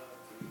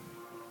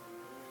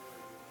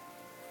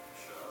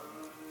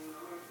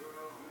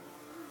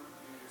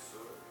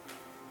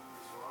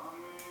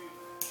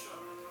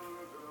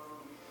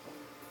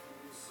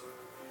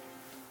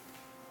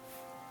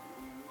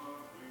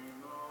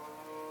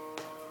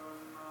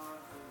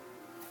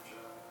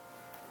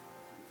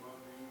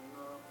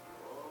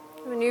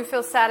 When you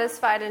feel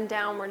satisfied in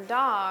downward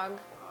dog,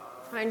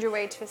 find your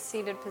way to a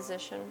seated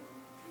position.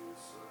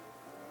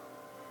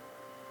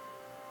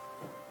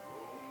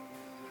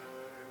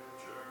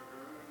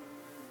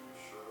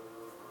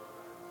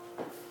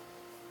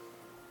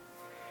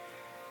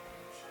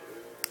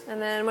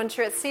 And then once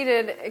you're at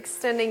seated,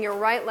 extending your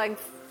right leg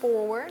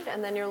forward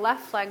and then your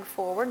left leg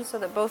forward so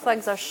that both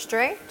legs are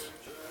straight.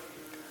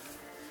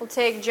 We'll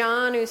take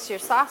Janu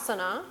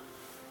Sirsasana.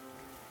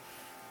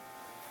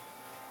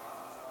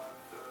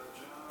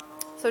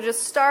 So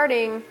just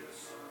starting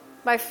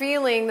by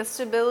feeling the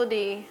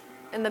stability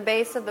in the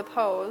base of the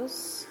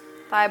pose.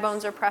 Thigh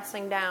bones are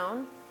pressing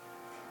down.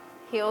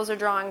 Heels are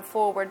drawing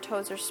forward,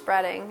 toes are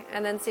spreading.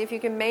 And then see if you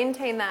can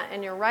maintain that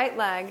in your right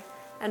leg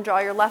and draw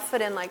your left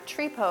foot in like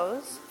tree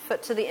pose.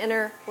 Foot to the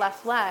inner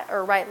left leg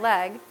or right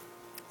leg.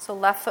 So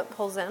left foot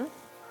pulls in.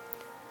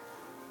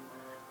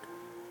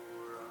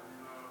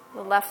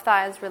 The left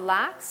thigh is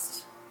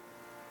relaxed.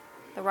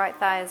 The right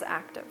thigh is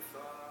active.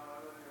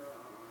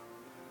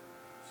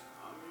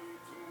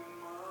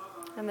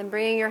 And then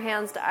bringing your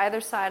hands to either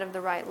side of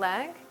the right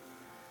leg.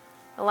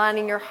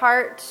 Aligning your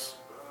heart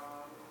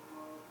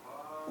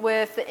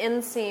with the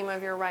inseam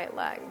of your right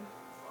leg.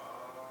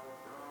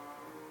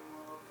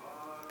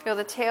 Feel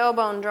the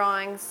tailbone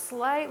drawing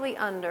slightly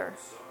under.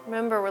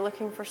 Remember, we're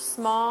looking for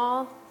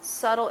small,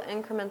 subtle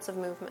increments of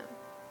movement.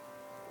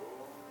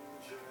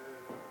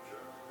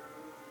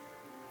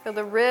 Feel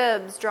the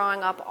ribs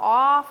drawing up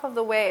off of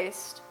the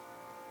waist,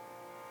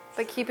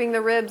 but keeping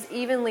the ribs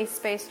evenly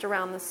spaced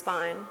around the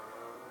spine.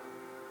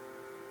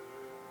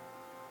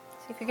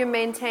 See if you can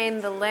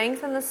maintain the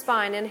length in the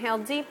spine. Inhale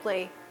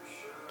deeply.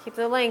 Keep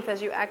the length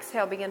as you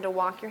exhale. Begin to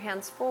walk your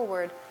hands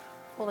forward,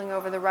 pulling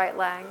over the right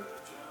leg.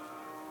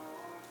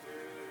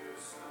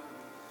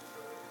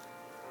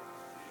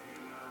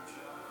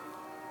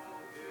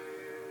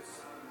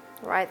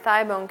 Right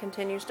thigh bone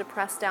continues to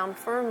press down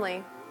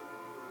firmly.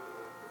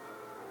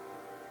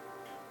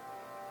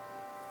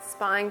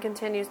 Spine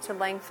continues to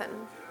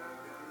lengthen.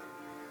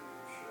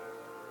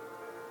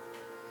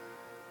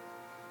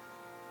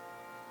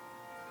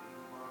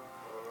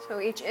 So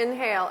each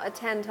inhale,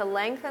 attend to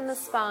lengthen the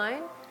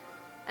spine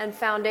and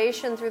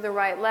foundation through the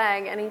right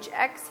leg. And each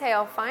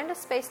exhale, find a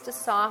space to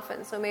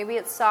soften. So maybe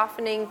it's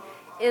softening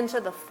into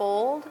the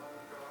fold.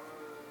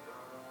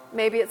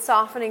 Maybe it's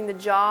softening the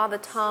jaw, the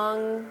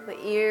tongue, the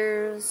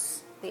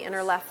ears, the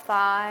inner left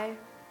thigh,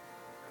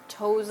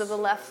 toes of the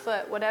left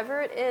foot,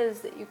 whatever it is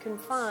that you can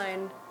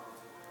find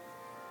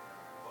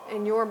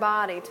in your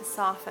body to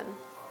soften.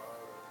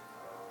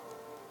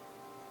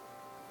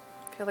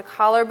 Feel the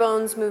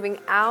collarbones moving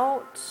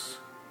out.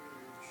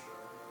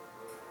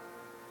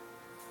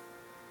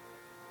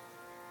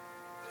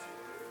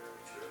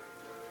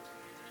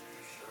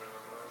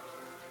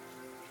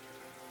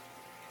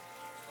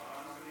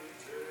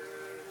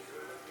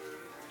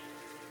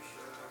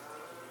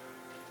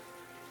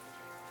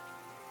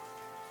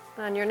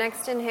 On your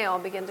next inhale,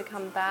 begin to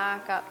come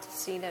back up to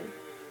seated.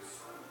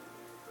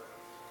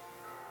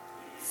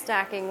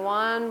 Stacking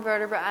one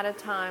vertebra at a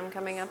time,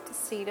 coming up to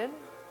seated.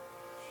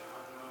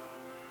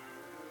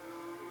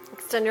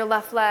 Extend your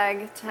left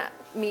leg to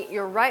meet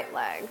your right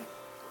leg.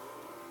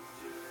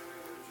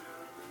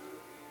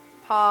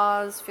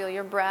 Pause, feel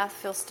your breath,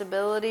 feel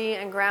stability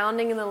and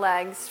grounding in the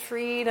legs,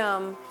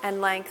 freedom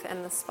and length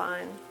in the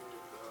spine.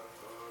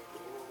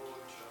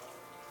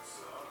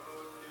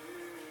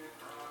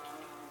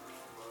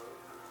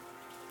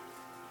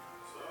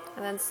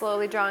 And then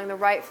slowly drawing the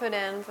right foot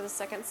in for the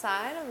second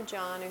side of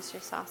Janu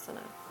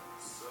Sirsasana.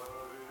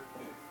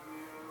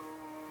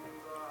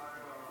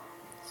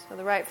 So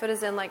the right foot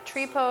is in like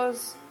tree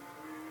pose.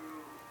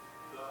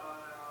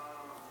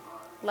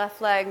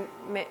 Left leg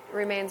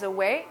remains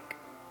awake.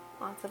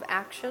 Lots of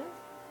action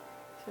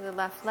through the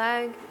left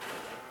leg.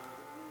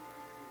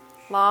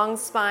 Long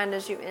spine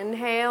as you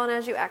inhale, and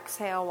as you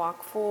exhale,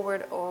 walk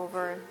forward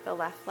over the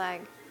left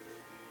leg.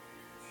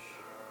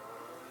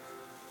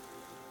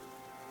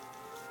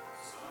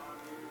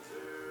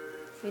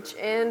 Each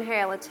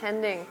inhale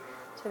attending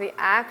to the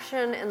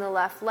action in the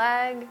left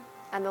leg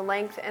and the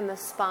length in the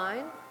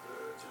spine.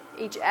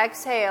 Each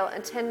exhale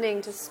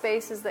attending to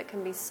spaces that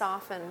can be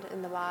softened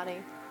in the body.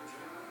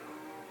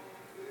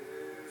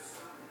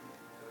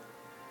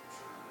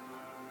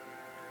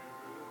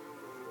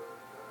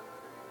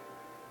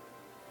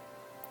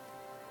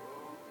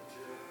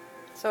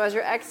 So as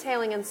you're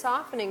exhaling and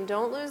softening,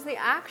 don't lose the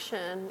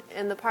action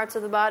in the parts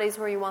of the bodies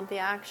where you want the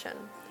action.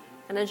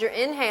 And as you're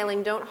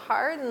inhaling, don't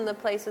harden the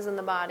places in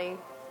the body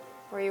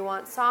where you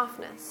want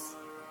softness.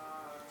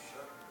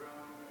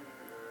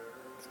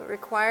 So it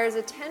requires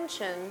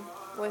attention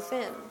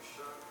within.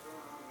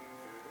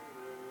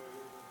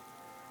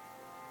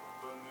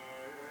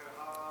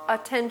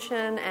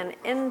 Attention and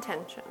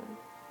intention.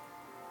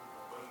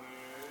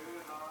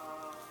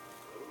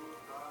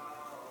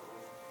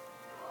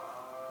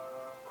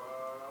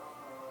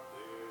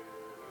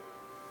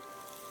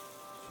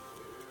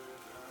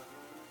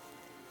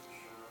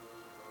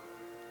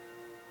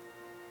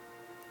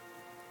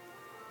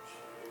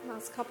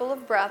 Last couple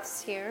of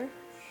breaths here.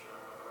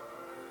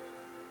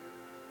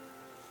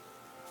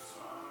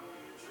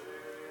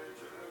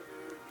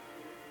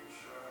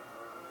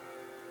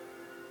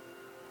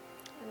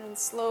 And then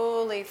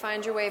slowly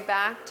find your way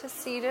back to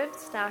seated,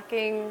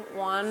 stacking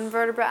one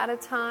vertebra at a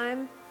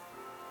time,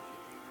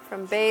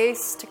 from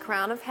base to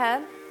crown of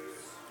head.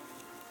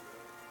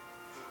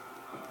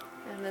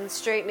 And then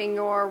straightening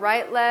your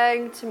right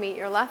leg to meet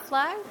your left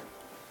leg.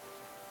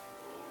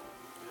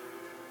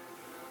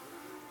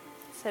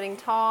 Sitting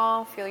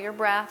tall, feel your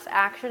breath,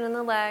 action in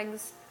the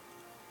legs,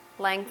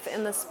 length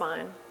in the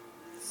spine,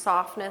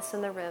 softness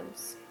in the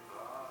ribs.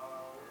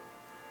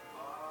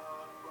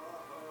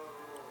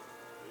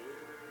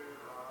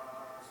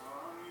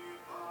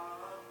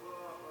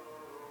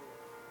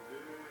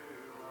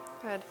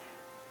 Good.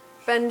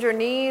 Bend your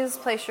knees,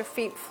 place your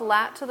feet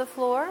flat to the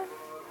floor.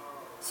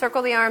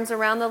 Circle the arms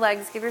around the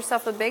legs, give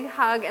yourself a big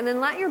hug, and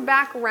then let your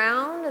back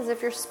round as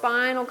if your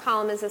spinal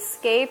column is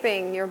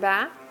escaping your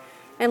back.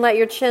 And let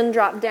your chin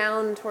drop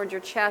down towards your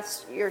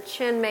chest. Your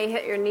chin may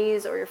hit your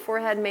knees or your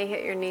forehead may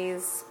hit your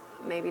knees.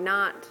 Maybe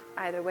not.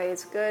 Either way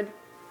is good.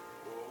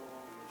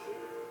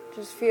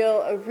 Just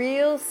feel a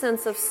real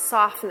sense of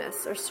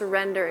softness or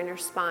surrender in your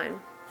spine.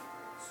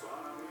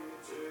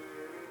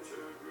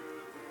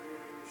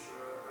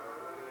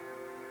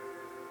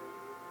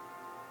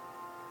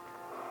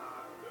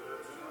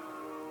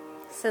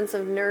 Sense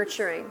of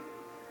nurturing.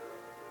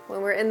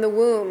 When we're in the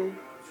womb,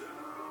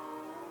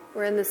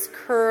 we're in this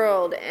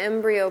curled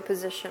embryo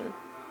position.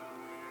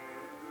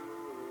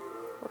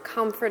 We're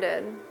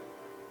comforted.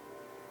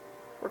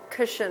 We're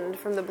cushioned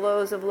from the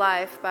blows of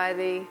life by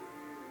the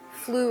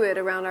fluid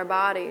around our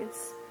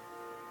bodies.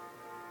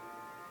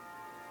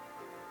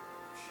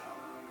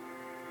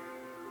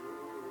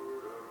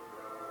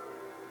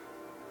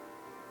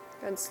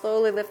 Good.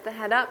 Slowly lift the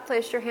head up.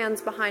 Place your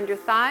hands behind your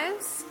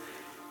thighs.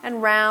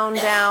 And round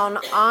down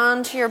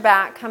onto your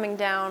back, coming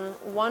down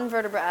one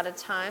vertebra at a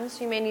time.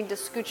 So you may need to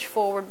scooch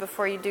forward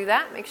before you do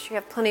that. Make sure you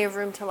have plenty of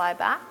room to lie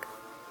back.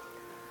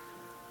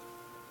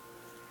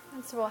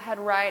 And so we'll head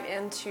right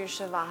into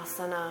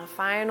Shavasana,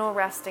 final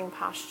resting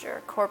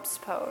posture, corpse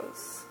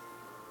pose.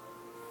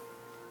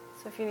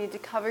 So if you need to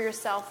cover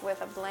yourself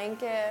with a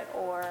blanket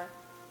or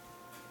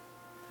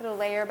put a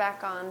layer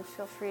back on,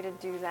 feel free to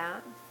do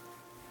that.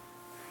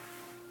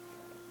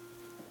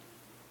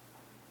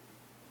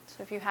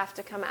 So if you have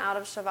to come out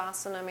of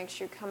Shavasana, make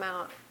sure you come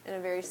out in a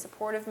very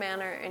supportive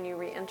manner and you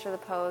re-enter the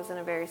pose in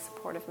a very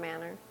supportive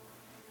manner.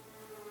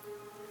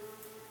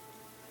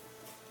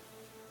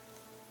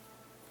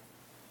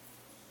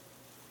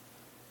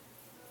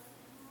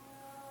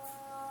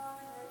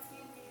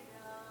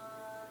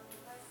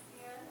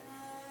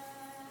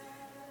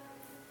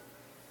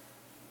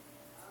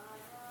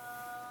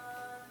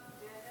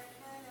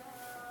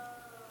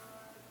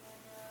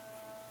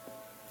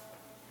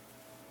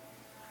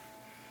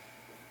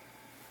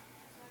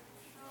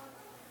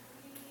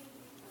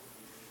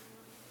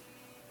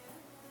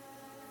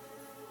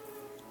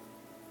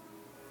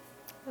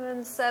 And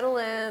then settle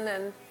in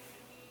and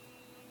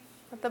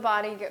let the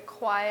body get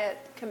quiet,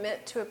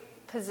 commit to a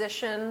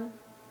position.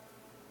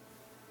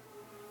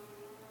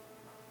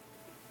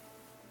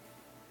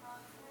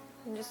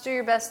 And just do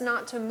your best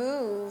not to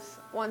move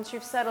once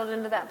you've settled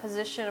into that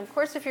position. Of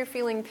course, if you're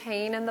feeling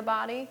pain in the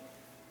body,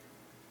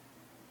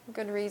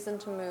 good reason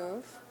to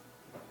move.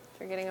 If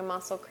you're getting a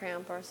muscle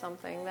cramp or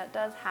something, that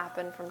does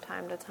happen from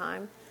time to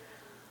time.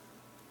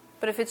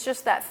 But if it's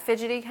just that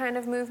fidgety kind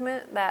of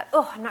movement, that,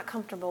 I'm not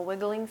comfortable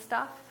wiggling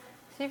stuff,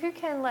 see if you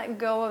can let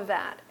go of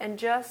that and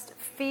just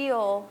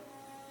feel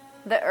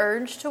the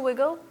urge to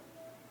wiggle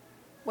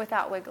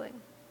without wiggling.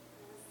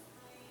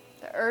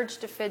 The urge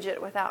to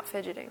fidget without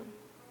fidgeting.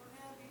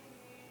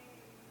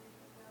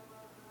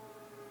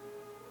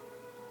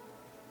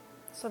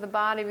 So the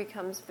body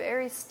becomes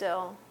very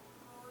still.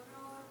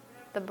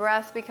 The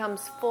breath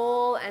becomes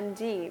full and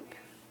deep.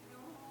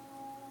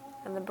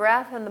 And the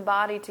breath and the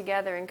body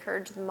together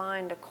encourage the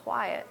mind to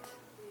quiet,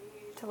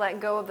 to let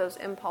go of those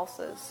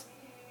impulses,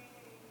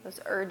 those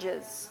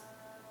urges.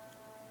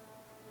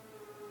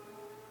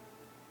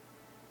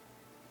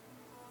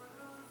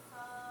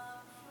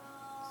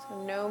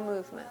 So no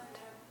movement.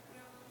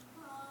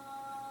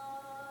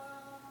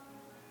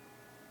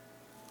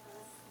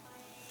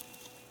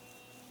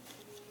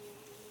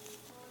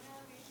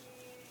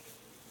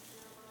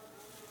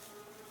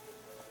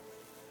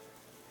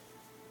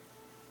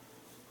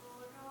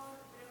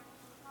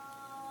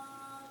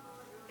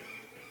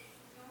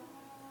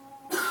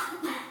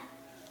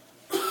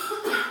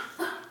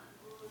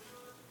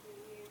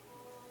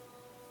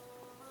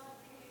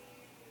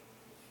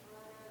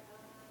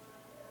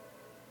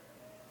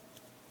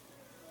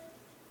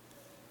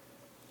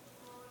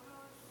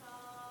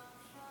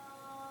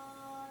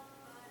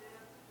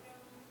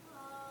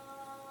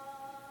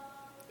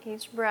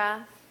 Each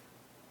breath,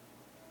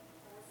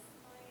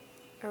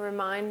 a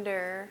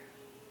reminder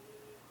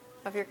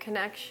of your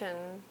connection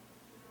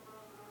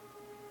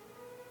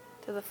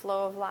to the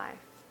flow of life.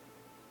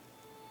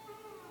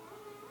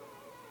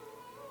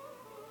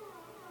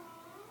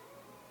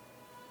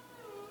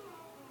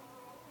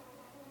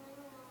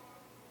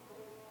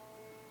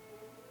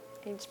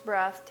 Each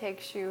breath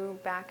takes you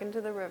back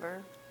into the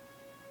river.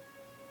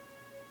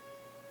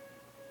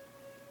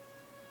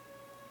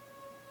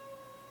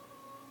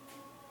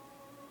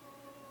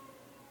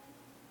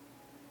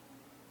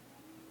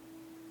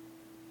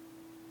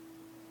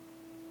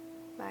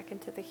 Back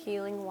into the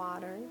healing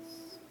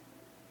waters.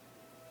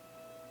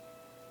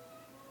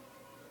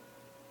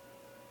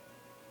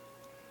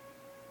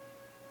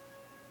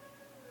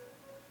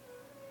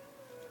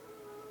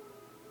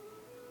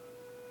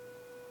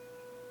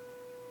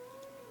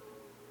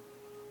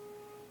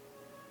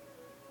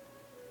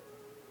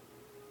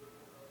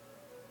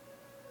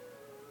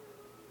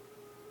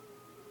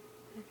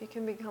 If you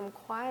can become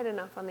quiet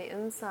enough on the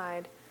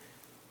inside,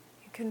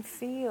 you can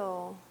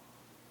feel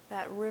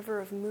that river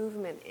of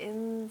movement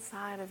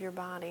inside of your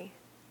body,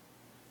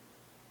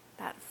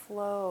 that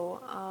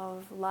flow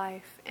of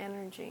life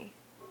energy,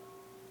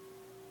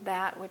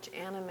 that which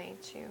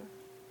animates you.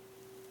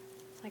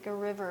 It's like a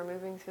river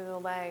moving through the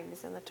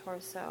legs and the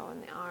torso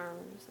and the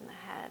arms and the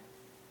head.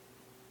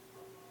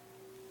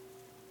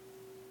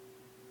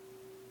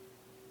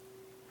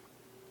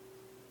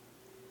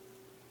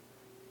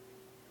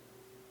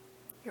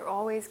 You're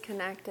always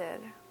connected.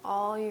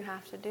 All you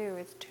have to do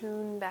is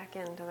tune back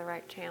into the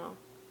right channel.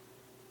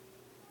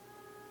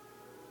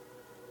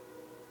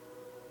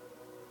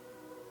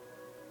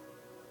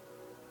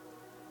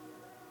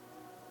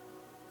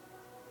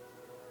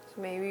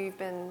 So maybe you've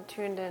been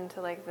tuned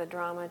into like the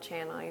drama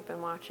channel. You've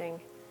been watching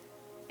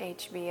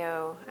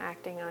HBO,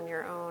 acting on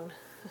your own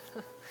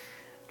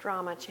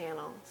drama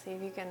channel. See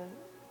if you can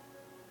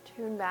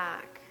tune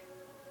back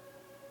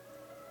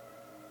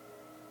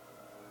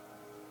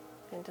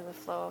into the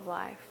flow of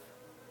life.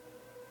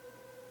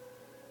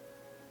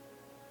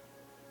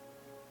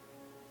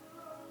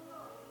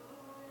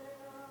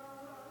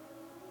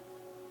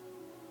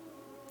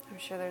 I'm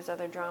sure there's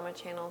other drama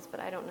channels,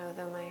 but I don't know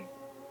them. I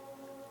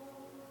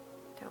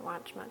don't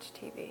watch much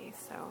TV,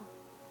 so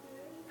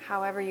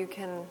however you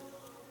can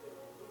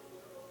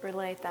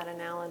relate that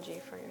analogy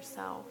for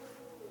yourself.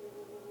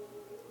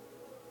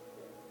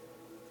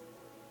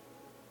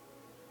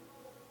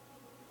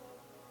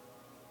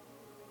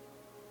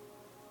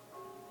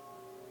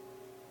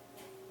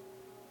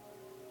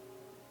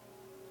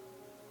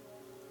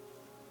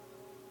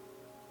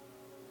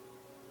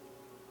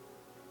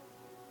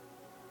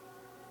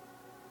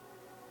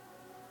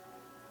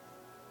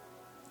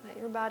 Let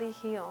your body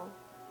heal.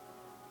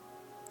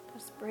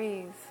 Just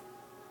breathe.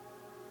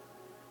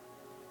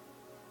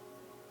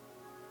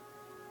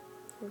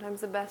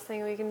 Sometimes the best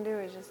thing we can do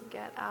is just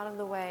get out of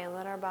the way and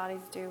let our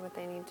bodies do what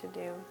they need to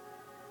do.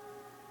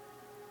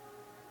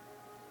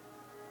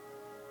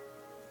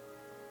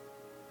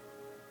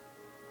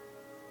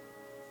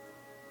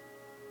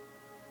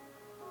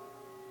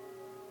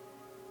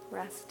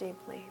 Rest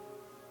deeply.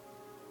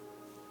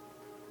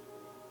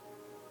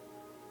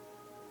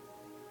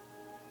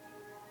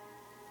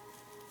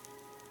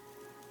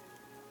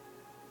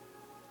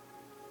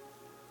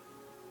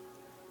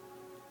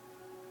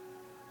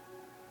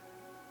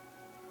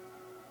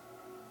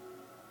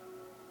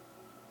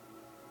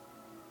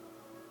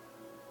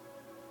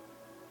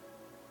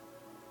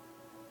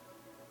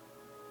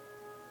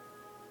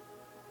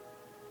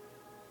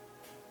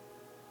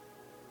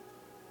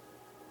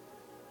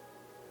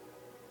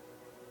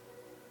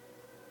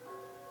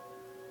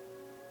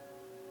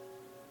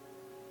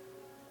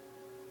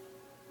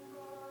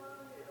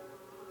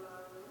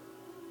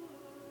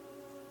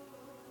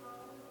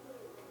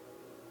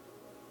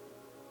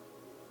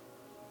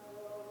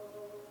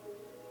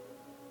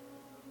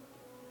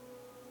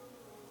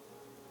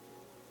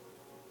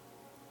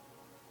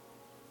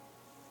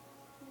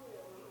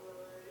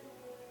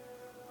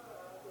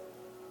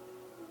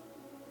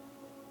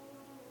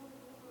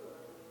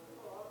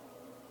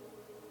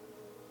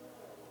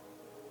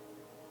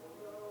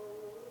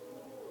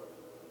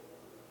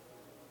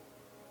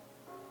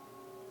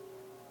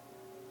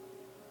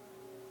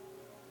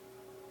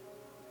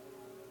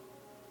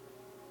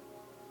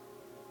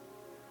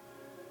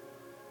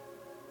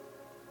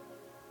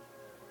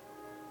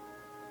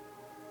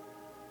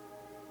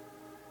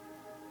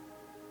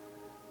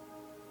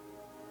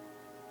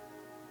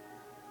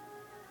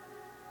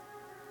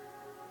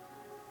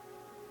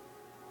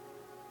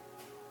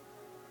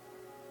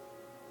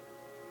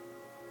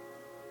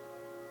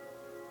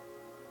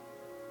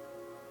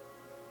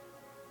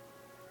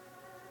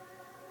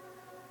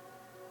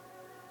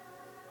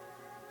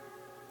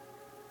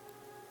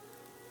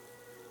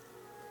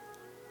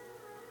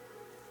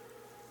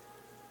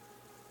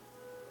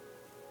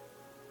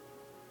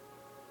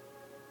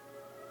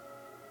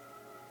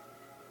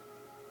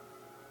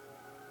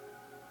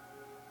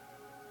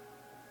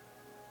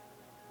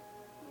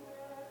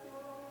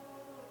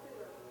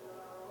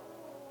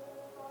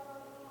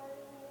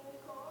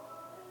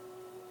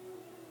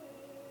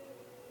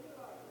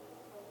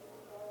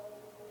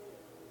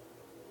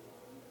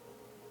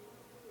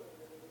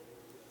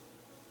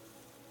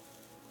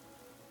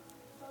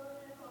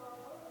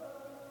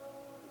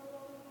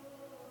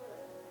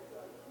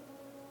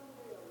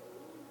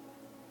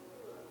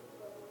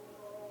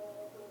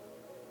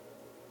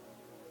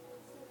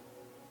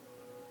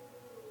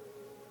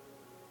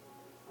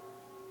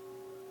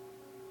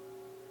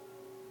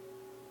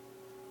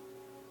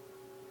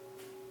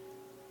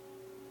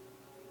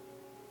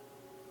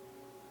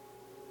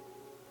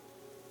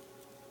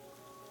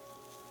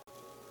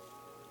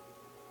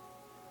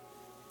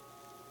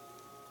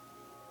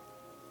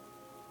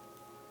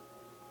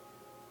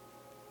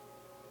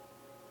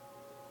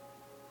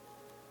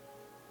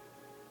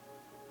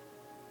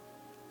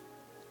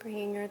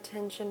 Bringing your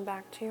attention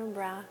back to your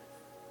breath.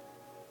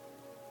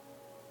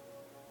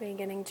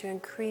 Beginning to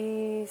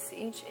increase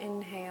each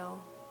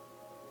inhale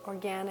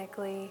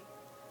organically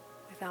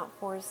with without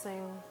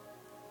forcing.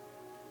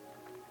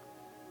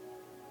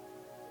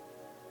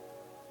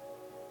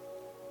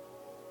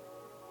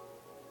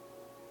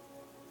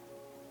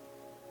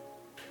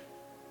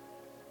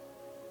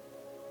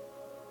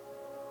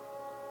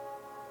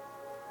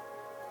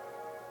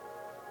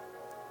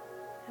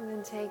 And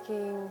then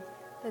taking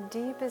the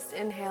deepest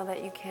inhale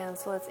that you can.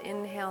 So let's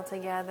inhale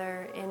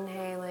together,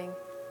 inhaling,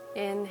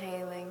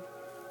 inhaling,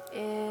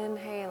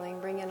 inhaling.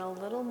 Bring in a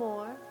little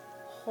more.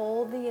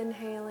 Hold the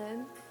inhale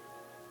in.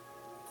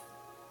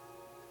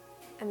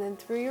 And then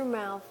through your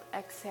mouth,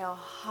 exhale.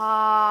 Ha.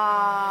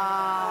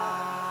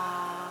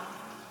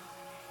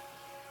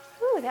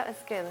 Ooh, that was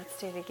good. Let's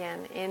do it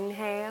again.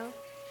 Inhale,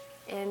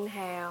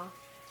 inhale,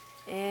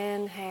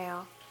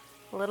 inhale.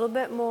 A little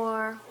bit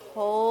more.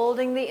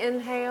 Holding the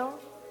inhale.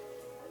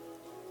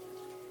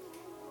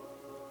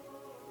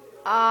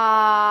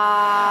 Ah.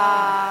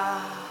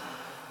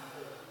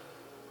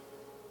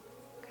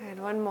 Good.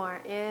 One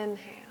more.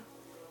 Inhale.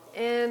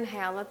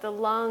 Inhale. Let the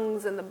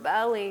lungs and the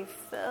belly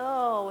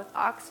fill with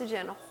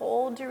oxygen.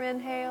 Hold your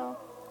inhale.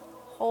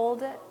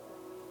 Hold it.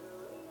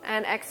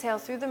 And exhale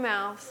through the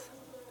mouth.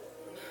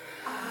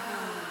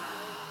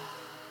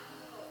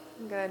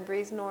 Good.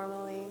 Breathe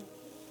normally.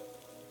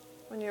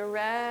 When you're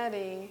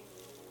ready,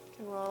 you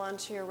can roll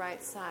onto your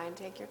right side.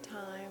 Take your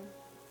time.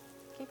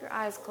 Keep your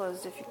eyes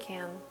closed if you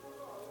can.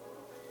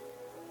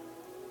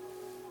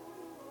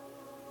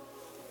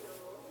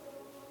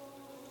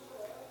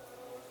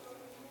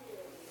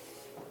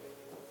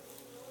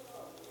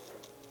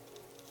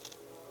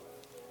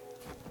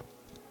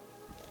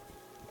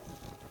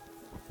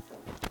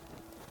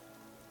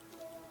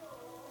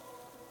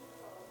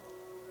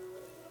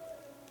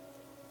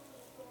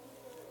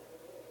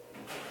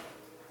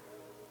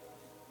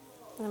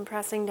 And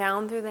pressing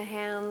down through the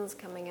hands,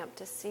 coming up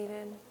to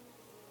seated.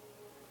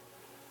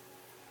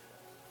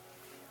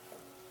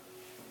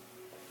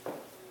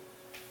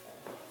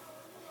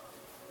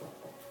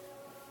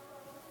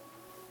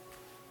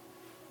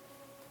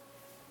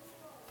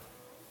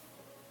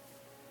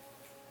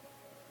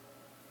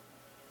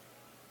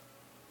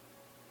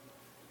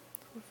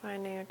 We're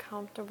finding a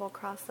comfortable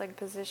cross-legged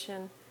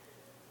position.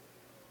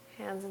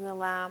 Hands in the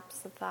laps,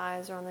 the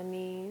thighs are on the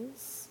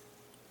knees.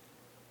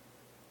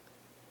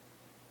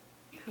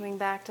 Coming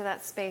back to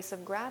that space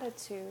of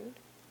gratitude.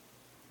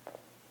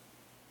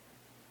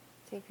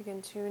 See if you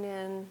can tune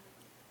in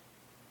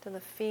to the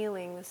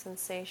feeling, the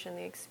sensation,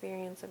 the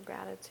experience of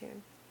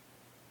gratitude.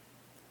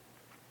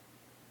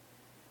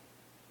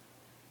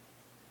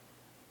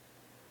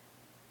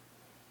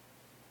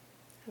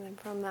 And then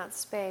from that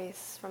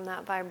space, from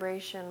that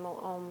vibration,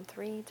 we'll Om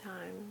 3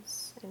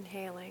 times,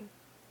 inhaling.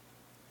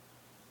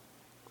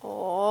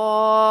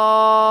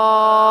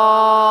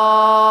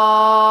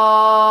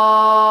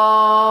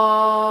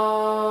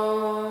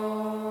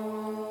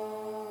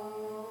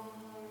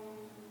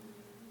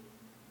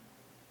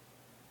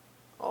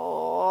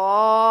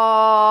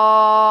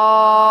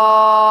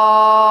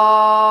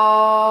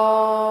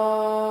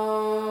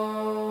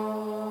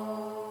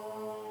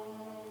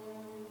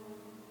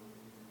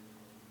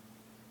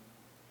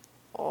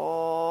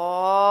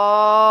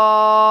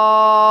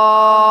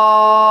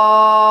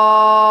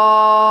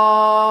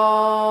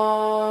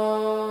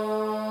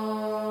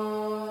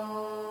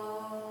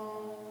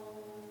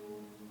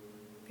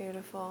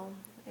 Beautiful.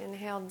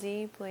 Inhale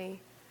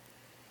deeply.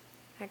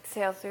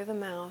 Exhale through the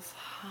mouth.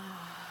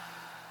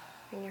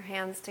 Bring your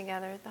hands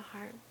together at the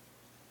heart.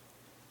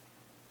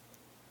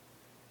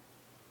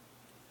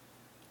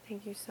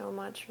 Thank you so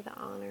much for the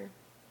honor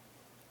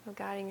of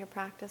guiding your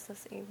practice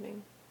this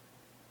evening.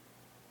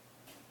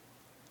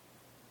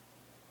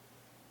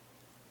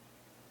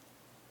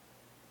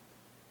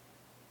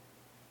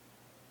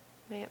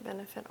 May it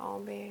benefit all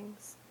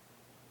beings.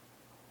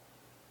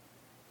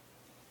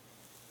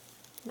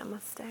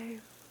 Namaste.